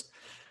Bestul, he goes,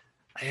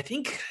 I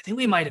think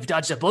we might have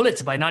dodged a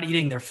bullet by not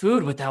eating their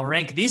food with how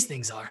rank these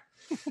things are.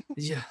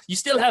 You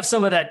still have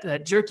some of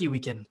that jerky we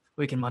can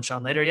munch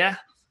on later, yeah?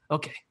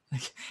 Okay.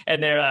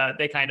 And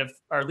they kind of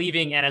are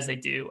leaving, and as they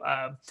do,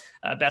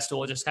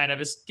 Bestul just kind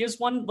of gives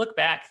one look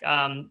back,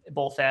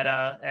 both at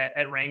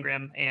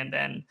Rangrim, and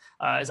then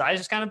his eyes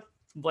just kind of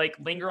like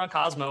linger on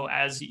Cosmo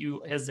as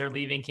they're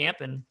leaving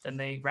camp, and then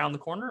they round the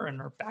corner and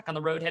are back on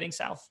the road heading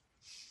south.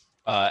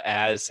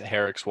 As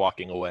Herrick's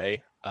walking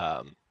away,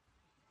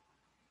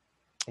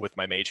 with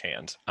my mage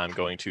hand, I'm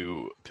going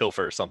to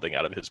pilfer something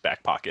out of his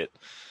back pocket,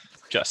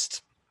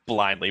 just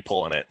blindly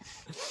pulling it.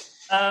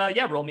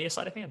 Yeah, roll me a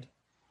sleight of hand.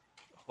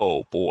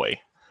 Oh boy.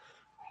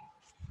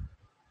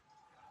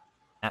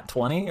 At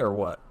 20 or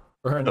what?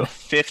 A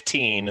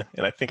 15,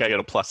 and I think I get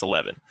a plus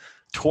 11.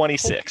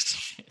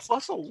 26.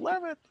 Plus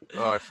 11.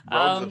 Oh, roads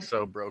are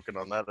so broken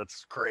on that.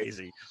 That's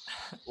crazy.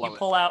 You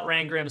pull out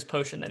Rangrim's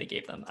potion that he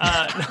gave them.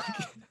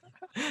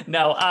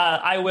 No,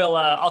 I will.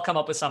 I'll come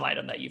up with some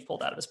item that you've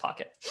pulled out of his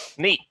pocket.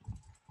 Neat.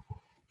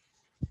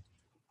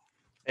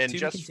 And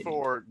just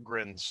for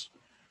grins,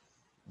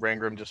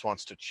 Rangrim just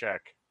wants to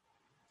check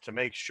to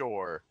make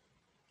sure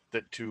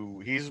that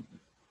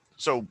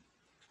so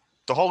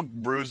the whole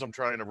ruse I'm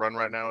trying to run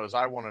right now is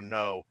I want to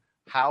know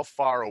how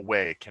far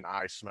away can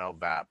I smell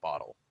that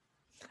bottle?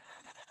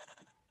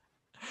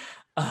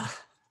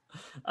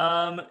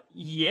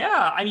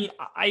 Yeah. I mean,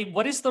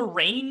 what is the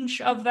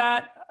range of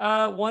that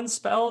one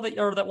spell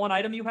that one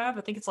item you have?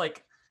 I think it's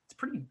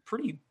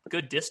pretty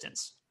good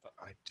distance.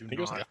 I think it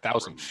was like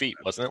 1,000 feet,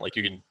 wasn't it? Like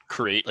you can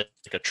create like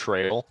a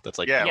trail that's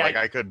like like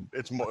I could.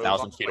 It's more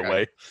 1,000 feet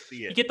away.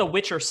 You get the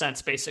Witcher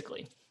sense,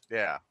 basically.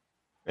 Yeah.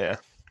 Yeah.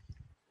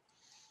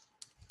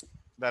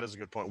 That is a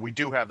good point. We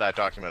do have that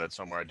documented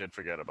somewhere. I did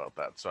forget about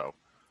that. So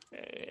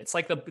it's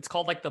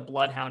called like the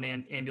Bloodhound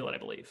amulet, I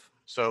believe.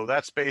 So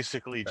that's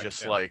basically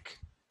just like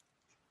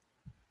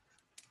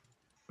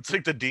it's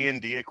like the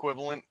D&D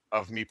equivalent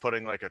of me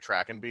putting like a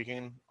tracking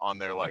beacon on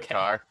their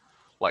car.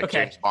 Like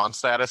James Bond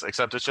status,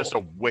 except it's just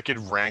a wicked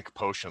rank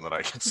potion that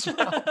I can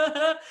smell.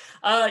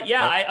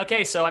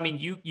 So I mean,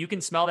 you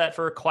can smell that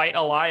for quite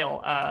a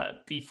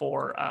while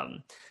before. I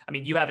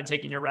mean, you haven't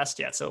taken your rest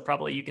yet, so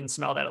probably you can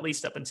smell that at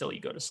least up until you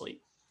go to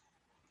sleep.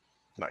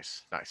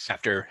 Nice.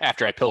 After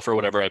I pilfer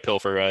whatever I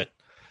pilfer,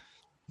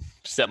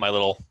 set my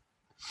little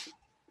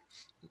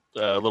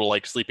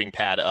like sleeping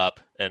pad up,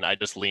 and I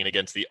just lean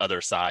against the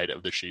other side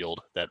of the shield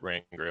that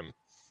Rangrim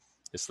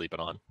is sleeping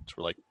on. So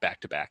we're like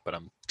back to back, but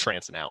I'm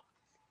trancing out.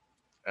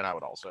 And I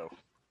would also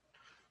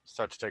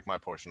start to take my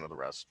portion of the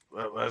rest.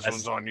 This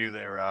one's on you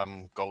there,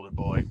 golden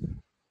boy.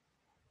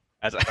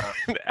 As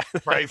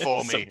pray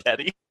for me.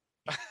 Petty.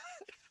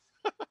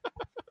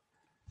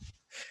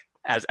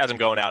 as I'm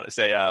going out, I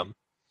say,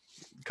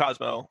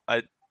 Cosmo,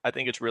 I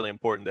think it's really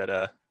important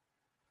that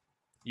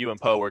you and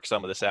Poe work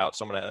some of this out.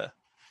 So I'm gonna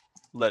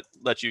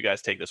let you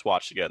guys take this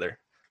watch together.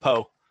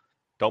 Poe,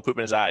 don't poop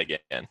in his eye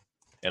again.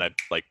 And I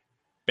like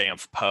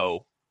bamf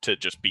Poe to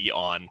just be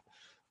on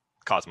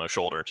Cosmo's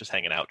shoulder, just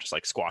hanging out, just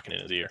like squawking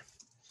in his ear.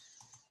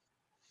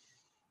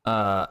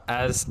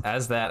 As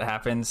that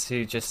happens,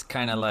 he just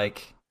kind of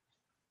like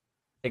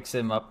picks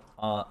him up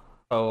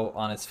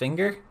on his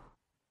finger,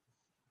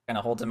 kind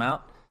of holds him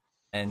out,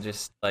 and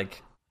just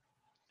like,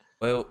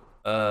 well,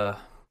 I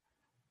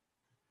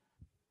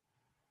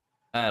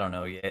don't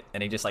know yet,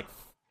 and he just like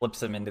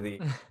flips him into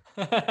the.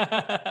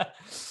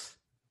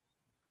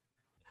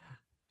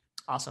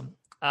 Awesome.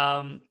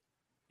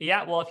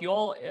 Yeah, well, if you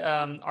all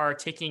are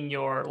taking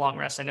your long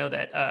rest, I know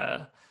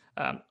that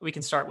we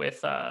can start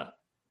with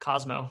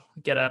Cosmo.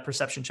 Get a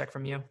perception check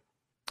from you.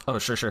 Oh,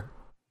 sure.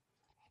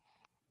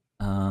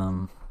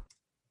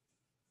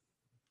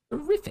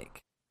 Terrific.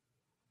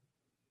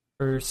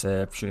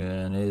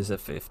 Perception is a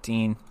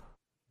 15.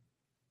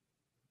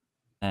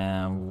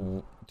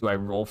 And do I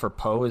roll for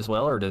Poe as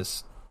well, or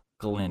does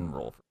Glenn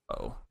roll for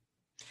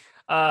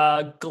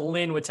Poe?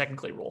 Glenn would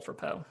technically roll for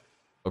Poe.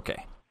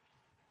 Okay.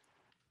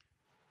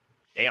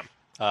 Damn.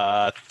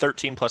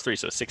 13 plus 3,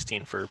 so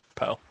 16 for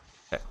Poe.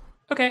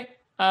 Okay.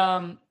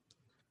 Cosmo,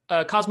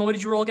 what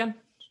did you roll again?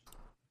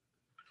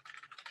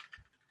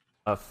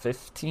 A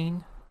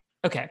 15.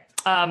 Okay.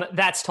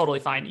 That's totally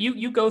fine.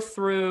 You go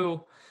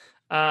through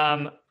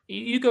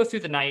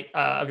the night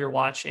of your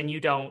watch, and you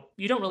don't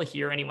really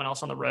hear anyone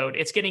else on the road.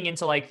 It's getting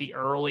into like the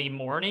early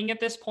morning at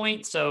this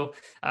point. So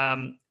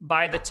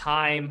by the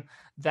time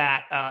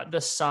that the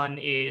sun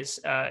is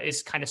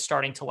kind of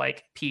starting to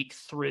like peek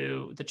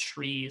through the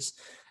trees,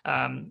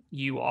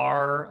 you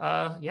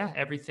are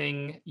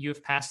everything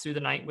you've passed through the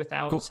night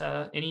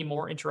without any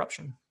more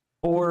interruption.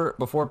 Or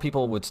before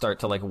people would start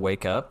to like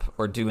wake up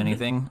or do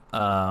anything,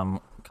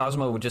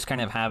 Cosmo would just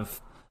kind of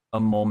have a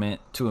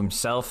moment to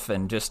himself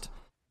and just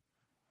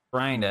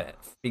trying to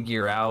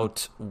figure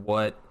out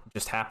what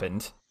just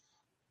happened,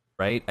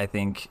 right? I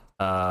think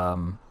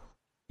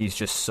he's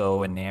just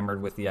so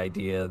enamored with the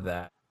idea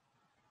that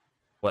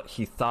what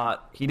he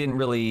thought, he didn't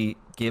really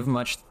give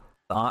much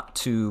thought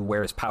to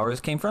where his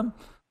powers came from,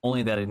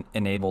 only that it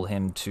enabled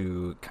him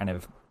to kind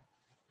of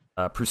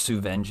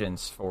pursue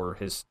vengeance for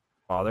his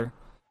father.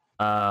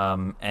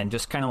 And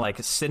just kind of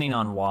like sitting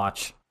on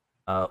watch,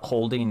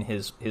 holding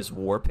his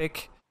war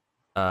pick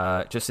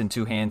just in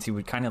two hands, he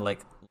would kind of like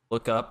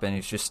look up, and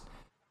it's just,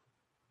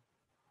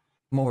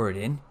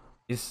 Moradin,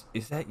 is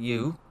that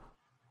you?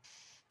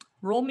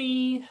 Roll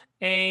me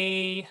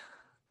a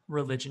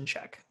religion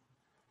check.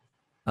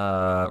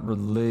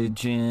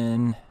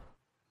 Religion.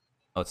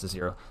 Oh, it's a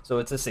 0. So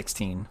it's a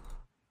 16.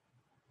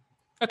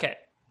 Okay.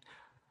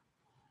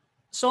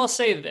 So I'll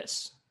say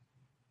this.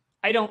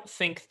 I don't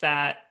think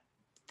that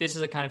this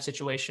is a kind of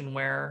situation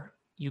where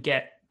you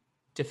get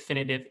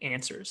definitive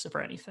answers for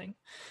anything.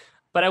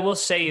 But I will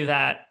say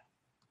that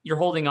you're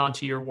holding on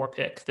to your war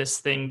pick, this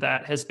thing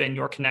that has been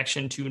your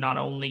connection to not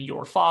only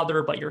your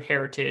father, but your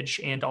heritage,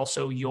 and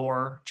also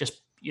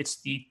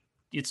it's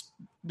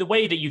the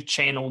way that you've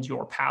channeled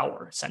your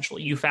power.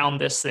 Essentially, you found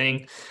this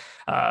thing,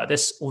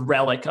 this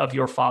relic of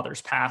your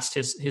father's past,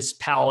 his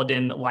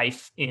paladin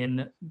life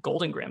in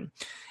Goldengrim,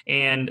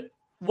 and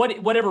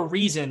whatever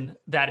reason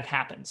that it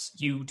happens,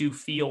 you do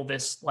feel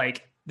this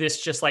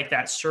just like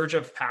that surge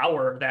of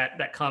power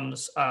that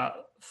comes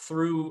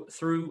through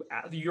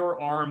your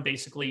arm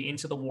basically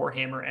into the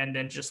warhammer, and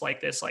then just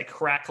like this like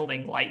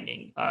crackling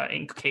lightning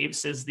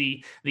encases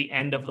the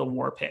end of the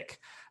war pick.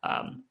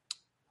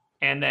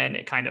 and then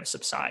it kind of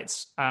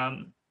subsides.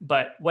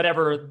 But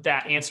whatever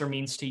that answer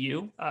means to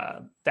you,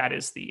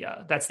 that's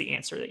the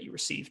answer that you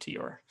receive to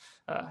your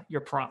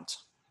prompt.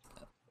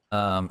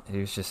 He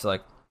was just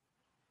like,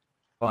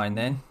 fine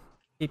then,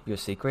 keep your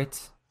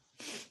secrets.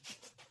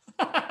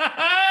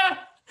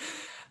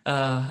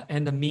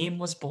 And a meme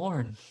was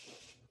born.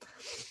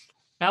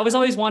 I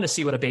always wanted to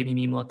see what a baby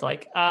meme looked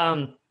like.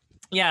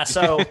 Yeah.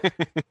 So,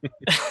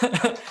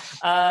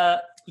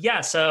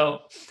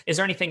 So, is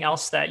there anything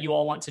else that you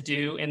all want to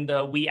do in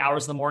the wee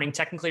hours of the morning?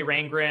 Technically,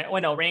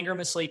 Rangram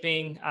is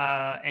sleeping,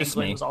 and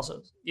Glenn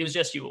it was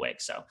just you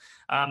awake. So,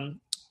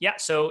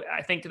 so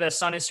I think the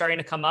sun is starting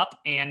to come up,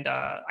 and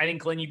I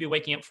think Glenn, you'd be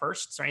waking up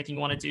first. Is there anything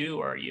you want to do,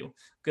 or are you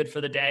good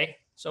for the day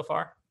so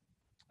far?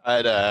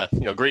 I'd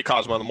greet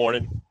Cosmo in the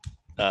morning.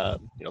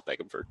 Thank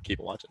him for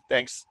keeping watching.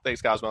 Thanks,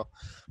 Cosmo.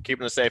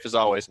 Keeping us safe as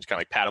always, and just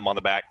kind of pat him on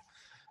the back.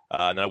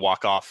 And then I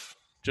walk off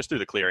just through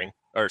the clearing,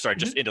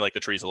 just into like the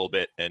trees a little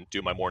bit, and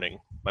do my morning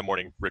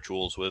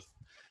rituals with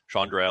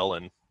Chandrell,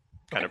 and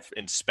kind of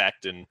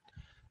inspect and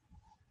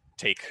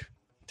take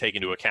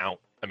into account.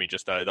 I mean,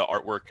 just the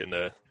artwork and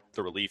the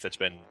relief that's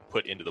been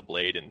put into the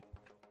blade, and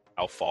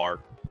how far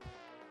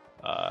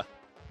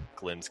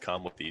Glenn's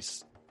come with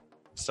these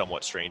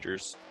somewhat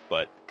strangers,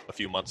 but a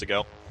few months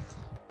ago.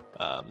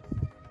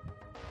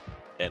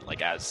 And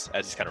like as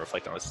he's kind of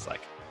reflecting on this, it's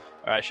like,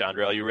 all right,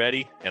 Chandrell, you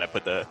ready? And I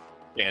put the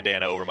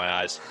bandana over my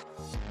eyes.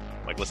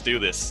 I'm like, let's do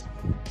this.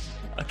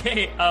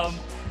 Okay.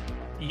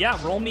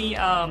 Roll me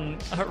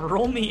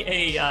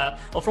a.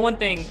 Well, for one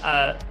thing,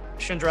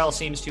 Chandrell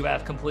seems to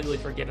have completely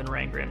forgiven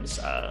Rangrim's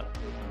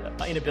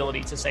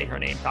inability to say her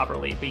name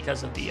properly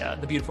because of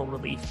the beautiful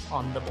relief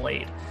on the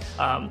blade.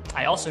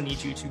 I also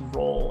need you to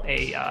roll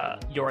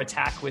your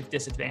attack with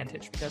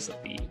disadvantage because of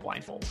the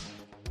blindfold.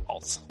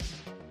 False.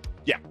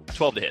 Yeah,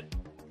 12 to hit.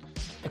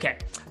 Okay.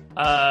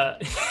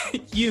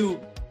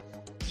 You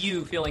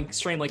feeling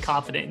extremely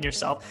confident in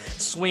yourself,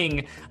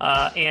 swing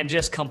and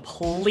just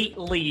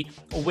completely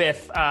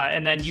whiff,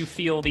 and then you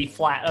feel the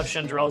flat of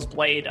Chandrell's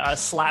blade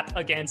slap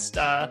against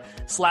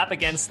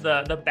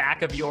the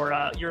back of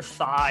your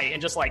thigh,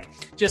 and just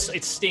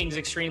it stings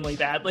extremely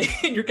badly,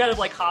 and you're kind of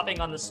like hopping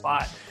on the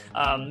spot,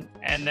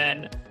 and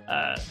then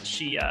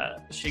she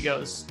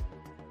goes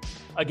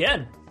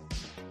again.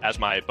 As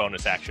my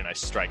bonus action, I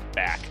strike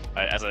back.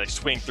 As I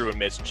swing through and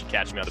miss, and she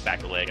catches me on the back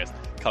of the leg, I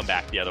come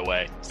back the other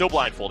way. Still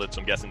blindfolded,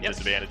 so I'm guessing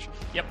disadvantage.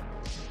 Yep.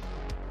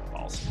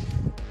 Balls.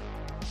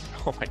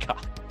 Oh my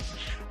god.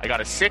 I got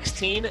a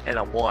 16 and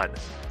a 1.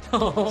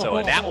 So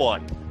in that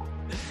one.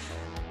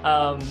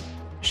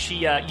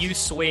 You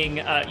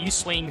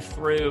swing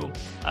through,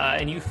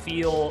 and you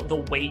feel the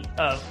weight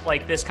of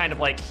like this kind of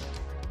like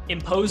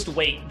imposed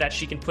weight that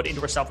she can put into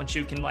herself, and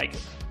she can like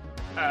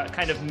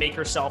kind of make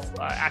herself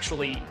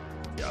actually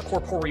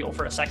corporeal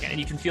for a second, and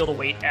you can feel the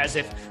weight as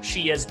if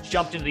she has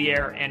jumped into the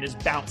air and is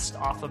bounced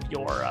off of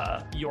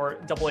your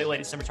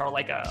double-bladed scimitar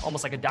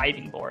almost like a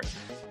diving board.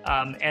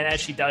 And as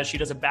she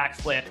does a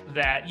backflip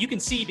that you can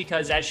see,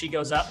 because as she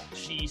goes up,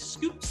 she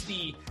scoops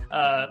the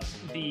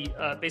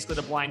basically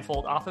the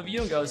blindfold off of you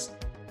and goes,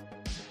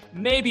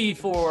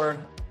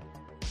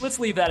 let's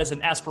leave that as an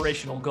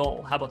aspirational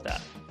goal. How about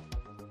that?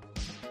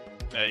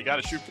 You got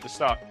to shoot for the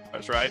stock.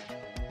 That's right.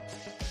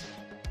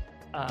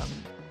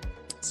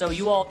 So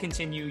you all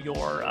continue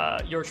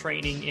your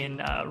training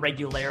in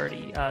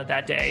regularity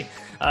that day,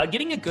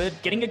 getting a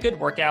good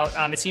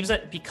workout. It seems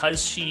that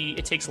because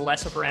it takes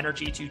less of her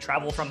energy to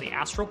travel from the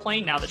astral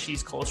plane, now that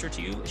she's closer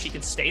to you, she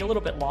can stay a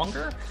little bit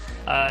longer,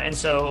 and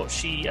so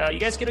you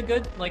guys get a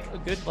good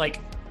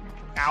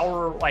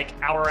hour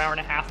and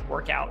a half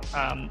workout,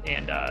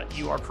 and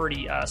you are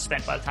pretty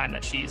spent by the time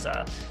that she's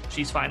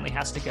finally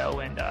has to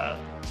go and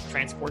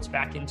transports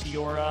back into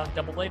your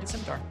double-bladed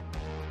scimitar.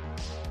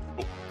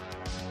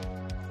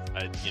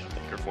 I thank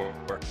her for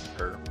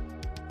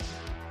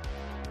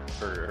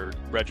her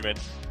regiment.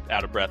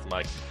 Out of breath, I'm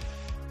like,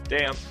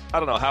 damn, I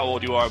don't know how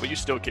old you are, but you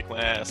still kick my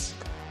ass.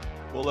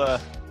 We'll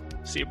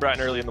see you bright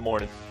and early in the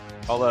morning.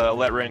 I'll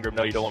let Rangram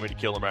know you don't want me to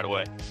kill him right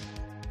away.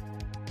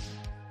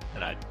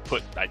 And I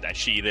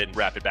sheathe it and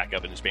wrap it back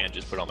up in his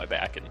bandages, put it on my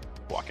back, and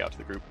walk out to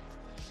the group.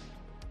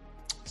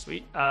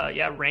 Sweet.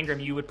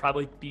 Rangram, you would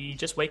probably be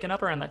just waking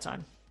up around that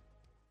time.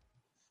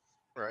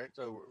 Right.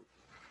 So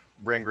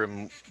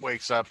Rangram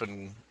wakes up,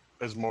 and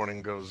his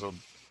morning goes a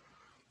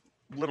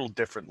little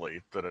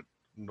differently than it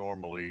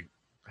normally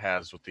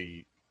has with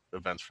the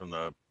events from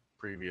the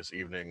previous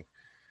evening.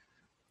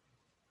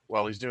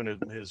 While he's doing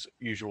his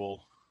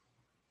usual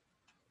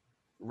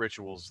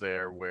rituals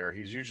there, where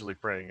he's usually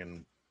praying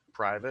in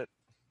private,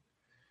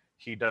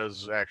 he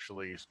does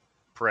actually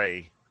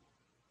pray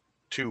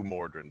to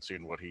Mordrin,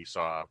 seeing what he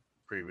saw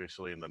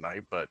previously in the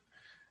night, but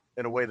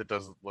in a way that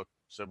doesn't look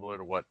similar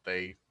to what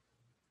they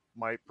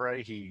might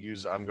pray.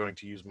 I'm going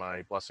to use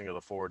my Blessing of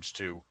the Forge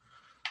to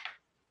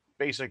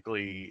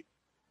basically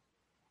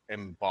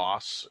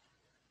emboss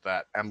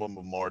that emblem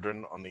of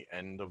Mordrin on the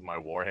end of my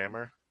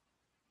Warhammer.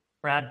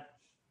 Rad.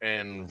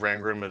 And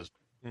Rangram is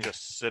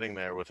just sitting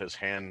there with his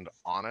hand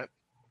on it,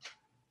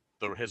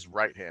 his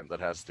right hand that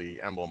has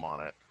the emblem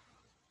on it,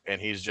 and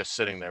he's just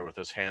sitting there with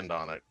his hand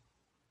on it,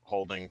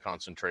 holding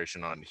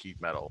concentration on heat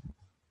metal,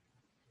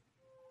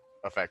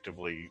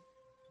 effectively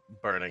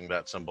burning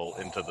that symbol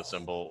into the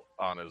symbol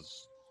on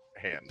his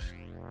hand.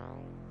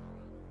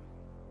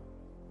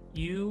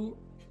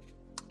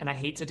 And I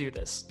hate to do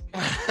this.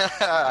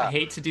 I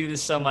hate to do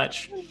this so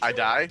much. I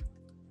die?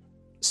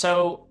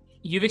 So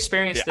you've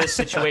experienced this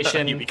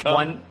situation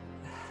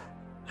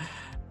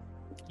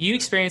You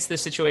experienced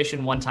this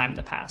situation one time in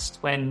the past.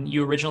 When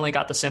you originally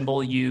got the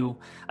symbol, you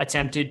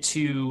attempted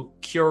to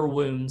cure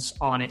wounds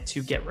on it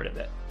to get rid of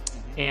it.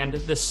 And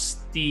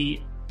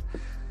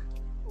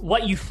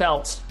what you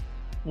felt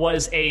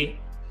was a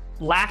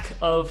lack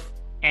of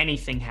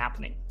anything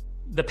happening.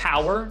 The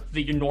power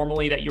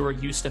that you were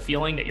used to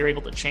feeling, that you're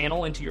able to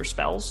channel into your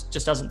spells,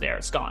 just doesn't there.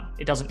 It's gone.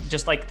 It doesn't,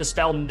 just like the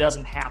spell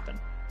doesn't happen.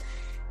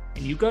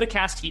 And you go to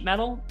cast heat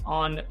metal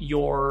on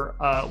your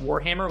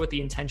Warhammer with the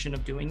intention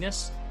of doing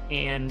this,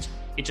 and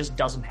it just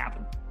doesn't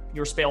happen.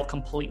 Your spell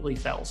completely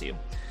fails you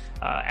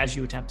as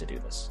you attempt to do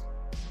this.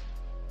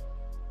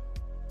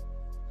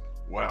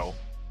 Well,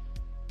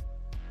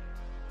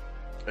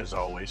 as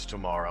always,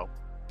 tomorrow.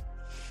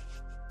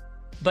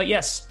 But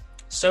yes,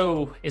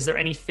 so is there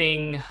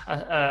anything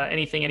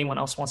anyone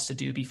else wants to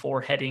do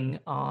before heading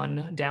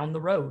on down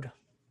the road?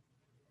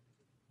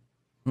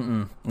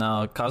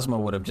 No, Cosmo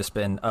would have just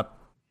been up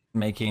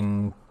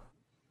making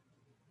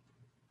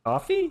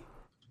coffee?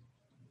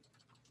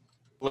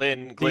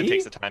 Glenn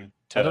takes the time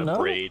to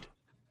braid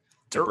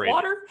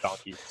water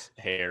donkey's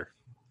hair.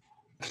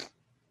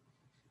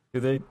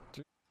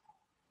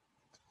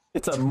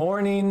 It's a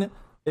morning.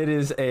 It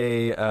is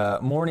a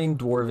morning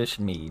dwarvish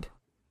mead.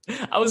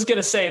 I was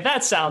gonna say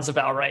that sounds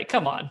about right.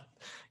 Come on,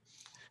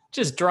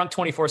 just drunk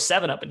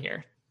 24/7 up in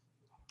here.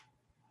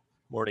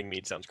 Morning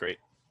mead sounds great.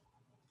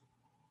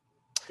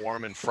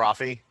 Warm and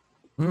frothy.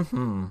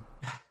 Mm-hmm.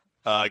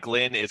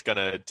 Glenn is going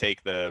to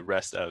take the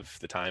rest of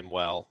the time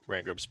while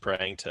Rangrim's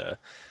praying to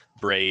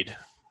braid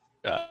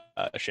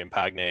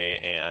Champagne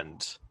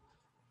and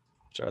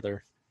what's our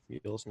other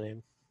mule's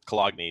name?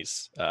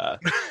 Cologney's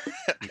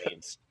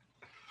mains.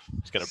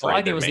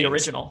 Cologney was the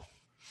original.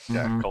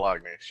 Yeah,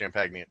 Cologney.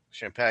 Champagne.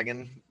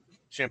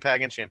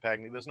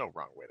 There's no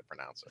wrong way to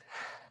pronounce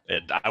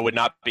it. I would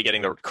not be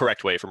getting the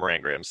correct way from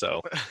Rangrim,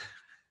 so.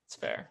 It's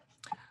fair.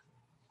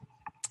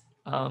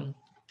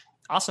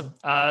 Awesome.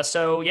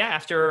 So yeah,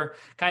 after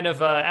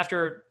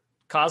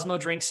Cosmo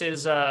drinks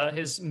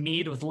his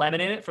mead with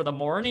lemon in it for the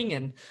morning,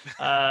 and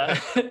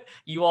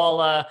you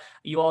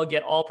all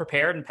get all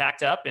prepared and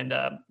packed up, and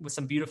with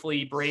some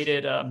beautifully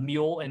braided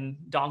mule and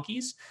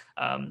donkeys,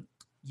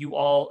 you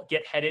all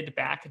get headed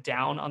back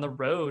down on the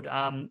road,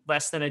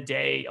 less than a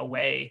day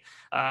away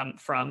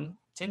from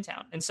Tin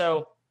Town. And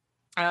so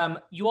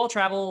you all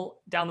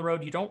travel down the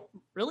road. You don't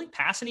really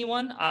pass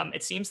anyone.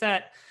 It seems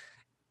that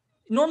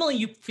normally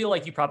you feel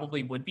like you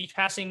probably would be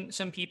passing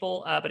some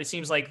people, but it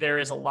seems like there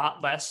is a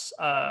lot less,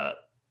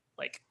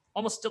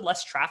 almost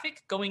less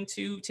traffic going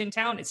to Tin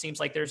Town. It seems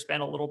like there's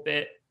been a little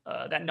bit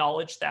that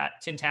knowledge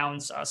that Tin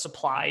Town's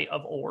supply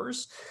of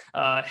ores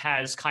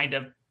has kind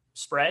of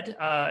spread.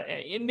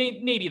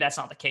 Maybe that's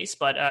not the case,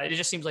 but it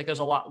just seems like there's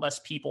a lot less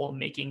people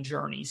making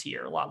journeys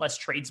here, a lot less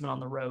tradesmen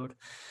on the road.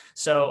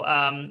 So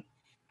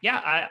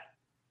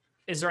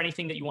is there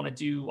anything that you want to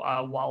do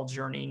while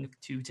journeying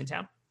to Tin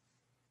Town?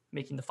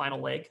 Making the final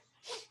leg?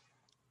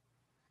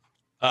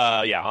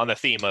 On the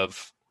theme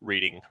of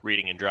reading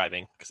and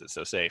driving, because it's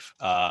so safe.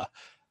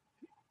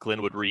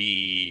 Glenn would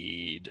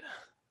read,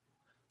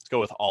 let's go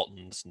with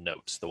Alton's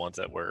notes, the ones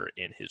that were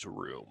in his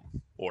room,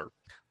 or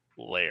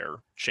lair,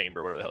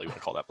 chamber, whatever the hell you want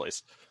to call that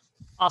place.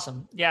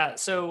 Awesome. Yeah,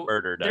 so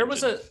there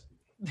was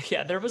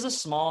a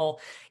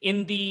small,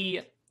 in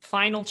the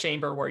final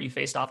chamber where you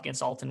faced off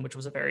against Alton, which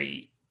was a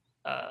very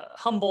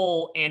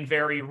humble and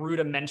very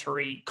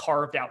rudimentary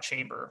carved out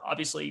chamber,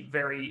 obviously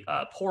very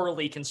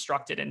poorly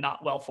constructed and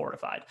not well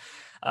fortified.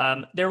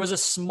 There was a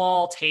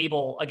small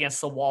table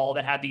against the wall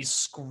that had these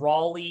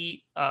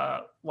scrawly,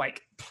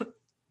 like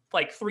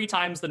 3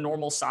 times the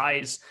normal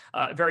size,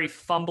 very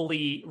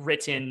fumbly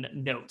written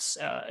notes.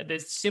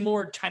 This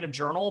similar kind of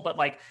journal, but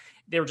like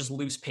they were just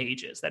loose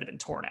pages that had been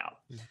torn out.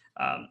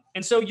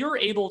 And so you're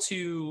able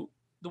to,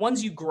 the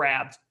ones you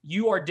grabbed,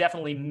 you are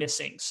definitely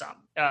missing some.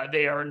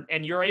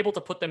 And you're able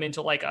to put them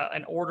into like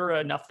an order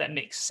enough that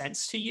makes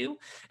sense to you.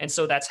 And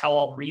so that's how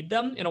I'll read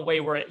them, in a way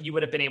where you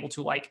would have been able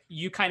to,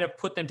 you kind of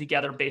put them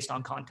together based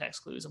on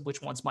context clues of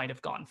which ones might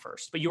have gone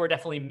first. But you are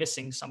definitely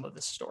missing some of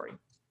this story.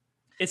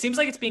 It seems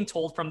like it's being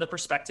told from the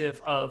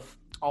perspective of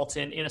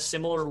Alton in a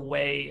similar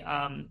way,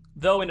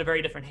 though in a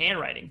very different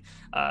handwriting,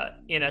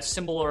 in a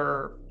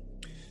similar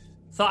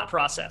thought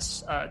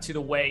process to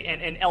the way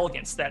and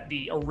elegance that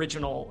the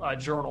original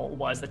journal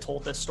was that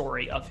told the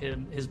story of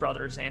his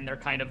brothers and their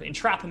kind of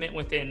entrapment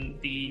within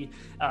the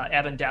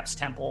Ebon Depths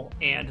temple,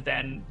 and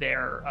then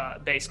their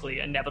basically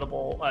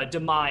inevitable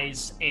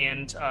demise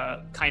and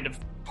kind of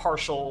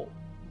partial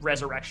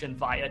resurrection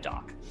via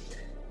Doc.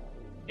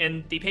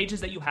 And the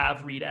pages that you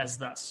have read as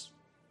thus.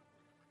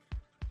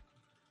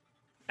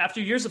 After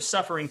years of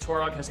suffering,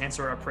 Torog has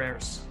answered our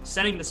prayers,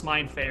 sending this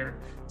mind flayer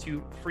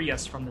to free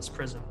us from this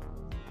prison.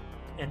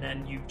 And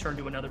then you turn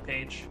to another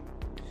page.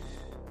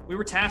 We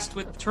were tasked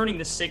with turning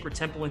this sacred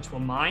temple into a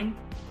mine.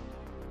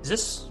 Is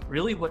this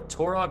really what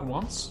Torog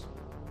wants?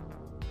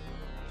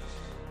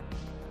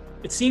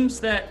 It seems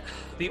that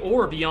the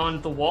ore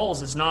beyond the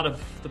walls is not of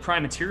the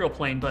prime material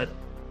plane, but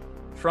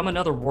from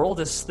another world.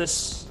 Is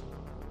this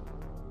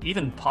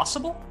even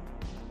possible?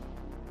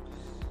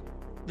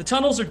 The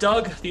tunnels are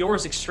dug, the ore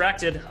is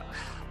extracted.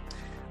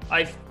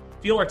 I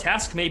feel our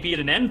task may be at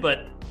an end,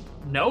 but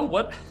no,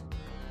 what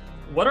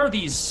are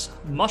these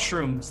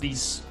mushrooms,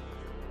 these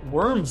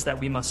worms that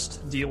we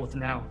must deal with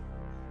now?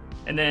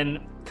 And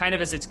then kind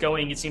of as it's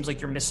going, it seems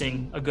like you're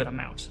missing a good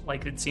amount.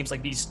 Like it seems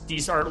like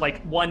these are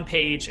like one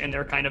page and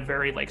they're kind of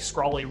very like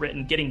scrawly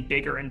written, getting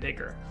bigger and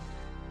bigger.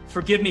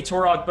 Forgive me,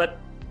 Torog, but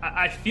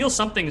I feel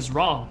something is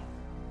wrong.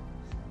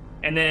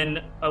 And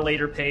then a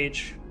later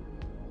page.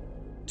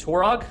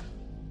 Torog,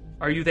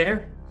 are you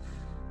there?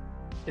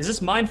 Is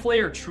this mind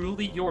flayer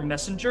truly your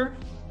messenger?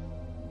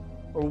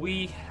 Or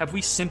have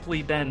we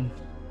simply been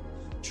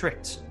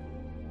tricked?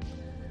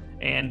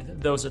 And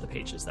those are the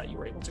pages that you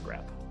were able to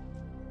grab.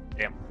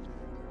 Damn.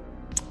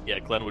 Yeah,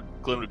 Glenn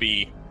would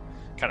be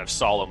kind of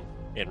solemn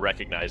in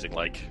recognizing,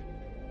 like,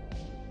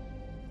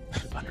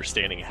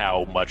 understanding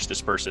how much this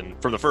person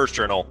from the first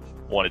journal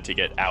wanted to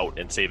get out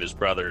and save his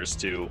brothers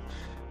to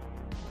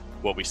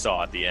what we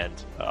saw at the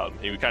end.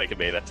 He would kind of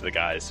convey that to the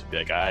guys. Be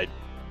like,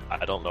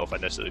 I don't know if I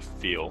necessarily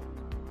feel,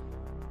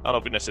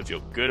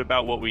 good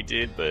about what we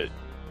did, but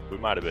we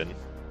might have been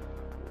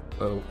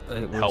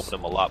helping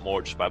him a lot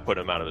more just by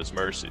putting him out of his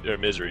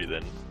misery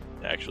than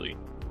actually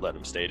letting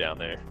him stay down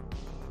there.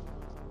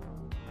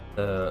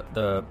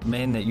 The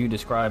man that you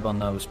describe on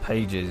those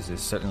pages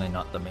is certainly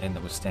not the man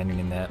that was standing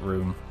in that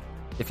room.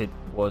 If it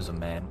was a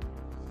man,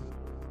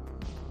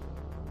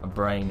 a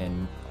brain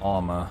and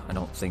armor, I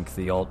don't think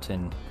the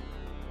Alton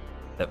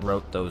that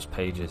wrote those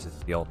pages is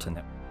the Alton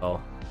that we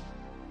saw.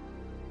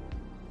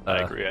 I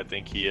agree. I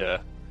think he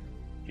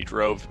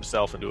drove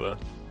himself into a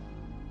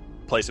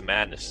place of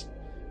madness,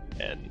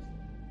 and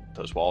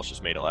those walls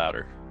just made it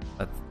louder.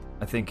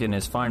 I think in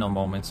his final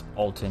moments,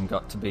 Alton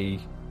got to be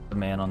the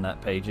man on that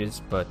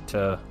pages, but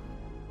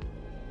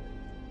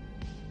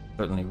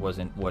certainly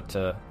wasn't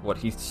what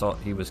he thought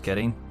he was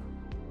getting.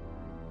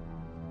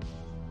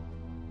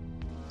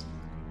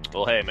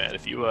 Well, hey, man,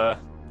 if you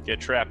get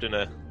trapped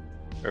or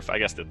if I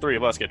guess the three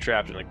of us get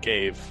trapped in a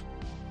cave,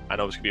 I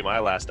know this could be my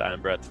last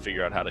dying breath to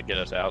figure out how to get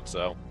us out,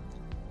 so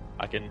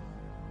I can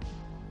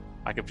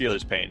feel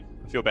his pain.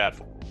 I feel bad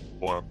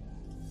for him.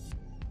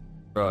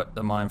 Right,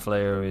 the Mind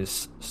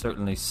Flayer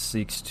certainly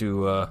seeks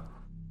to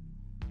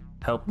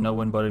help no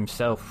one but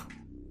himself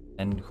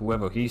and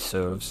whoever he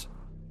serves.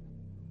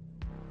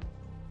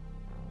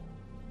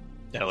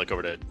 Yeah, I look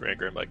over to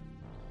Rangrim like,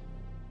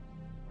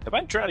 have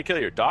I been trying to kill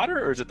your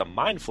daughter, or is it the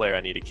Mind Flayer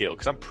I need to kill?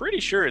 Because I'm pretty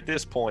sure at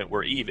this point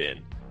we're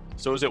even.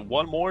 So is it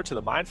one more to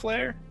the Mind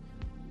Flayer?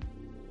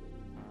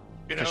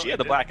 Because she had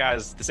the black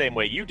eyes the same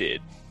way you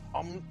did.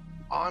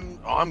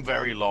 I'm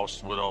very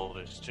lost with all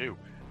this too.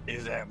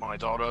 Is that my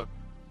daughter?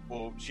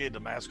 Well, she had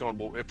the mask on.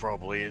 Well, it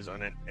probably is,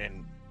 and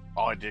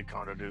I did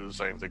kind of do the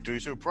same thing too.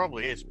 So it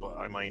probably is, but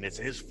I mean, it's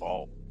his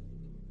fault.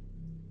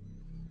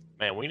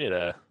 Man, we need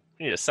to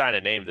assign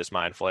a name to this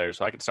Mind Flayer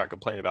so I can start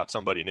complaining about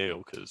somebody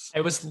new. Because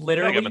it was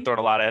literally. I've been throwing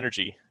a lot of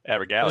energy at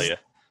Regalia.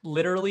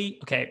 Literally,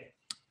 okay.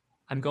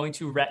 I'm going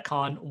to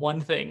retcon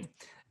one thing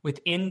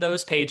within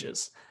those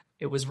pages.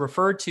 It was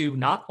referred to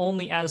not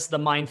only as the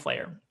Mind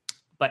Flayer,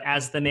 but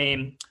as the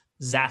name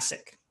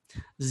Zasik.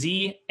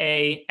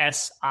 Zasik.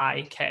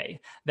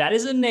 That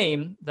is a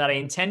name that I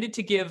intended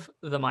to give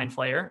the Mind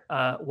Flayer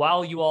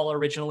while you all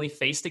originally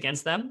faced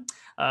against them,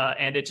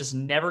 and it just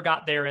never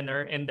got there in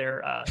their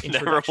introductions.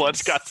 Never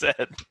once got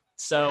said.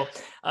 So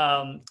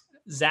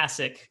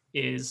Zasik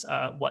is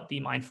what the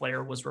Mind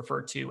Flayer was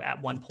referred to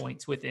at one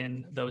point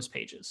within those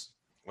pages.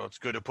 Well, it's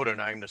good to put a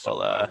name to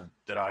something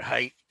that I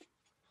hate.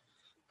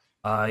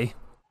 I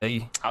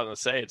was gonna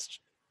say it's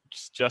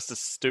just as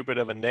stupid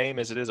of a name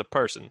as it is a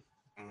person.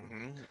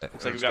 Mm-hmm.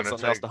 Looks like we've got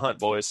something else to hunt,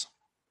 boys.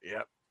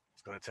 Yep,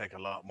 it's gonna take a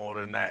lot more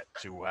than that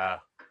to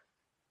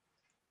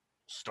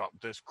stop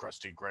this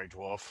crusty gray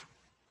dwarf.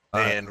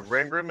 And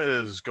Rangrim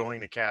is going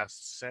to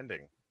cast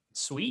Sending.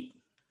 Sweet.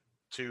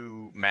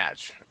 To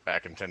Madge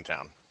back in Tin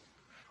Town,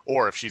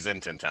 or if she's in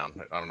Tin Town,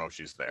 I don't know if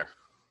she's there.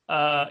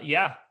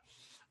 Yeah.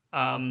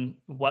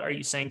 What are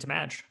you saying to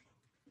Madge?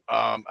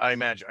 I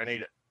imagine I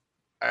need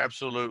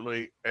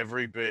absolutely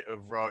every bit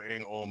of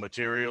writing or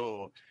material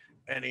or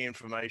any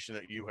information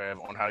that you have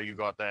on how you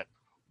got that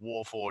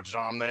Warforged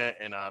arm there,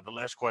 and the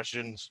less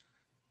questions,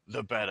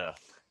 the better.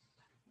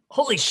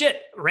 Holy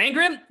shit,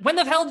 Rangrim! When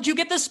the hell did you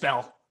get this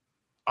spell?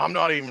 I'm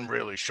not even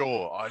really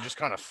sure. I just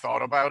kind of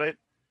thought about it,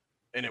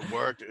 and it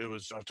worked. I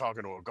was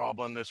talking to a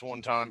goblin this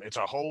one time. It's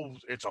a whole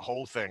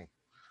thing.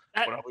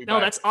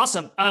 That's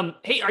awesome.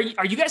 Hey,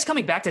 are you guys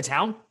coming back to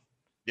town?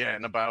 Yeah,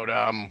 in about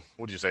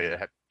what'd you say,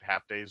 a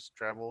half day's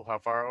travel? How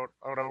far out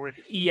are we?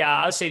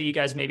 Yeah, I'll say to you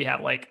guys maybe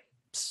have like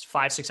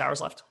 5-6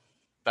 hours left.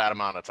 That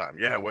amount of time.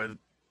 Yeah, we're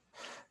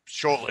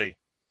shortly.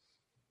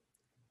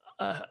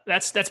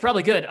 That's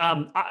probably good.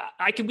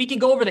 We can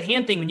go over the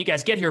hand thing when you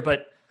guys get here,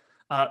 but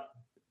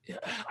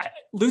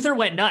Luther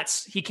went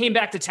nuts. He came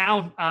back to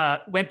town,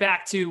 went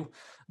back to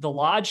the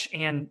lodge,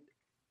 and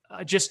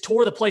just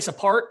tore the place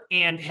apart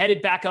and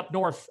headed back up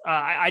north.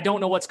 I don't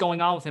know what's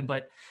going on with him,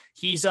 but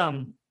he's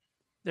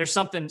there's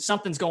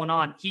something's going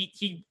on.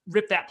 He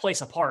ripped that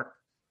place apart.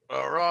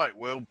 All right,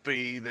 we'll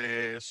be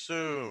there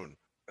soon.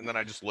 And then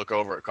I just look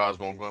over at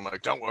Cosmo and I'm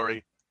like, don't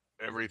worry,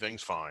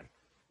 everything's fine.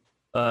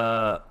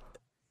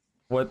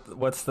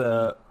 What's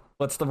the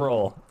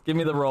roll? Give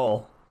me the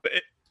roll.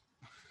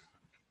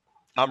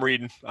 I'm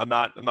reading. I'm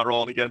not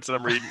rolling against it.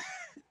 I'm reading.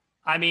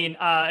 I mean,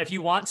 if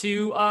you want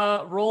to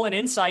roll an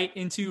insight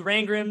into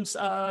Rangrim's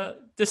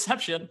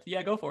deception,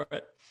 yeah, go for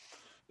it.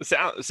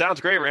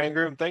 Sounds great,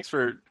 Rangrim. Thanks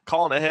for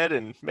calling ahead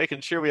and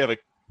making sure we have a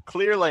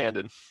clear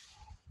landing.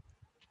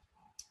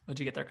 What'd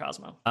you get there,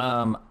 Cosmo?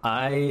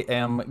 I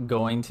am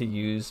going to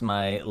use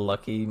my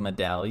lucky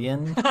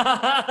medallion.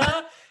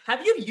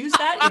 Have you used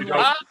that in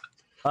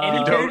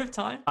any period of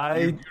time?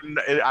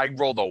 I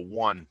rolled a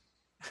 1.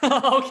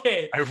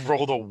 Okay. I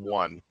rolled a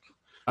 1.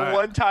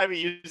 One time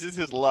he uses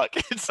his luck.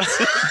 It's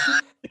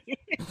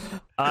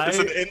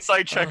an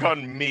insight check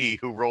on me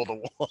who rolled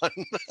a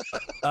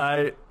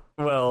 1.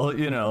 Well,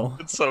 you know.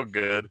 It's so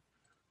good.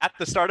 At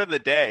the start of the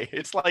day,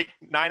 it's like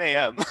 9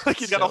 a.m. Like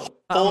he's got a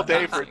whole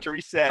day for it to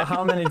reset.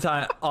 How many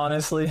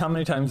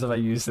times have I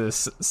used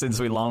this since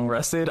we long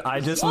rested?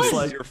 I just was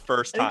like, your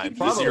first time.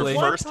 Probably. This is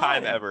your first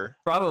time ever.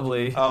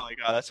 Probably. Oh my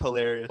god, that's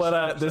hilarious.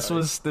 But this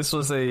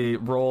was a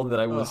roll that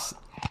I was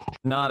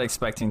not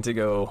expecting to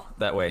go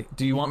that way.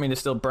 Do you want me to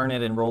still burn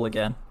it and roll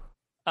again?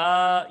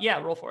 Yeah,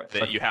 roll for it.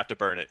 Then you have to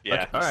burn it.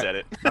 Yeah, you said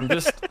it. I'm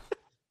just,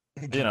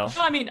 you know.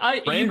 I mean,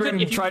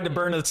 Rangrim tried to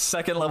burn a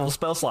second level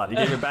spell slot. He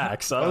gave it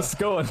back, so I was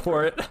going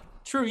for it.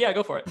 True. Yeah,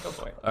 go for it.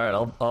 All right,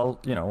 I'll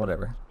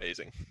whatever.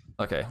 Amazing.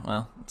 Okay,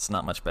 well, it's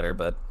not much better,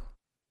 but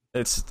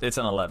it's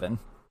an 11.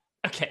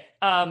 Okay.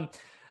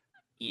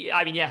 Yeah,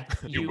 I mean, yeah.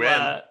 You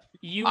win.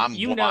 I'm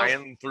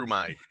lying through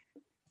my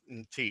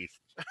teeth.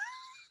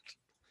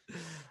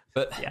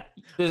 But yeah,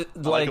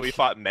 like we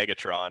fought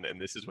Megatron, and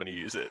this is when you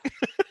use it.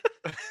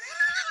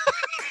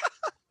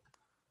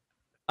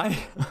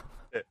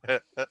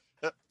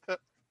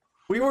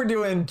 We were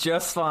doing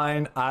just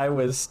fine. I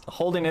was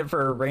holding it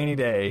for a rainy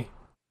day.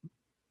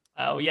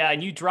 Oh yeah,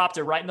 and you dropped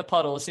it right in the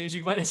puddle as soon as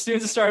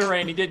it started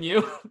raining, didn't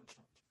you?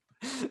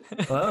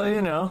 Well,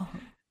 you know,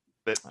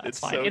 it's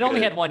fine. So it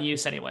only had one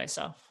use anyway,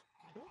 so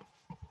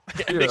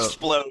it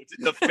explodes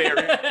in the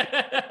fairy.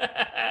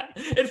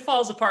 It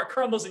falls apart,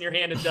 crumbles in your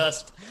hand in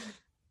dust.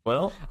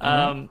 Well,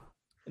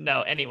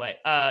 no. Anyway,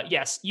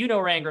 yes, you know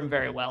Rangrim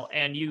very well,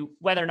 and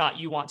whether or not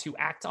you want to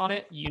act on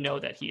it, you know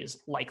that he is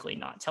likely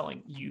not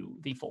telling you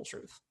the full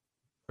truth.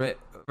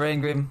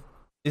 Rangrim,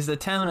 is the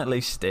town at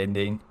least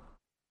standing?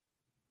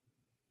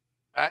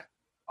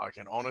 I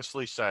can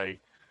honestly say,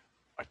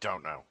 I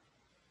don't know.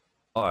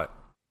 All right,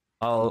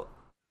 I'll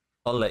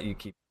let you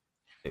keep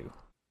it.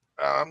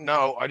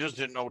 No, I just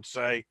didn't know what to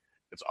say.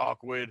 It's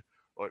awkward.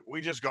 Like,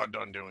 we just got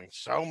done doing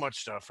so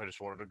much stuff. I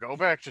just wanted to go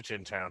back to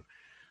Tin Town,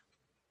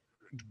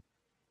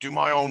 do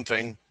my own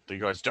thing that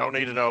you guys don't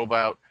need to know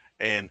about,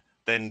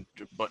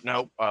 but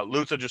no,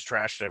 Luther just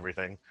trashed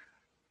everything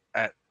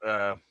at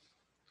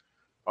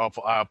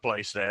our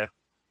place there,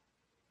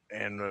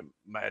 and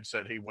Mad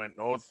said he went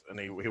north and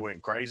he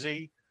went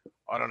crazy.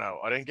 I don't know.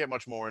 I didn't get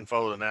much more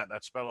info than that.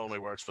 That spell only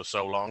works for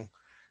so long,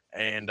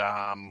 and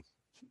I'm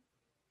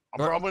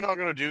probably not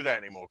going to do that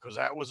anymore because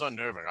that was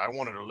unnerving. I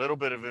wanted a little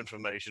bit of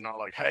information, not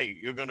like, hey,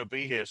 you're going to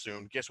be here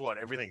soon. Guess what?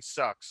 Everything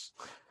sucks.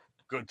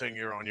 Good thing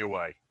you're on your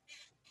way.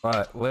 All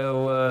right.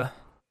 Well,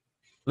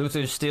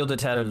 Luther's still the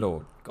Tattered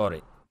Lord. Got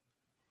it.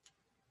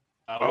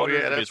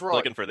 Yeah, that's right.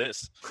 Looking for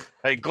this.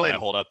 Hey, Glenn. I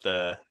hold up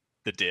the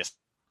disc.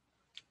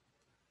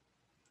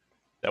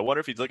 I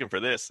wonder if he's looking for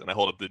this, and I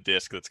hold up the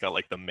disc that's got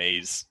like the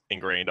maze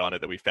ingrained on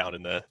it that we found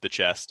in the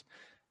chest.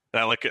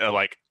 And I look,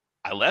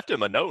 I left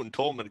him a note and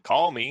told him to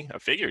call me. I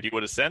figured he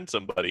would have sent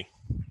somebody.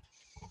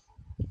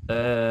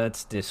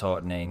 It's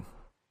disheartening.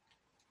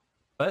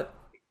 But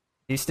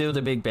he's still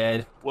the big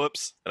bad.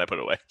 Whoops. And I put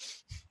it away.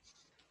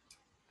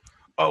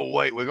 Oh,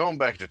 wait. We're going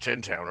back to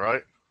Tin Town,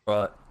 right?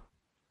 Right.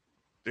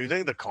 Do you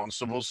think the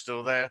constable's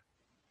still there?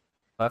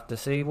 We'll have to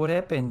see what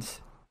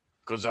happens.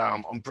 Because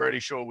I'm pretty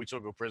sure we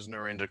took a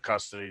prisoner into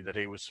custody that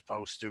he was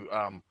supposed to,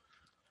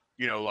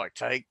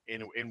 take,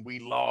 and we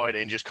lied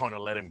and just kind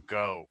of let him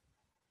go.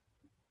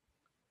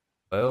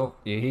 Well,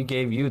 he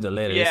gave you the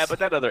letters. Yeah, but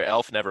that other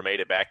elf never made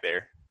it back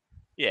there.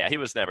 Yeah, he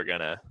was never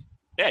gonna.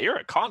 Yeah, you're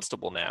a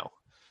constable now.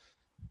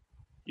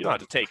 You don't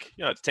have to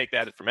take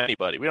that from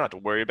anybody. We don't have to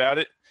worry about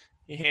it.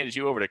 He handed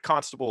you over to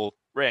Constable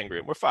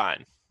Rangrim. We're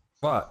fine.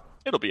 What?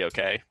 It'll be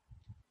okay.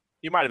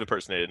 You might have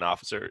impersonated an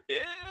officer.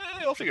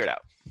 We'll figure it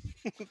out.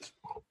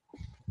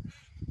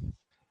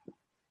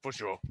 For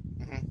sure.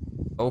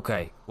 Mm-hmm.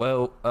 Okay.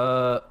 Well,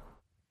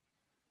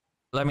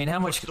 I mean, how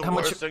much? What's the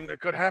worst thing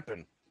that could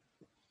happen?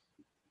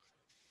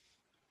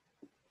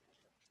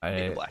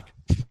 Made in black.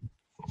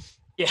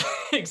 Yeah,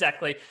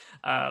 exactly.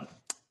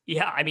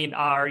 Yeah, I mean,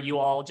 are you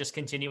all just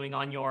continuing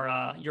on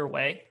your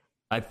way?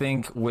 I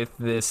think with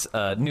this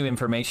new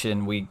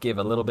information, we give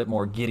a little bit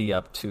more giddy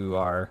up to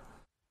our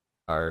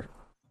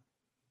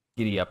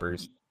giddy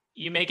uppers.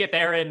 You make it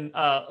there in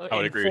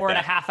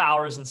 4.5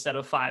 hours instead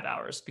of 5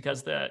 hours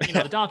because the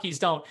donkeys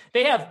don't.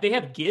 They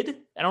have gid.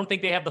 I don't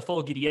think they have the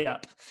full giddy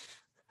up.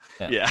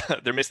 Yeah,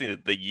 they're missing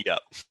the yee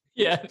up.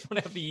 Yeah, they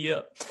don't have the yee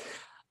up.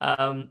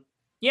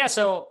 Yeah,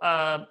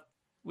 so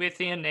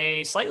within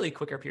a slightly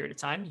quicker period of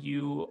time,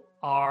 you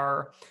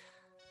are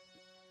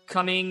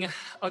coming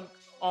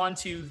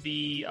onto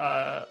the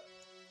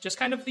just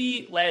kind of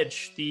the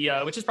ledge,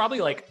 which is probably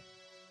like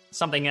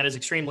something that is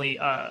extremely,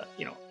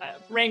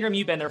 Rangram,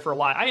 you've been there for a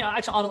while.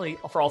 Actually, honestly,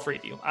 for all three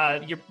of you,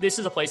 this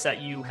is a place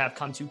that you have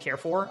come to care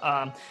for.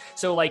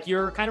 So like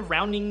you're kind of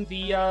rounding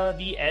the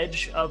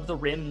edge of the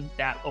rim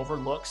that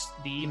overlooks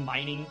the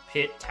mining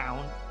pit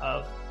town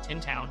of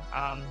Tin Town,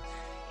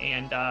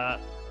 and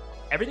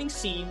everything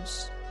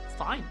seems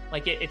fine.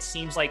 Like it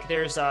seems like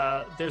there's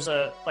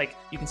a like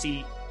you can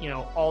see,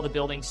 all the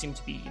buildings seem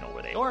to be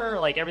where they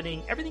are. Like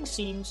everything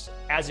seems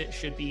as it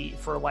should be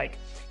for like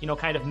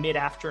kind of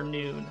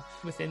mid-afternoon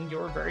within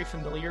your very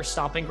familiar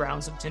stomping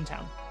grounds of Tin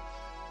Town.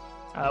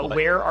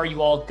 Where are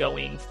you all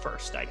going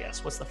first? I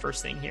guess what's the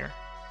first thing here?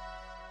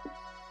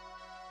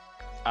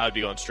 I would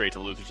be going straight to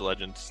Luther's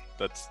Legends.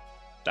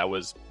 That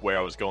was where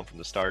I was going from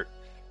the start.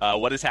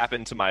 What has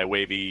happened to my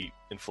wavy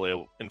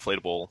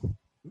inflatable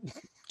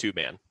tube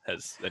man?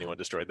 Has anyone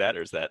destroyed that,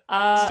 or is that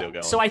still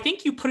going? So I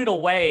think you put it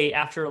away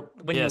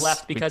when you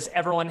left because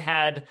everyone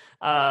had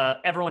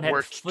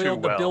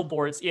filled the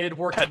billboards. It had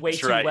worked way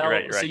too well,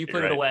 right, so you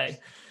put it away.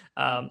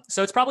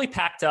 So it's probably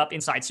packed up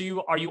inside.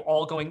 So are you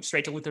all going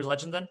straight to Luther's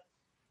Legend then?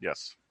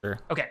 Yes. Sure.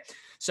 Okay.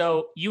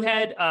 So you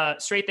head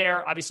straight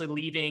there, obviously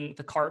leaving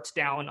the carts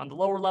down on the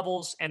lower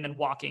levels and then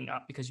walking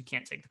up because you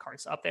can't take the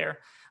carts up there.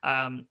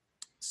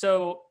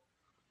 So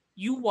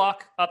you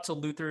walk up to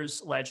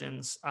Luther's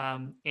Legends,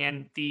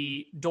 and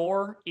the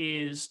door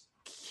is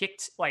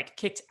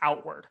kicked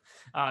outward.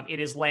 It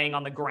is laying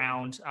on the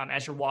ground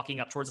as you're walking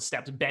up towards the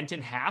steps, bent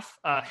in half,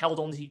 held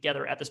only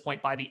together at this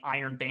point by the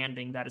iron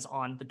banding that is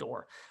on the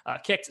door,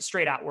 kicked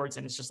straight outwards,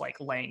 and it's just like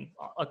laying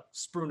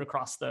strewn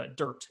across the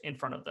dirt in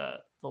front of the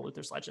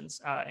Luther's Legends,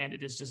 and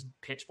it is just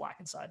pitch black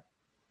inside.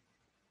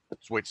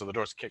 So wait, so the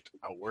door's kicked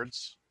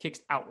outwards? Kicked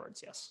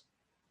outwards, yes.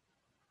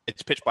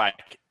 It's pitch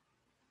black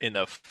in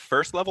the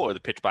first level, or the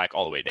pitch black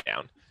all the way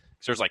down?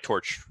 So there's like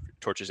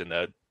torches in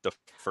the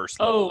first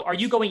level. Oh, are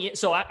you going in?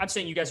 So I'm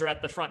saying you guys are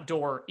at the front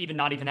door,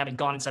 not even having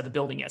gone inside the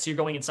building yet. So you're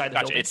going inside the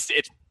building.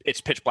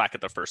 It's pitch black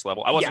at the first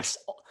level. I wasn't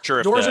sure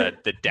if the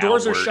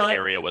doors downward are shut.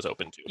 area was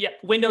open too. Yeah,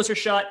 windows are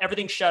shut,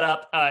 everything's shut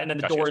up, and then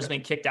the door is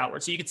being kicked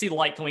outward. So you can see the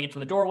light coming in from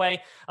the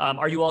doorway.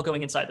 Are you all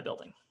going inside the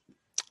building?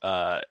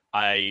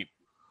 I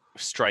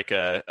strike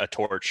a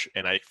torch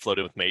and I float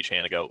in with Mage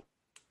Hand and go,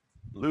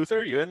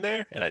 Luther, you in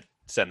there? And I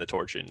send the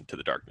torch into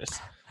the darkness.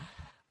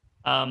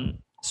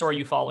 So are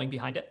you following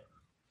behind it?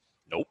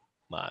 Nope.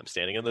 I'm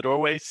standing in the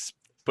doorway,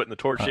 putting the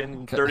torch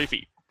in 30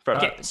 feet.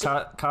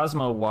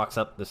 Cosmo walks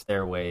up the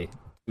stairway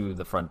to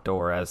the front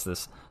door as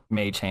this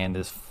Mage Hand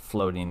is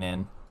floating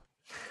in.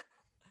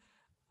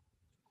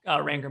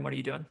 Rangram, what are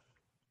you doing?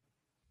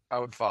 I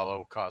would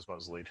follow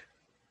Cosmo's lead.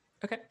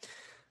 Okay.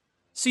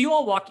 So you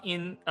all walk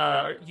in,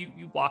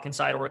 you walk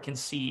inside, or can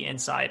see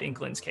inside, in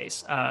Glenn's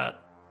case,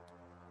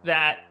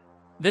 that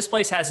this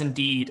place has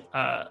indeed,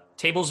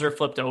 tables are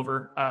flipped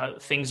over,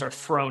 things are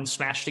thrown,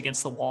 smashed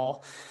against the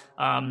wall,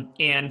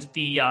 and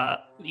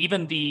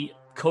even the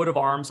coat of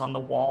arms on the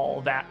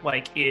wall that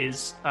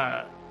is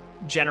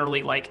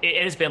generally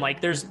it has been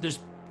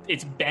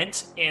it's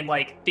bent, and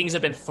things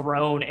have been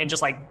thrown, and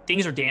just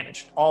things are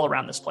damaged all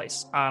around this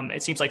place.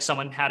 It seems like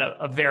someone had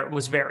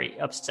was very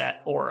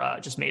upset, or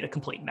just made a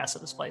complete mess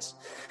of this place.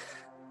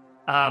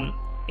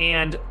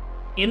 And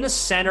in the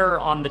center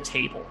on the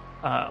table,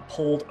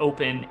 pulled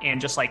open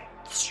and just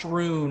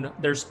strewn,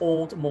 there's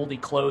old moldy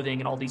clothing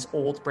and all these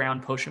old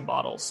brown potion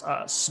bottles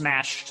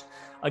smashed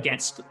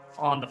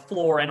on the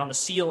floor and on the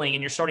ceiling,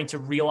 and you're starting to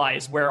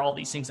realize where all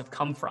these things have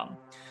come from.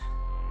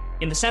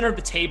 In the center of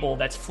the table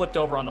that's flipped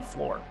over on the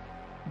floor,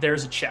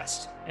 there's a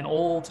chest, an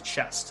old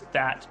chest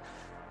that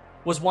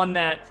was one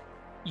that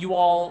you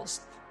all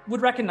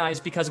would recognize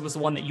because it was the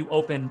one that you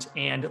opened,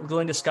 and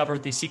Glenn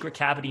discovered the secret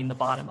cavity in the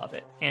bottom of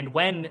it. And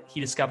when he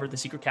discovered the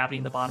secret cavity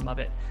in the bottom of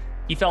it,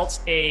 he felt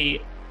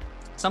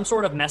some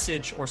sort of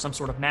message or some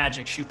sort of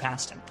magic shoot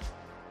past him.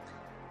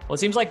 Well, it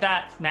seems like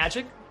that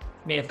magic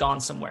may have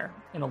gone somewhere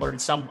and alerted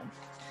someone,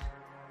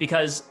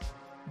 because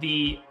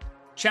the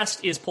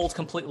chest is pulled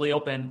completely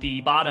open,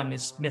 the bottom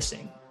is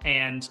missing,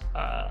 and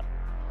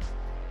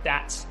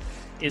that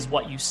is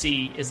what you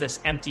see, is this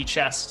empty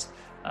chest,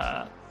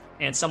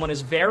 and someone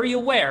is very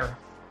aware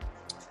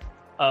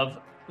of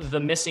the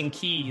missing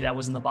key that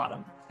was in the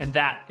bottom, and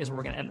that is where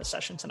we're going to end the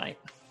session tonight.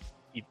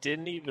 He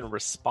didn't even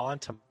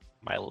respond to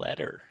my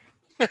letter.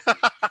 I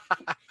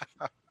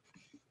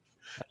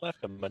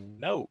left him a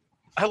note.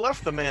 I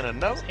left the man a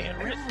note.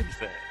 Handwritten.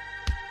 Everything.